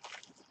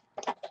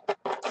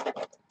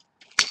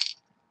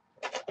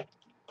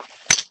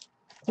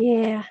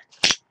 Yeah.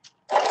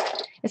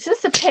 It's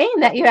just a pain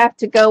that you have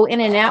to go in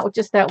and out with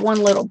just that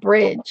one little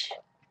bridge.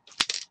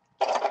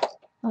 I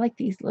like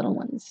these little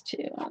ones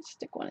too. I'll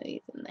stick one of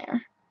these in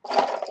there.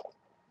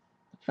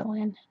 Fill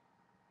in.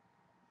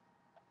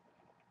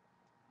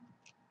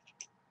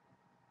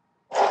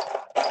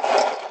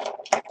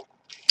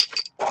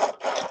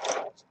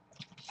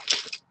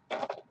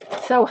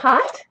 so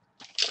hot.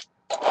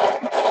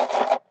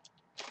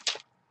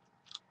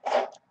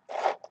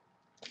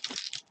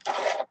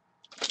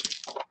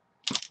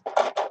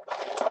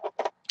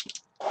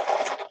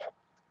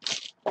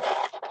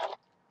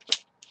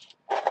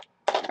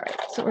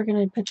 So we're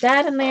going to put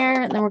that in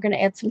there, and then we're going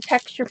to add some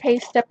texture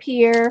paste up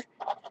here,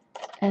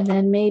 and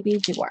then maybe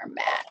do our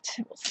mat.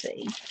 We'll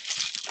see.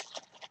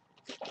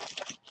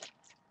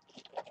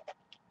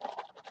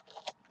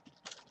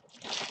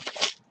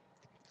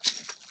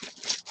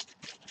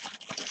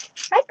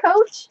 Hi,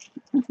 Coach.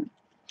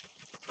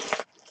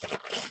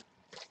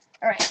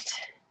 All right,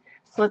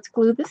 so let's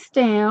glue this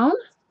down.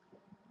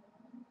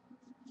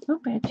 Oh,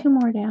 I had 2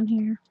 more down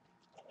here.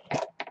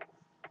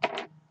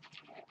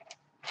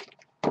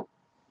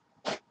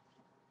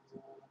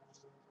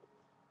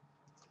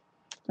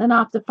 Then I'll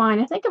have to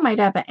find, I think I might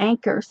have an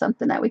anchor or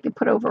something that we could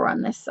put over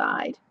on this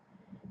side.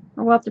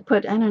 Or we'll have to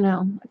put, I don't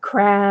know, a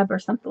crab or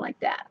something like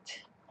that.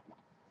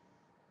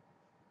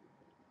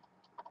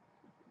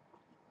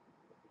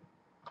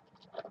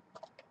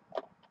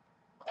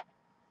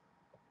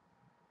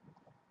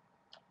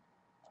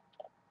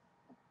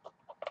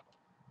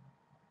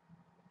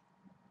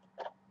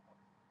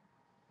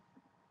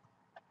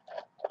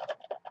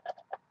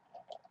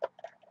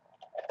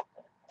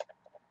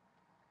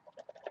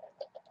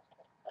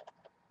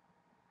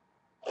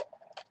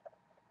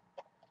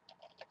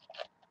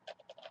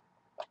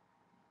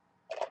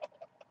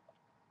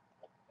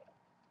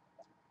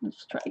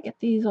 Let's try to get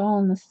these all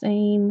in the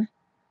same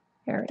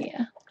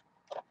area.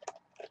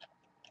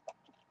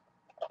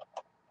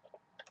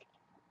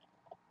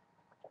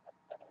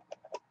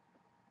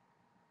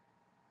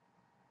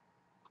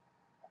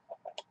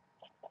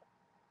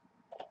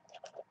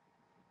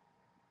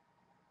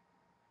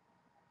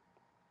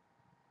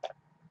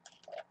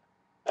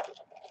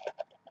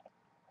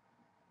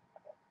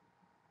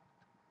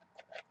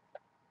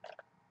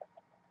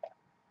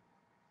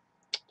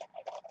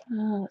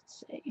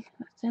 Let's see,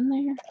 that's in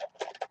there.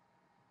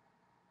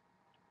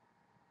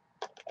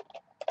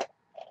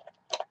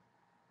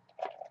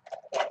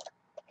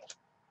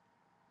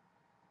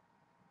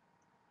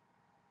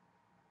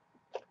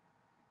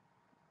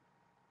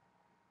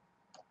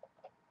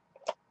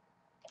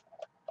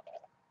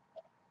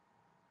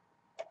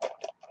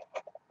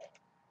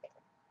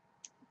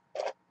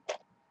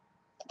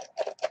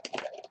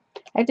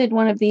 I did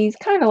one of these,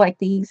 kind of like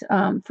these,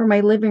 for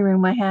my living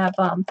room. I have,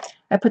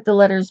 I put the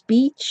letters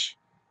beach,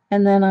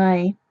 and then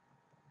I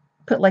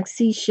put like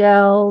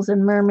seashells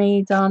and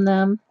mermaids on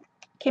them.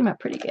 Came out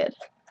pretty good.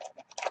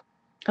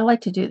 I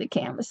like to do the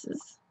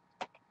canvases.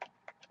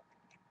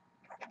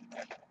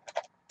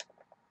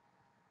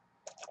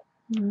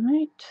 All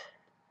right.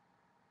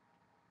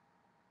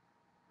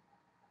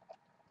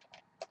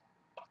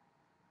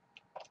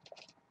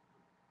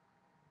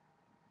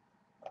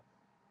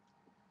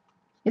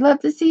 You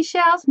love the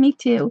seashells? Me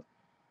too.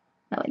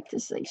 I like the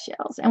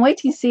seashells. And wait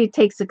till you see it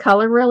takes the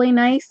color really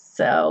nice.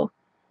 So,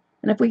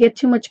 and if we get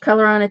too much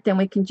color on it, then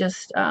we can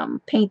just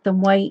paint them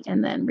white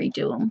and then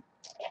redo them.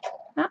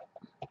 Ah.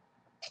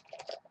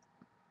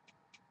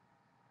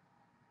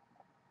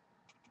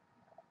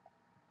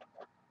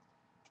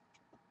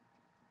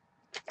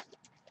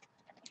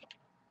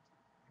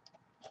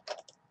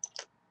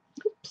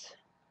 Oops.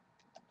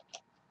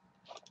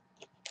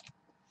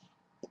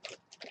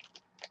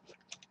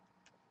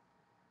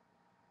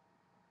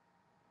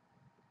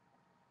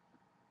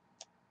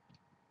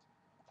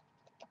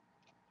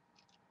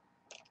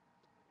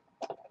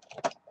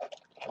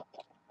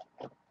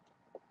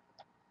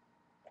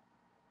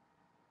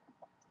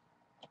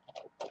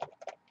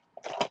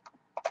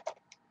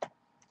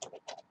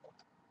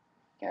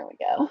 There we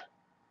go.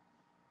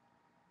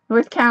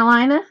 North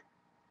Carolina?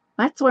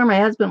 That's where my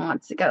husband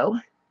wants to go.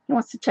 He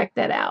wants to check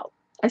that out.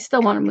 I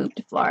still want to move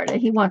to Florida.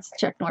 He wants to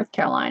check North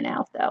Carolina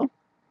out, though.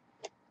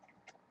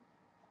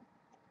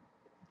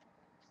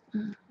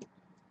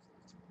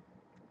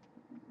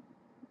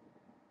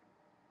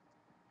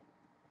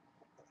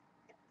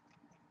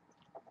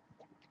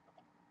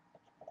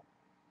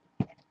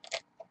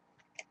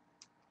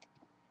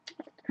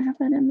 I have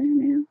that in there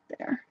now.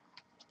 There.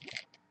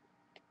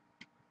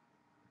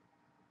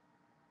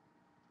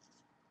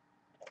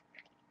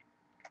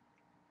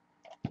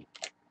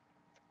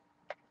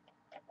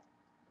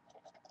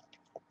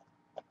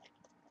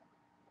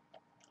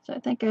 So I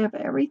think I have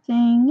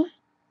everything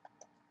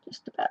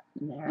just about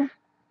in there.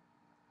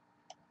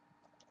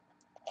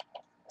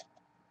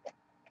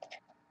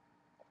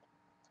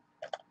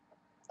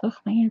 Oh,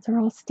 my hands are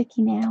all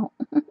sticky now.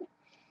 Can't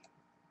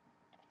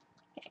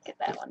get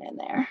that one in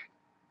there.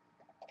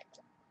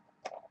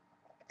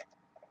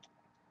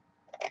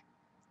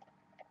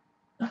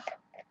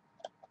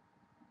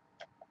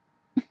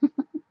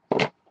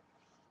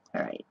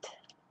 All right.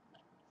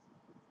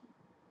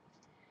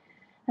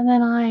 And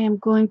then I am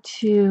going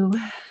to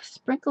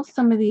sprinkle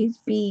some of these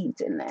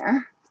beads in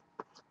there.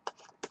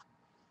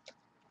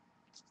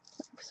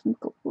 Some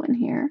glue in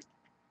here.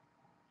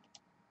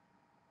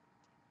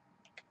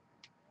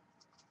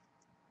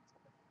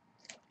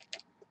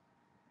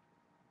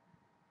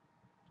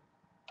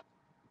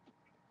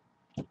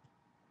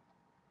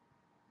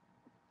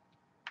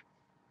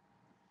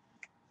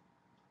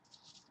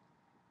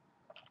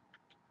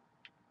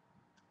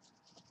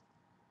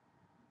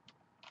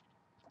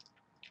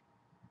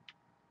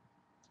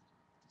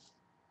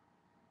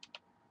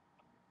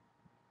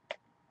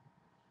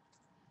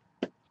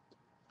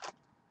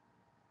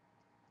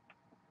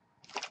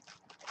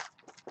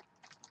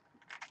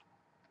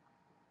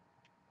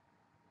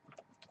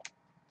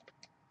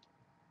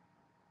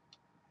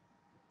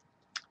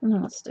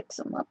 And I'll stick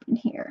some up in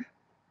here.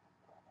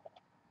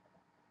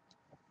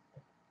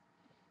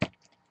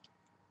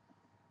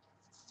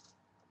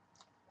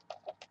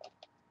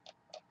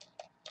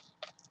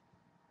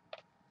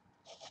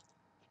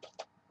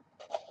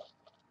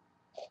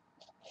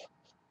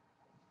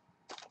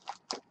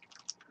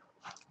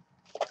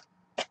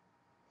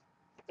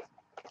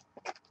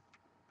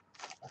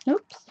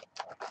 Oops,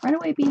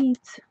 runaway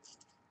beads.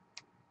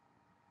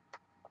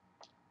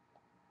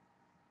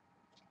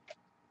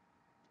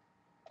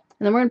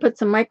 And then we're going to put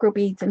some micro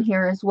beads in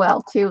here as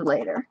well, too,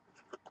 later.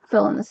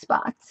 Fill in the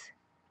spots.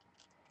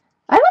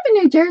 I live in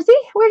New Jersey.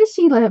 Where does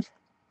she live?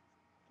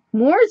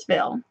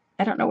 Mooresville.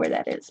 I don't know where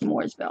that is,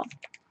 Mooresville.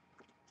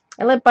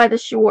 I live by the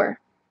shore.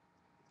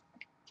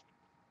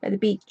 By the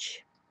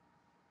beach.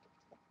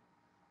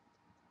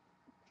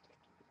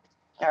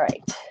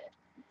 Alright.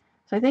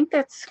 So I think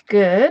that's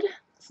good.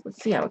 So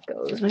let's see how it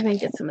goes. Maybe I can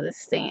get some of the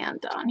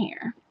sand on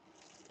here.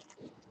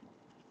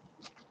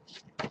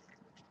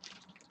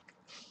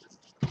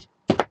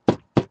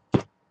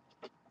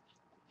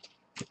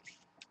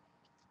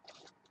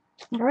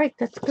 Alright,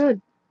 that's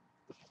good.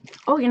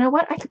 Oh, you know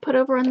what I could put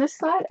over on this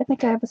side? I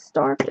think I have a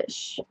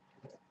starfish.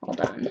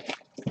 Hold on.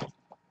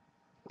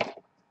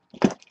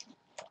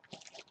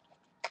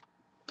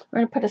 We're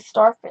going to put a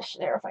starfish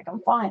there if I can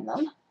find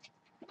them.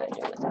 What did I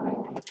do with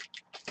them?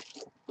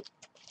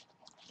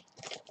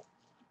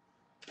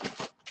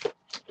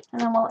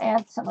 And then we'll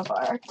add some of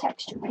our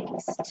texture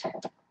paste.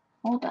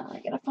 Hold on, I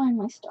gotta find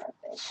my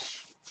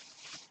starfish.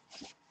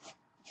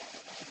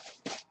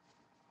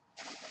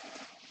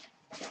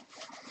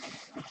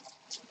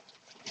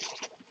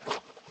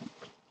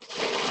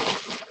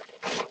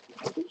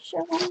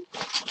 Seashells.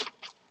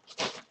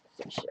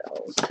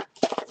 Seashells.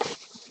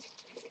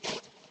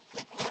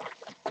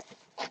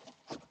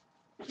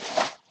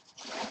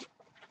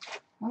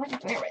 Well,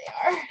 there they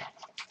are.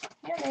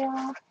 There they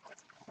are.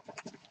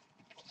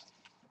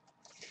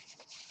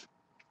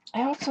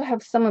 I also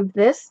have some of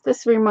this.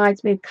 This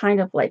reminds me kind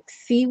of like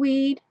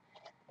seaweed.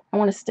 I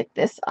want to stick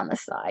this on the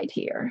side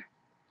here.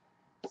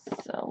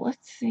 So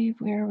let's see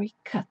where we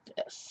cut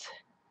this.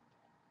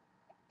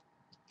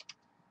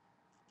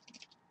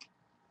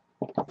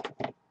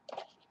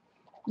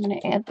 I'm going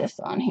to add this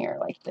on here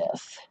like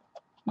this.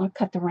 I'll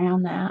cut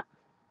around that.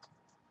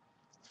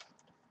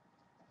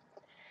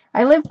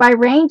 I live by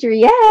Ranger.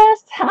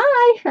 Yes.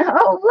 Hi.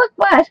 Oh, look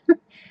what.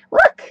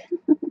 Look.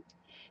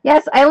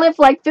 Yes, I live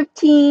like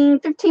 15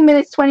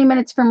 minutes, 20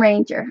 minutes from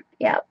Ranger.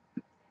 Yep.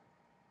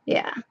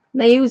 Yeah.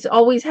 They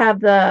always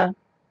have the,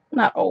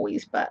 not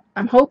always, but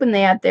I'm hoping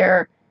they have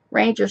their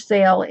Ranger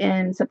sale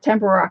in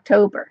September or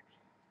October.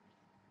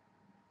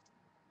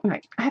 All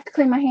right. I have to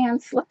clean my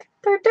hands. Look,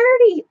 they're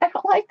dirty. I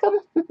don't like them.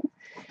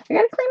 I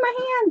got to clean my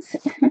hands.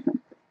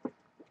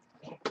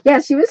 Yeah,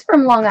 she was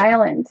from Long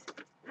Island.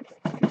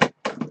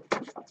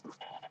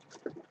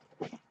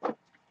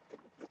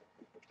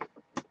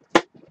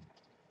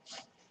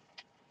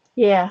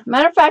 Yeah.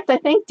 Matter of fact, I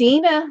think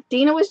Dina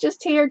was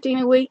just here.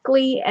 Dina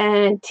Weekly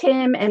and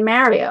Tim and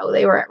Mario.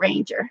 They were at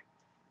Ranger.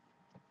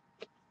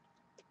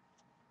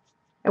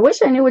 I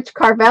wish I knew which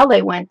Carvel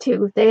they went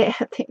to.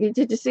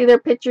 Did you see their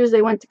pictures?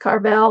 They went to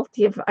Carvel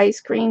to have ice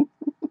cream.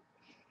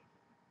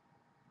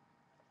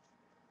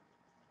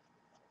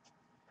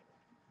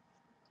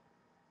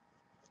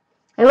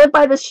 I live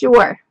by the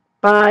shore,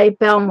 by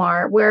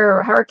Belmar,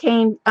 where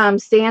Hurricane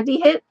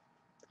Sandy hit.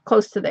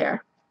 Close to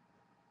there.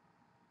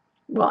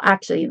 Well,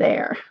 actually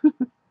there.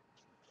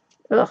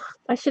 Ugh,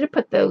 I should have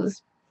put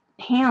those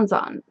hands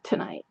on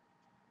tonight.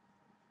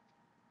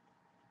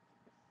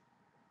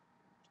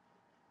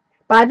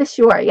 By the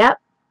shore, yep.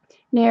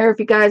 Near, if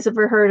you guys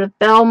ever heard of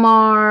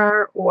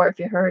Belmar, or if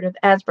you heard of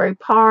Asbury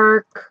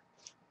Park.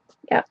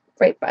 Yep,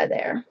 right by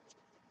there.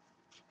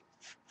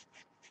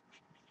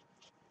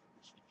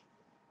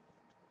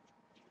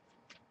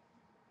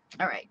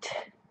 All right.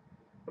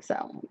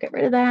 So, get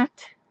rid of that.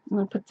 I'm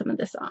going to put some of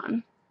this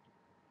on.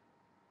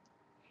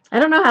 I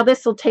don't know how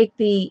this will take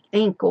the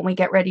ink when we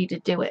get ready to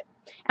do it.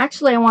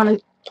 Actually, I want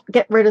to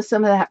get rid of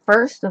some of that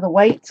first, of the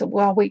white, so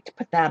I'll wait to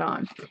put that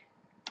on.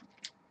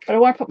 But I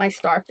want to put my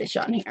starfish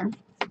on here.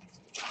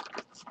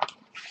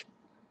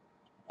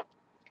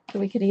 So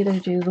we could either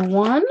do the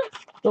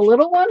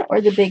little one,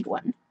 or the big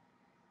one.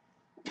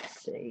 Let's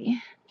see.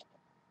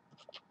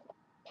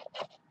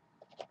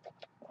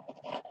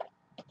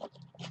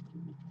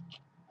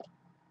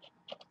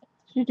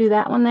 Should you do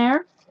that one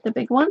there? The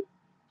big one?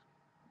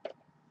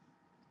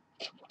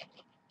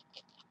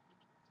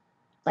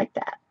 Like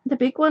that. The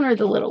big one or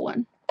the little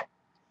one?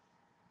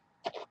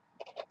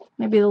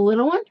 Maybe the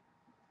little one?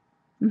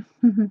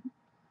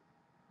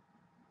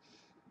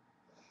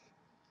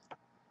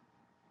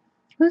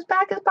 Whose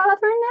back is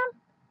bothering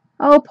them?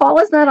 Oh,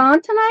 Paula's not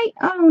on tonight?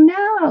 Oh,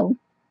 no.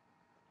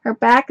 Her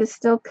back is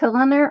still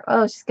killing her.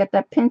 Oh, she's got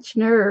that pinched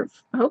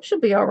nerve. I hope she'll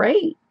be all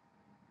right.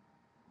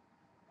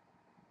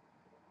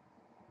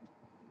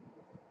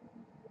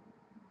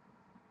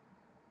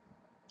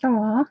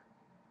 Aw.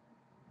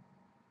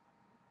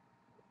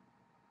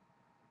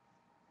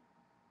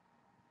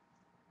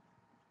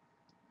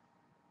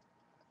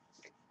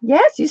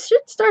 Yes, you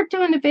should start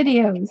doing the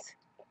videos.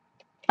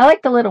 I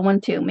like the little one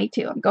too. Me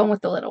too. I'm going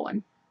with the little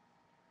one.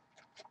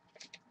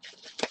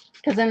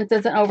 Because then it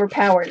doesn't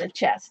overpower the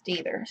chest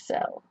either.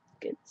 So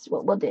it's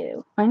what we'll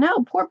do. I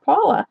know, poor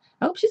Paula.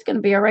 I hope she's going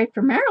to be all right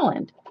for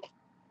Maryland.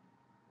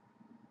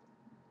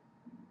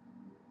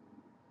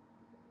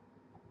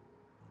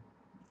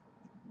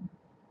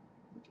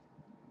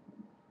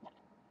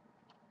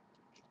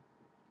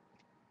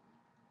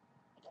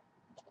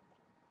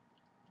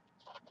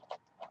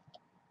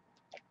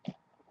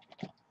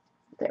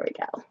 There we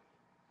go.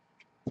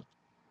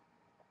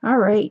 All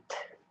right.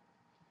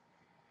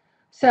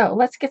 So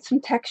let's get some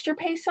texture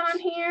paste on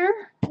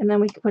here. And then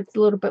we can put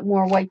a little bit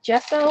more white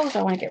gesso.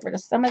 I want to get rid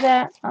of some of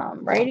that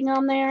writing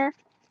on there.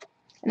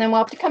 And then we'll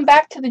have to come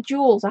back to the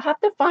jewels. I'll have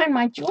to find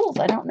my jewels.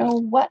 I don't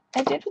know what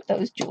I did with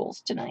those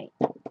jewels tonight.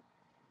 All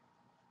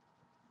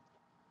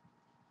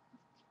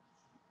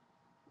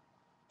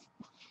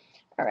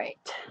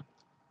right.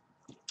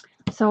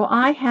 So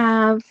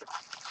I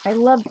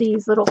love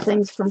these little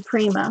things from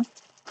Prima.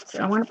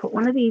 So I want to put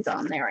one of these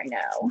on there, I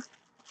know.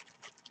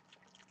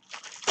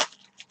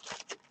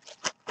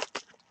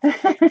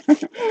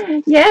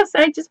 Yes,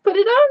 I just put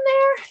it on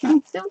there.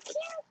 It's so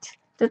cute.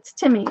 That's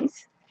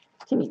Timmy's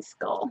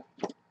skull.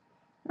 All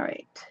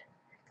right.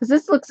 Because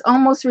this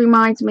almost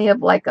reminds me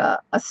of like a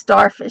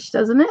starfish,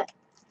 doesn't it?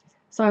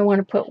 So I want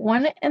to put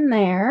one in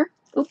there.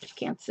 Oops,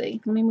 can't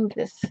see. Let me move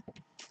this.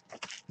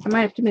 I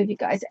might have to move you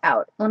guys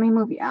out. Let me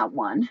move you out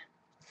one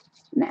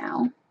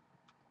now.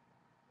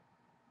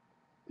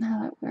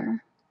 Now that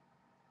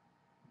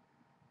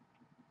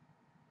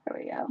there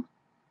we go.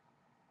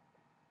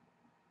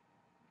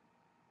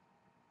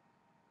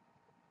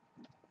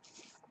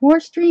 More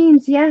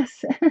streams,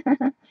 yes.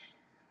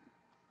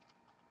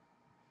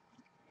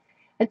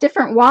 A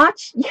different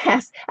watch?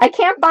 Yes. I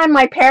can't find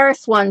my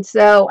Paris one,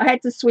 so I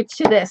had to switch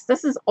to this.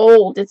 This is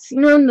old. It's,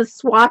 you know, when the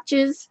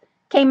swatches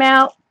came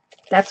out?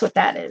 That's what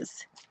that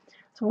is.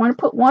 So I want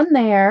to put one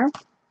there.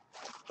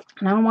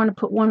 And I want to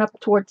put one up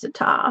towards the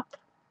top.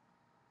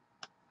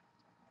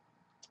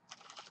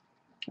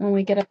 When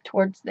we get up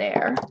towards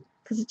there.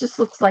 Because it just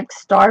looks like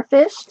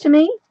starfish to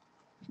me.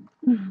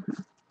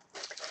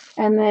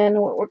 And then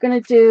what we're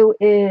going to do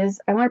is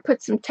I want to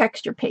put some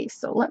texture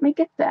paste. So let me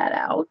get that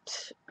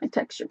out. My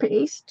texture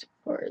paste.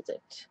 Where is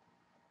it?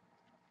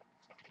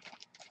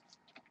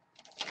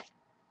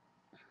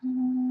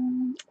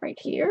 Right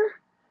here.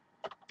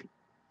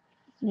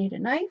 Need a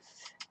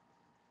knife.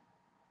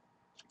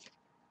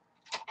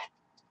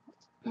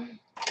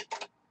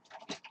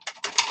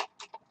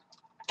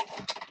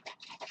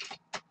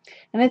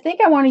 And I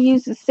think I want to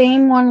use the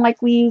same one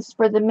like we used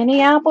for the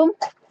mini album.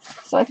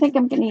 So I think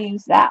I'm going to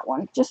use that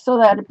one just so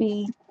that it'd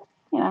be,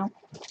 you know,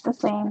 the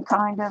same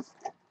kind of.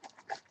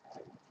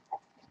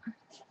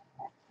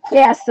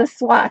 Yes, the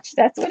swatch.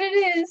 That's what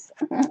it is.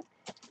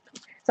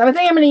 So I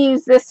think I'm going to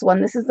use this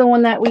one. This is the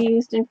one that we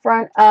used in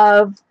front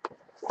of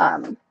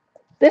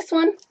this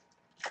one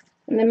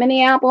in the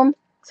mini album.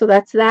 So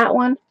that's that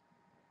one.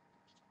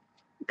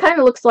 It kind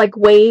of looks like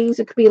waves.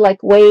 It could be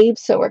like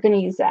waves. So we're going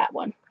to use that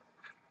one.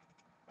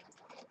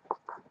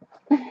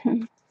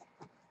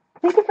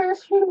 Thank you for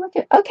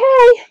looking. Okay.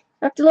 I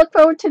have to look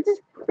forward to the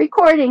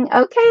recording.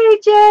 Okay,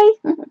 Jay.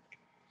 All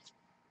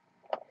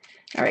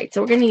right.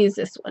 So we're going to use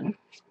this one.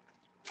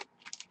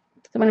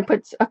 So I'm going to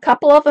put a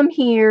couple of them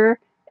here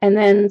and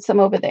then some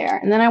over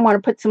there. And then I want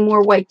to put some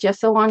more white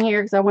gesso on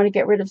here because I want to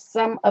get rid of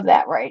some of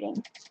that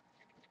writing.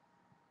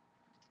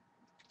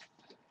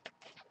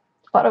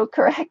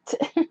 Autocorrect.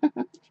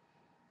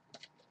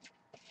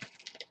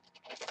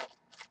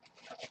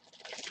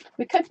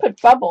 We could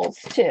put bubbles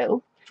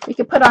too. We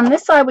could put on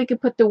this side, we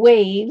could put the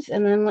waves,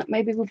 and then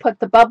maybe we'll put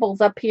the bubbles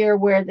up here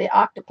where the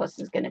octopus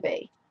is going to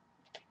be.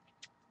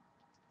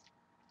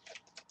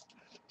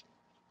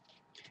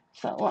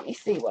 So let me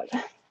see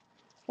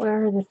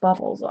where the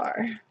bubbles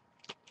are.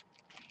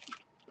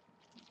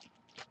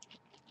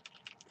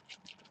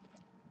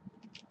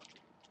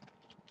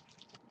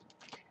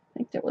 I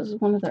think that was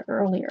one of the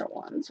earlier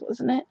ones,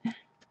 wasn't it?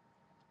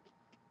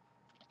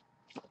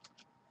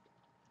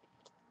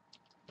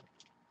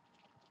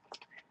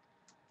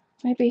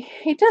 Maybe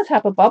he does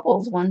have a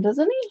bubbles one,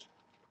 doesn't he?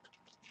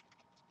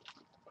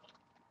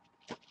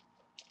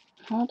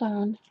 Hold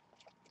on.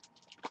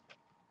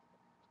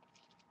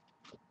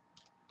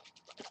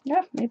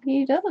 Yeah, maybe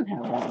he doesn't have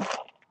one.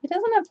 He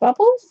doesn't have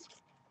bubbles?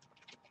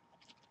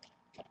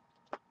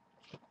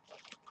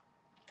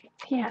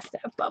 He has to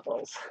have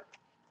bubbles.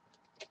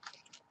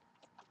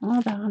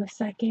 Hold on a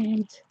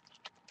second.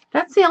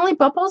 That's the only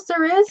bubbles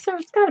there is? So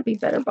it's got to be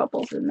better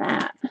bubbles than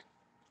that.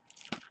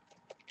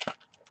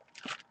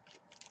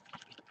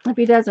 If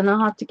he doesn't,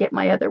 I'll have to get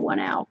my other one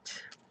out.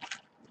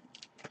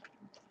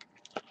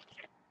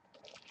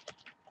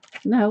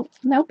 No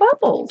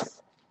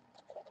bubbles.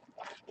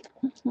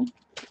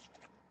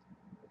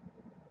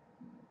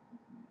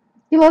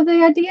 You love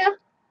the idea?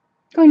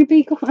 Going to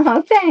be,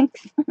 oh,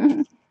 thanks.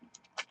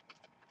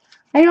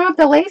 I don't have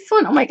the lace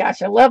one. Oh my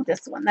gosh, I love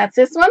this one. That's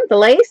this one, the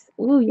lace.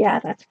 Ooh, yeah,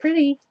 that's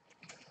pretty.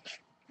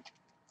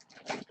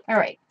 All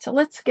right, so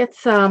let's get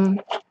some,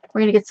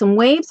 we're going to get some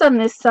waves on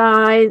this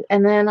side,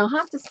 and then I'll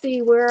have to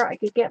see where I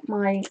could get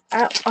my,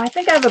 I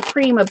think I have a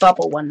Prima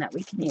bubble one that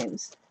we can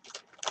use.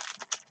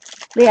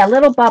 Yeah,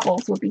 little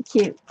bubbles would be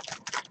cute.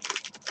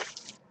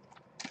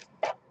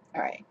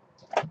 All right,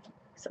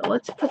 so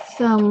let's put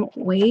some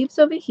waves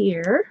over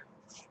here.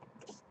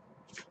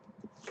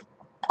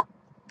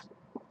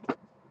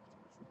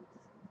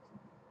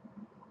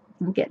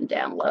 I'm getting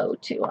down low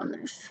too on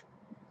this.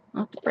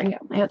 I'll have to bring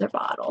out my other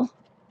bottle.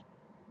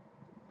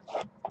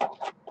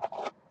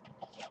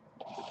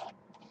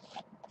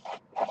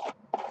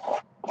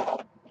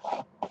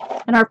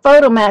 And our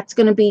photo mat's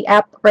going to be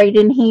up right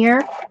in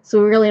here,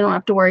 so we really don't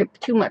have to worry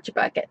too much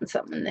about getting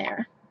something in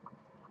there.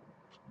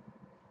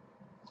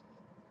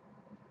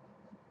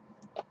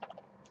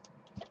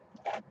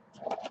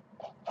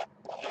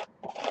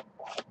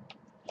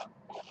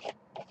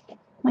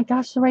 Oh my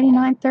gosh, it's already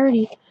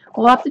 9:30. What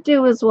we'll have to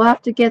do is we'll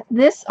have to get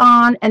this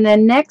on, and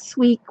then next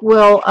week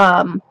we'll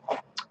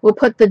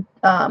put the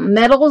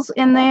metals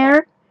in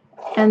there,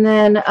 and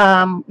then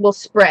we'll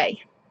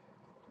spray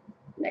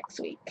next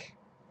week.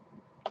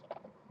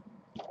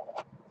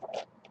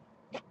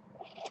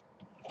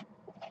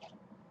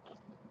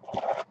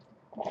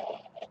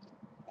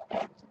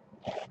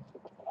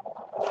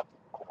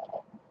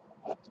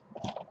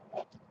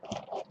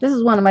 This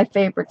is one of my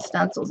favorite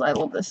stencils. I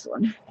love this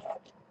one.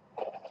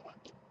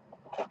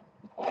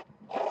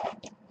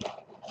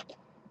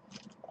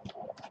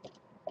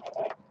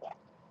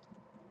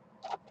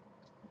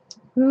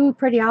 Ooh,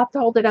 pretty. I'll have to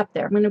hold it up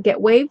there. I'm going to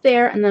get wave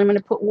there, and then I'm going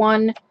to put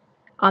one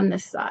on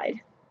this side.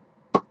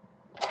 Hi,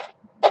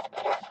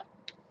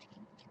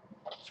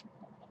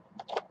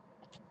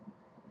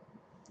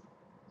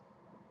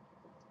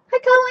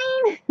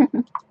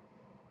 Colleen.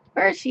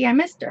 Where is she? I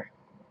missed her.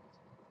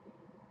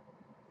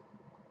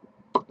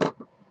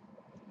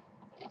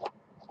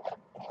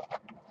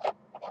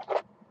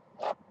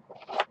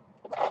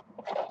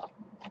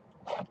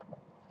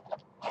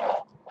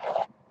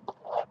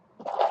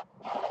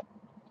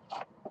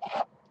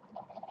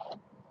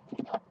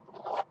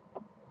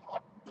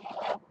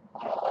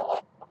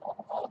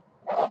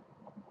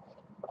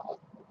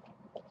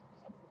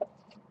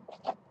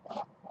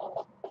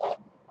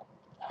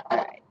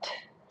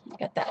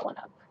 Get that one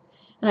up.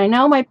 And I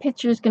know my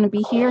picture is going to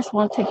be here, so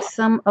I'll take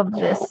some of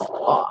this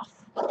off,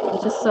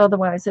 just so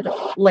otherwise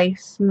it'll lay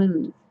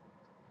smooth.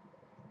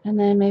 And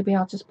then maybe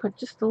I'll just put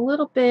just a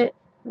little bit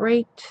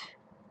right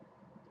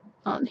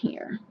on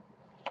here.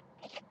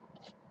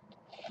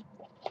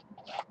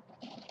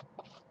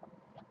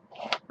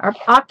 Our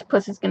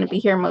octopus is going to be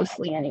here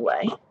mostly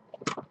anyway.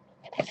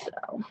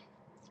 So,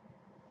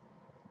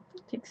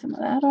 take some of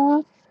that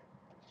off.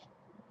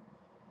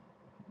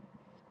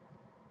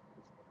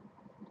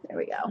 There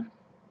we go.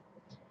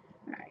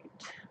 Alright.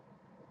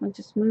 I'll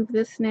just move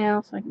this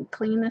now so I can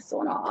clean this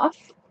one off.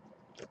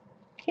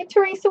 Hey,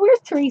 Teresa. Where's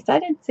Teresa? I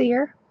didn't see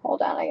her.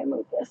 Hold on. I gotta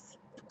move this.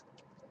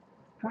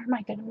 Where am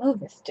I going to move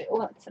this to?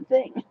 That's the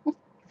thing.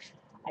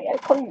 I gotta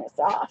clean this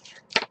off.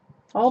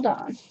 Hold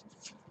on.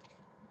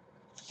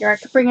 Here, I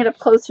can bring it up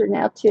closer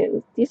now,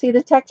 too. Do you see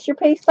the texture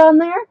paste on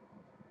there?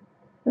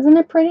 Isn't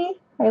it pretty?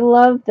 I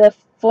love the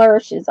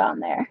flourishes on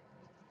there.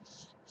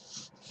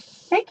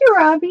 Thank you,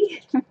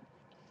 Robbie.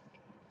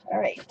 All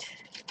right.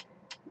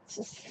 Let's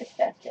just stick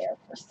that there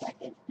for a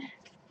second.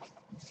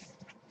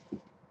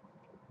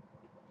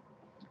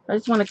 I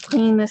just want to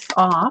clean this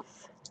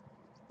off.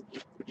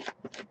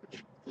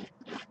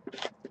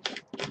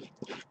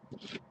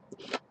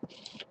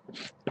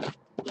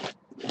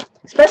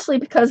 Especially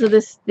because of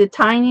this, the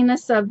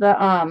tininess of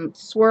the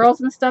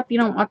swirls and stuff. You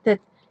don't want that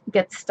to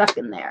get stuck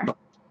in there.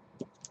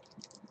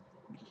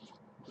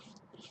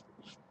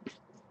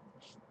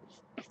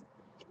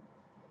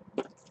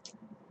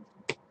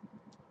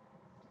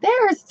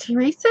 There's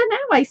Teresa. Now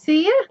I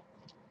see you.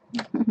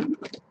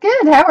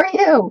 Good. How are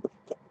you?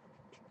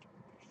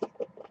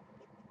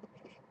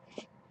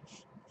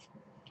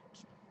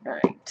 All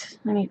right.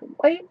 I need a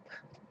wipe.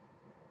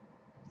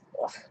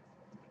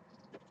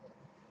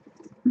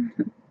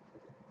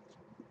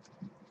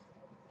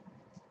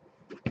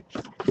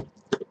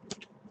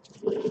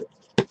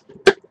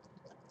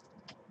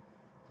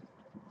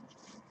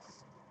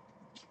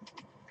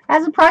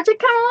 How's the project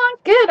coming along?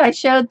 Good. I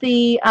showed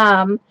the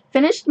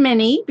finished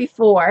mini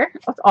before.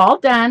 It's all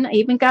done. I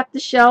even got the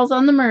shells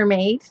on the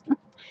mermaid.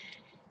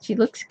 She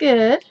looks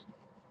good.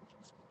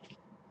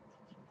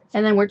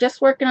 And then we're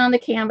just working on the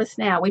canvas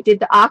now. We did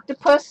the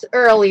octopus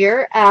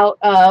earlier out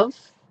of,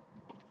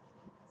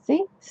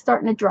 see,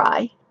 starting to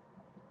dry.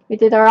 We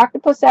did our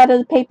octopus out of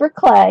the paper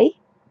clay.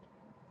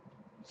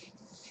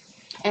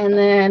 And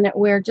then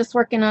we're just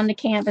working on the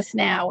canvas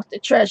now with the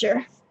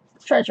treasure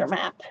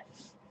map.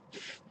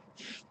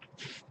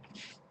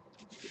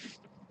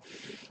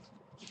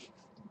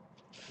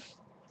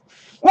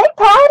 Hey,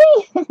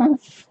 Patty!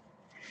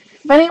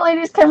 If any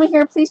ladies coming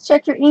here, please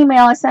check your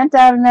email. I sent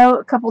out a note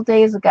a couple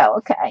days ago.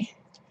 Okay.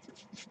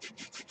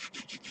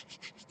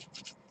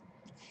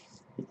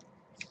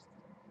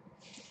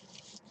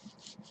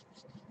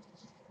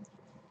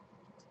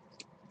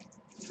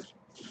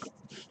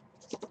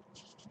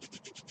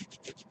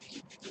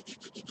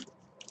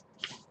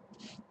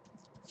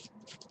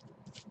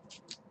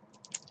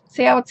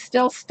 See how it's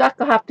still stuck?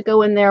 I'll have to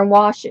go in there and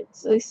wash it.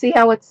 So you see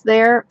how it's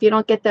there? If you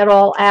don't get that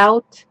all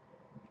out,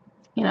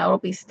 you know, it'll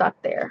be stuck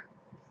there.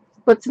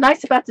 What's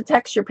nice about the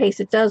texture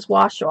paste, it does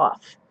wash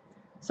off.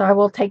 So I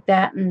will take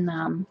that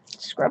and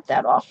scrub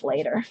that off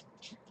later.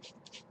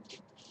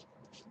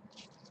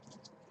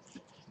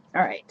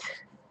 All right.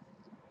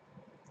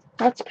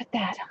 Let's put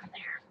that on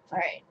there. All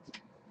right.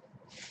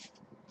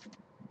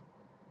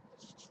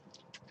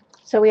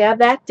 So we have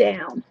that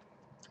down.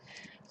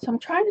 So I'm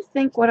trying to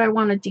think what I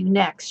want to do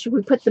next. Should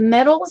we put the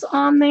metals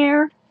on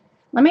there?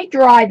 Let me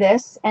dry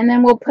this, and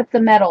then we'll put the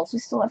metals. We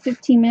still have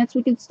 15 minutes.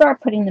 We can start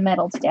putting the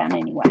metals down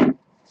anyway.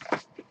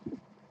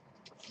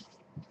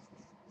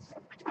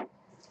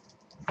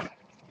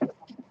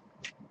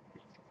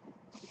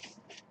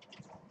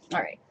 All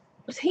right.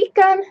 There's heat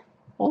gun.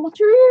 Hold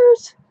your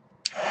ears.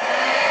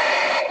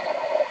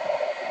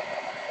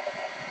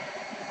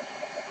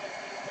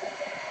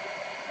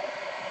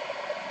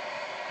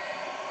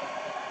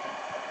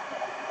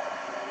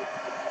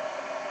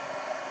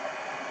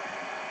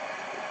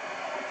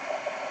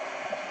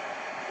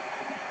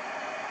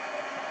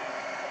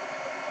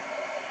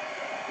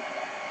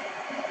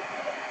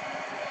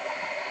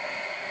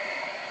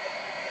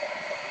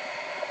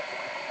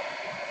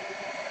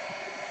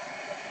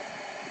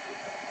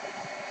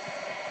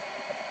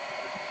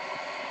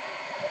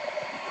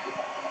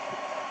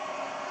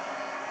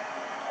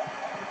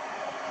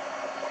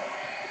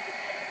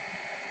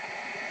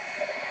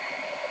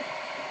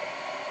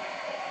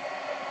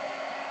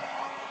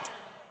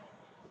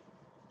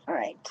 All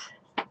right.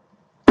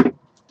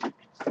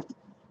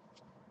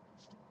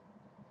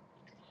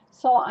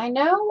 So I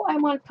know I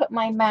want to put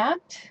my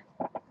mat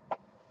up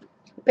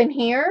in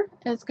here.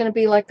 And it's going to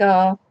be like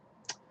a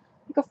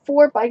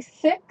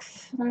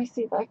 4x6. Let me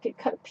see if I could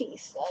cut a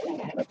piece. I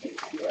think I have a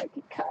piece here I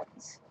could cut.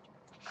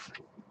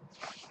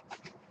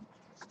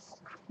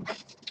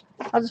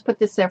 I'll just put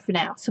this there for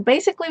now. So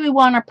basically we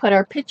want to put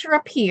our picture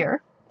up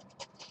here.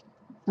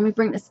 Let me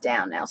bring this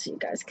down now so you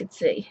guys can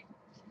see.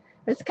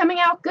 It's coming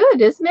out good,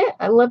 isn't it?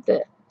 I love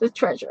the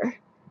treasure.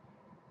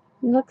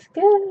 It looks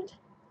good.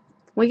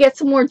 We get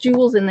some more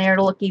jewels in there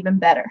to look even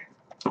better.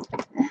 All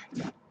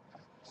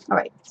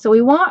right, so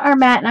we want our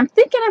mat, and I'm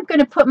thinking I'm going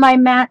to put my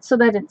mat so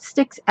that it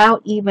sticks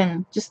out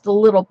even just a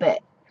little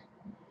bit.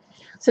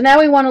 So now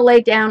we want to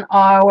lay down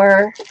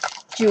our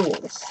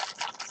jewels.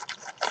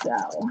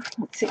 So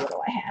let's see, what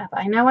do I have?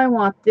 I know I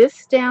want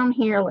this down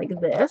here like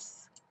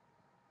this.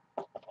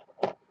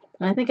 And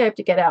I think I have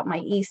to get out my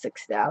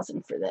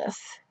E6000 for this.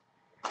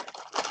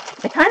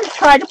 I kind of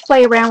tried to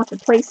play around with the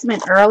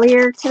placement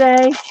earlier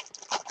today.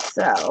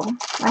 So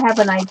I have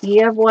an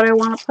idea of what I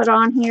want to put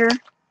on here.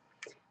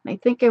 I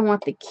think I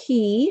want the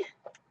key.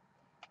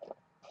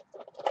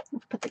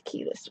 Let's put the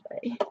key this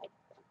way.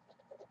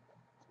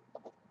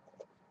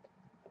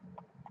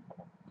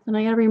 And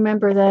I got to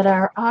remember that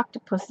our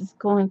octopus is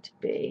going to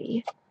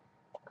be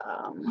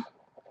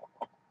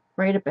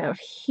right about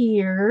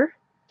here.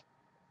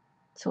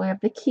 So I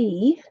have the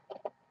key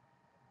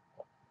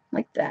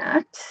like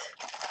that.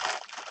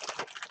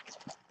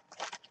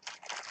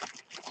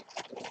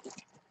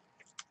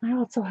 I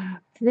also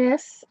have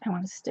this I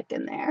want to stick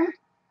in there.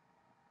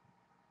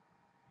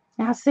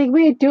 Now see,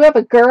 we do have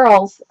a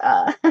girls,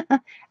 I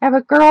have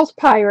a girls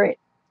pirate.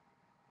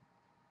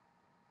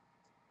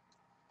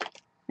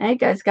 Now you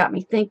guys got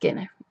me thinking,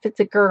 if it's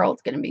a girl,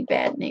 it's going to be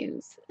bad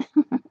news.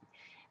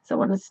 So I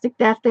want to stick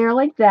that there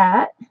like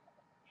that.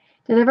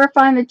 Did I ever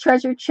find the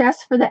treasure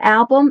chest for the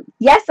album?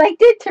 Yes, I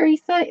did,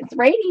 Teresa. It's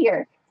right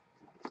here.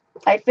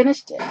 I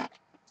finished it.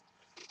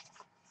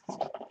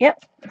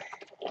 Yep.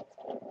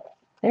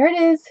 There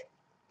it is.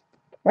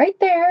 Right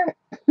there.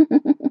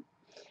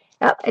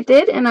 Yep, I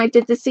did, and I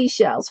did the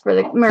seashells for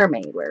the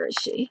mermaid. Where is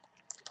she?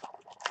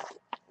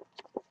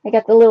 I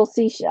got the little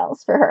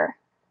seashells for her.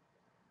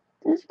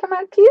 Did she come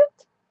out cute?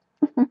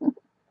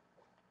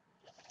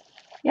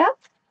 Yep.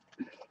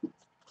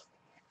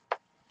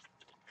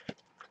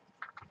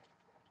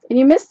 And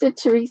you missed it,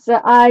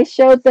 Teresa. I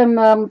showed them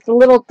the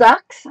little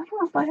ducks. I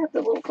don't know if I have the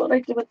little, what I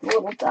did with the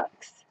little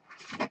ducks.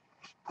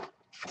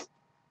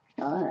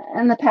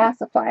 And the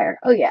pacifier.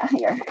 Oh, yeah,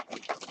 here.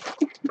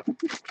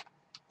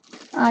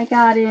 I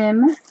got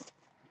him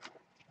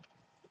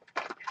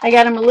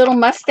a little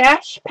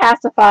mustache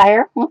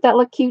pacifier. Won't that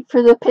look cute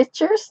for the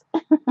pictures?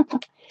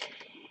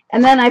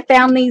 And then I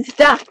found these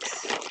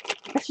ducks.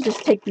 I should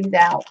just take these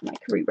out and I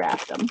can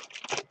rewrap them.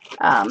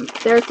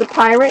 There's the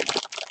pirate.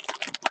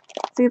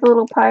 See the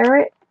little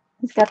pirate?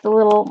 He's got the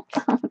little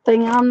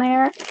thing on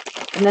there.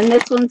 And then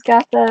this one's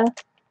got the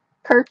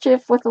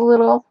kerchief with a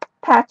little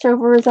patch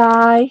over his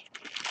eye.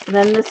 And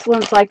then this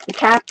one's like the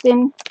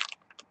captain.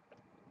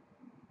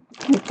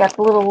 He's got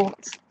the little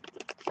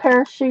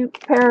parachute,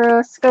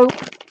 periscope.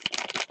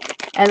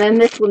 And then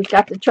this one's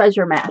got the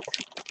treasure map.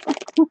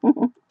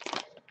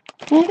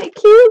 Isn't it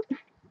cute?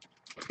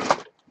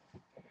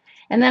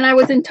 And then I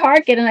was in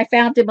Target and I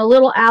found him a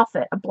little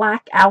outfit, a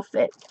black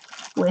outfit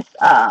with,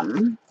 let's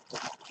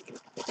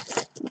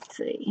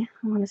see,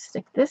 I'm going to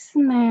stick this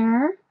in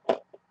there.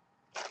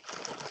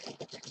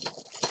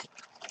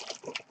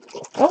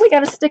 Oh, we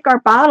got to stick our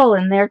bottle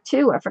in there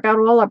too. I forgot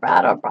all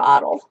about our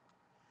bottle.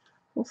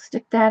 We'll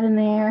stick that in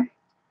there.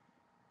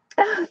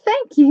 Oh,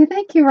 thank you.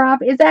 Thank you,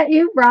 Robbie. Is that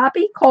you,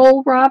 Robbie?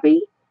 Cole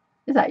Robbie?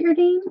 Is that your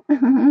name?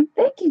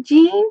 Thank you,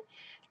 Jean.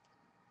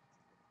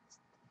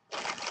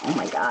 Oh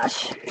my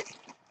gosh.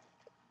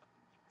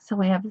 So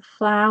we have a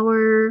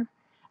flower.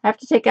 I have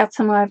to take out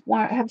some. I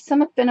have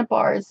some of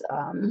Finnabar's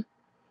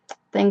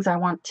things I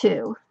want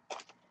too.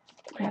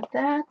 I have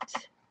that.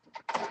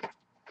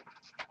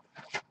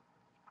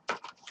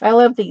 I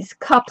love these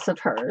cups of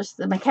hers,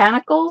 the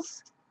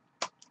mechanicals.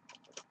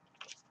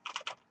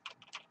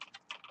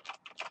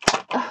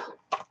 Oh.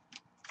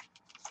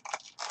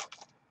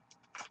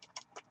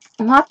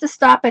 I'll have to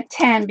stop at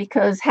 10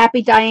 because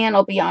Happy Diane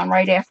will be on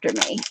right after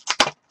me.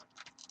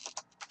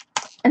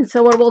 And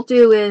so what we'll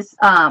do is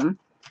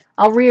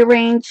I'll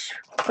rearrange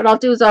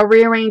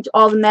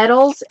all the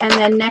metals, and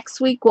then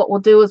next week what we'll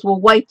do is we'll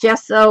white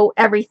gesso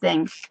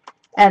everything,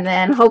 and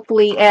then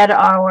hopefully add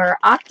our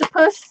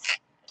octopus,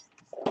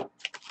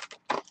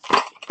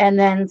 and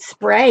then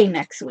spray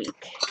next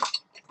week.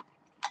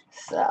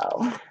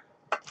 So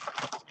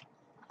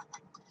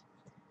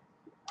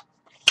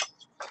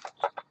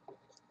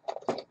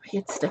we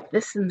could stick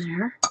this in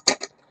there,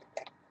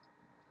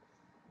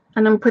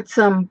 and then put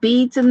some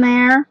beads in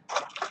there.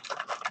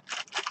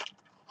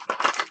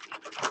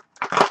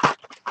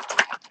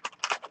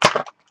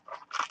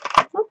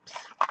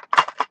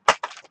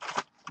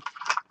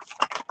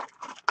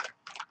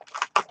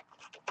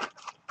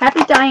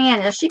 Happy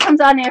Diana, she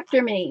comes on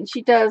after me.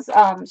 She does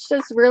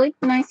really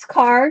nice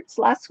cards.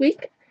 Last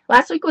week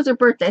was her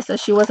birthday, so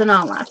she wasn't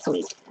on last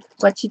week.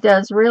 But she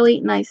does really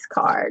nice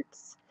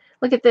cards.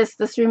 Look at this.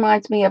 This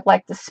reminds me of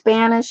like the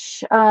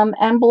Spanish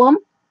emblem.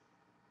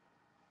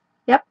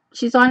 Yep,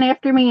 she's on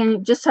after me, and you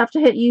just have to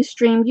hit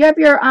Ustream. You have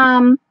your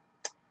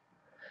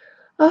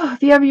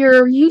if you have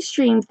your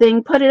Ustream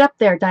thing, put it up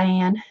there,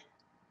 Diane.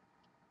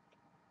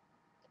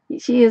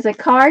 She is a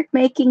card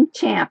making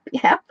champ.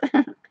 Yep.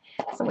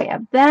 So we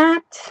have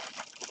that.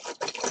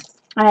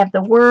 I have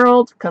the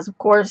world, because of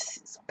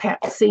course,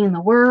 seeing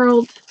the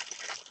world.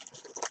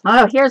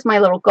 Oh, here's my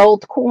little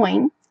gold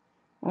coin.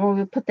 I'm going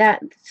to put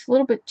that, it's a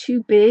little bit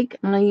too big.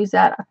 I'm going to use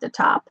that at the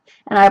top.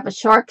 And I have a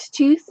shark's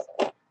tooth,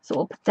 so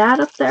we'll put that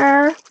up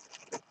there.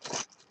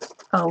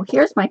 Oh,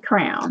 here's my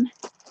crown.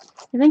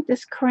 I think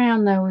this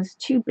crown, though, is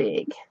too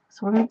big.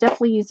 So we're going to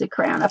definitely use the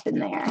crown up in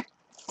there.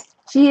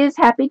 She is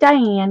Happy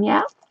Diane,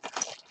 yeah?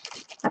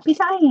 Happy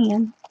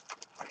Diane.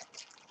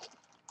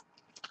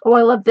 Oh,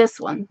 I love this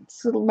one.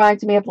 This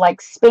reminds me of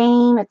like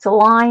Spain. It's a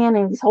lion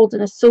and he's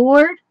holding a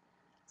sword.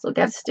 So I've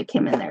got to stick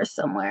him in there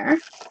somewhere.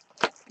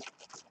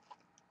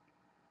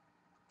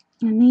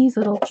 And these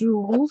little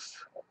jewels.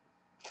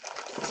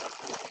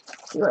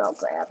 Let's see what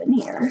else I have in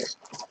here.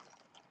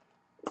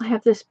 I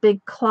have this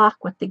big clock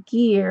with the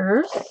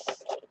gears.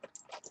 Let's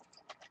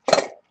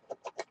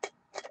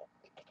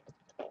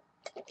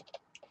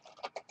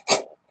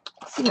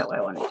see how I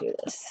want to do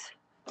this.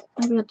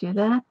 Maybe I'll do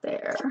that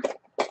there.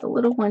 The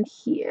little one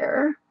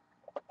here,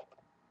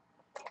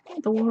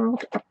 the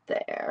world up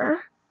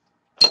there.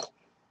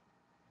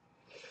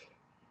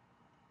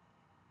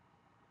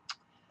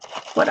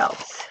 What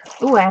else?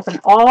 Ooh, I have an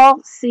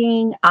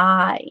all-seeing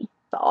eye.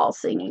 The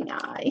all-seeing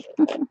eye.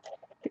 Could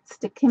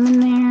stick him in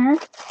there.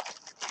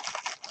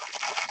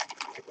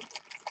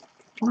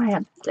 Oh, I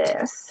have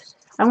this.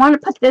 I want to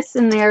put this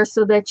in there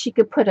so that she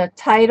could put a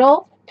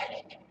title.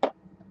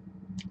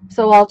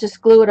 So I'll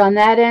just glue it on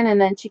that end,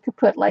 and then she could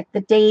put like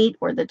the date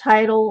or the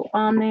title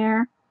on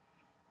there.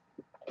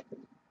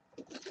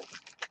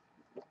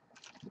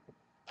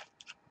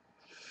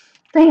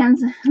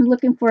 Fans, I'm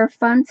looking for a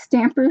fun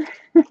stamper.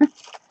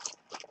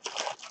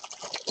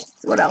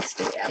 So what else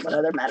do we have? What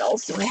other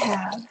metals do we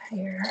have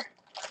here?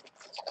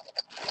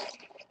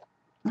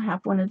 I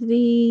have one of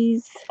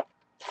these.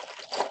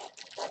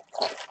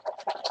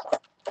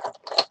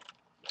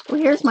 Well,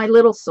 here's my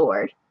little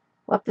sword.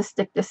 We'll have to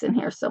stick this in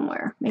here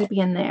somewhere. Maybe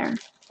in there.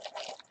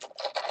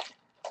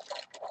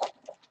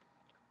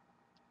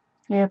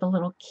 We have a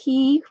little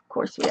key. Of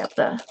course, we have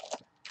the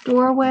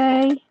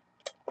doorway.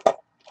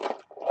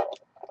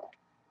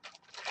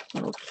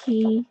 Little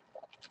key.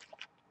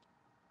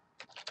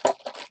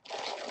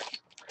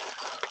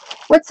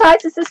 What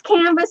size is this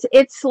canvas?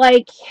 It's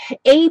like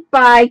 8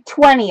 by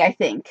 20, I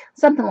think.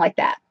 Something like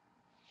that.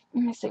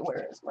 Let me see,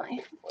 where is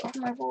my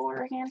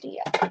ruler handy?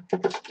 Yeah.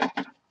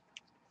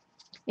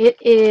 It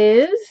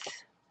is,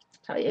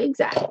 I'll tell you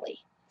exactly.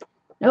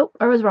 Nope,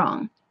 I was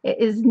wrong. It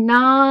is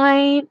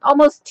 9,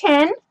 almost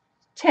 10.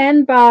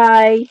 10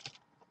 by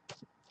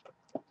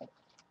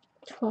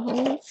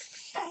 12.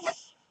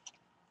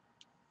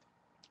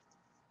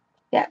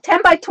 Yeah,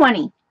 10 by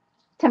 20.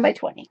 10 by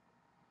 20.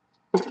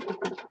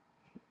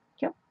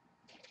 Yep.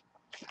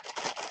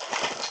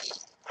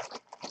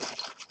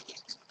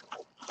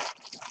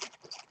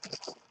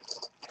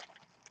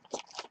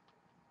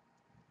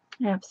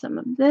 I have some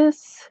of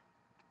this.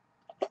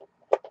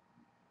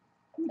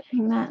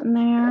 Hang that in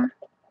there.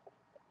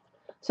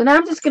 So now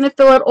I'm just going to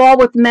fill it all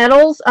with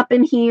metals up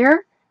in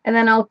here. and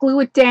then I'll glue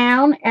it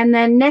down. And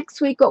then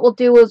next week what we'll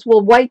do is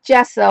we'll white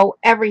gesso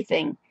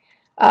everything.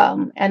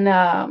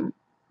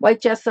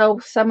 White gesso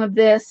some of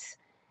this,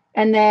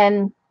 and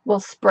then we'll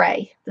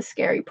spray. The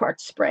scary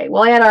part, spray.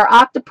 We'll add our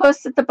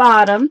octopus at the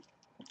bottom.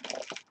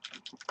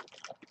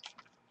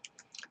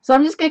 So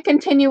I'm just going to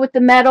continue with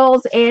the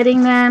metals,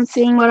 adding them,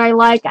 seeing what I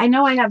like. I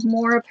know I have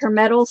more of her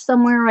metals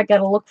somewhere. I got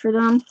to look for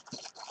them.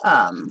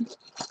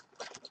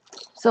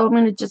 So I'm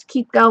going to just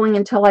keep going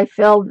until I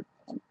fill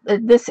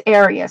this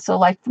area. So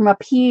like from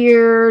up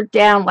here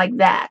down like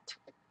that.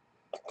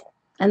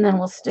 And then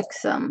we'll stick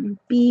some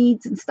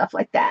beads and stuff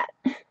like that.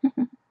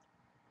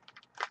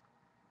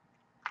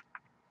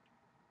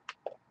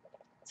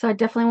 So I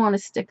definitely want to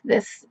stick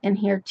this in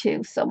here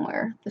too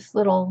somewhere. This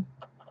little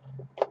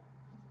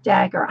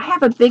dagger. I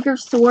have a bigger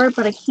sword,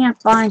 but I can't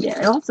find it.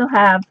 I also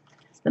have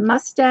the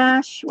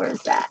mustache.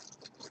 Where's that?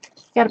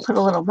 Got to put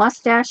a little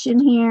mustache in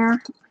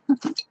here.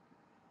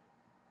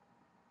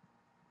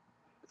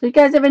 So you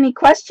guys have any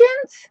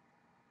questions?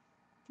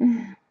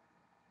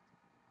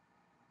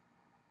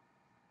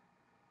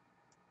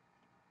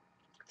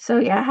 So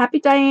yeah, Happy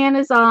Diane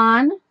is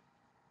on.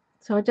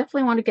 So I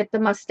definitely want to get the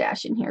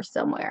mustache in here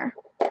somewhere.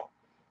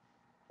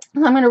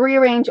 I'm going to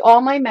rearrange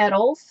all my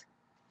metals.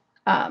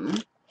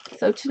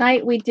 So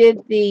tonight we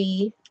did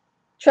the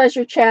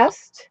treasure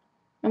chest,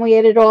 and we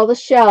added all the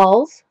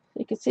shells.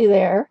 You can see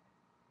there.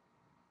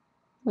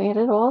 We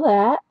added all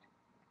that.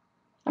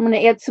 I'm going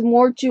to add some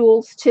more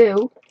jewels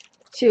too,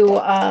 to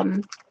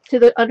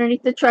the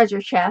underneath the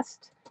treasure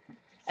chest.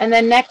 And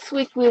then next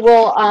week we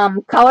will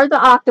color the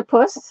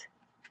octopus.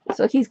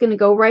 So he's going to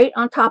go right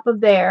on top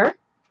of there,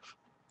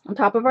 on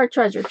top of our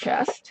treasure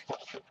chest.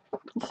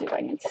 Let's see if I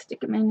can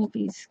stick him in if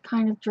he's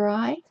kind of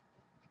dry.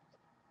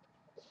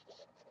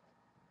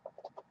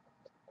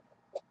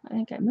 I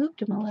think I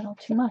moved him a little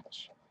too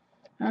much.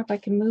 I don't know if I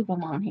can move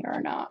him on here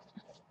or not.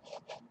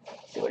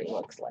 Let's see what he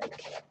looks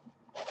like.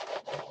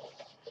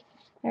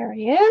 There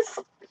he is.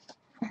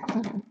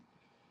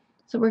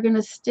 So we're going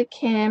to stick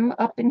him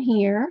up in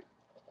here.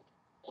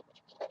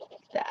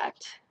 Like that.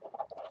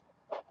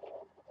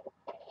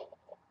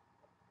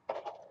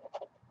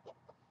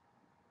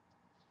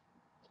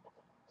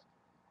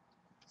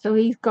 So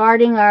he's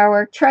guarding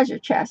our treasure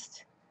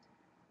chest.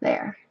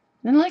 There.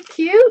 Doesn't it look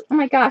cute? Oh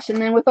my gosh.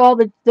 And then with all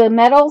the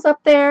metals up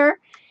there.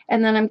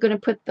 And then I'm going to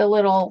put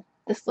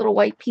this little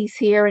white piece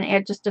here and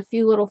add just a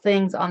few little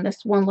things on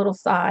this one little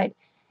side.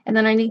 And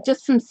then I need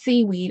just some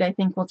seaweed. I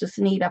think we'll just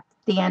need up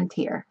the end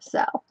here.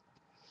 So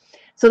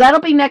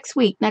that'll be next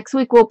week. Next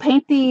week we'll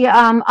paint the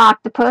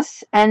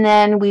octopus, and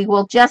then we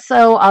will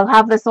gesso. I'll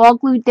have this all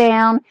glued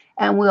down,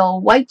 and we'll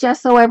white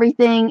gesso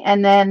everything,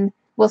 and then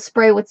we'll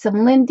spray with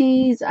some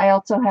Lindy's. I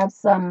also have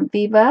some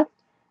Viva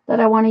that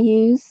I want to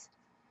use.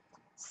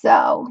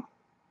 So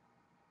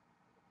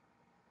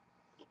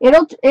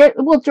it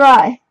will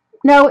dry.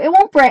 No, it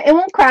won't break. It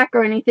won't crack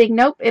or anything.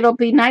 Nope, it'll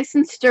be nice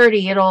and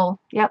sturdy. It'll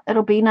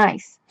be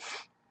nice.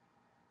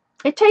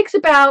 It takes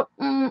about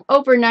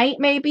overnight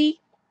maybe.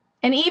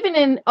 And even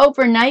in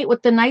overnight,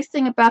 what the nice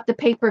thing about the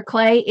paper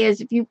clay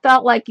is if you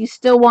felt like you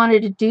still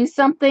wanted to do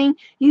something,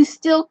 you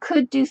still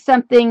could do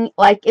something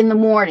like in the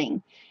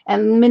morning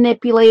and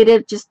manipulate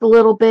it just a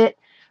little bit.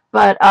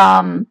 But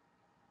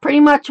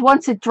pretty much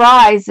once it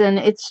dries, and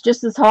it's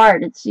just as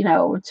hard. It's,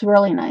 it's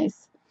really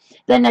nice.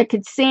 Then I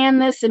could sand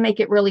this and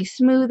make it really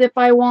smooth if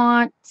I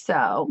want.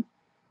 So,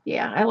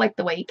 yeah, I like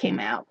the way he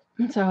came out.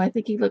 So I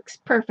think he looks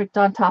perfect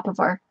on top of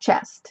our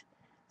chest.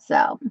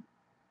 So,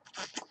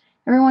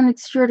 everyone,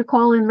 it's sure to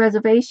call in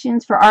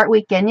reservations for Art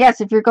Weekend.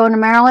 Yes, if you're going to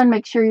Maryland,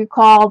 make sure you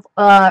call,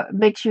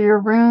 make sure your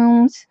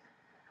rooms,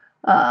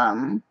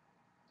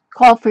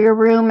 call for your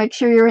room. Make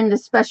sure you're in the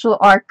special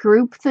art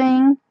group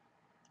thing.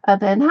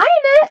 Then, hi,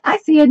 Annette. I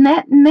see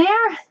Annette in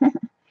there.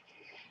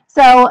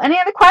 So, any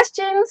other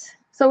questions?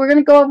 So, we're going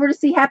to go over to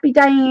see Happy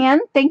Diane.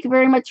 Thank you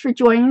very much for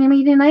joining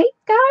me tonight,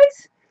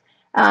 guys.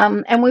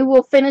 And we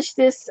will finish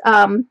this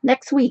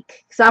next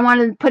week, because I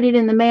want to put it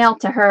in the mail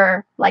to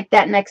her like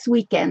that next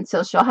weekend,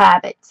 so she'll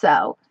have it.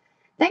 So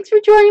thanks for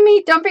joining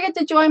me. Don't forget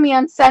to join me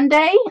on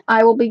Sunday.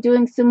 I will be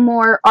doing some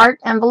more art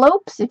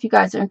envelopes if you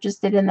guys are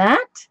interested in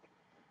that.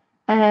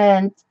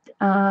 And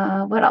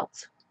what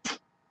else?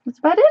 That's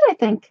about it, I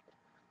think.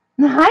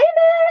 Hi,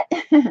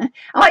 Annette.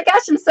 Oh my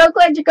gosh, I'm so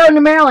glad you're going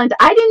to Maryland.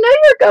 I didn't know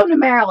you were going to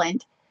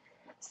Maryland.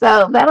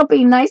 So that'll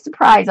be a nice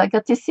surprise. I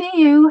got to see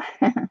you.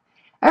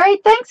 All right,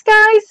 thanks,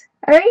 guys.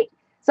 All right,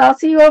 so I'll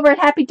see you over at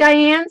Happy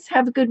Diane's.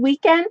 Have a good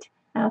weekend.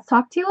 I'll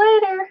talk to you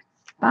later.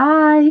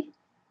 Bye.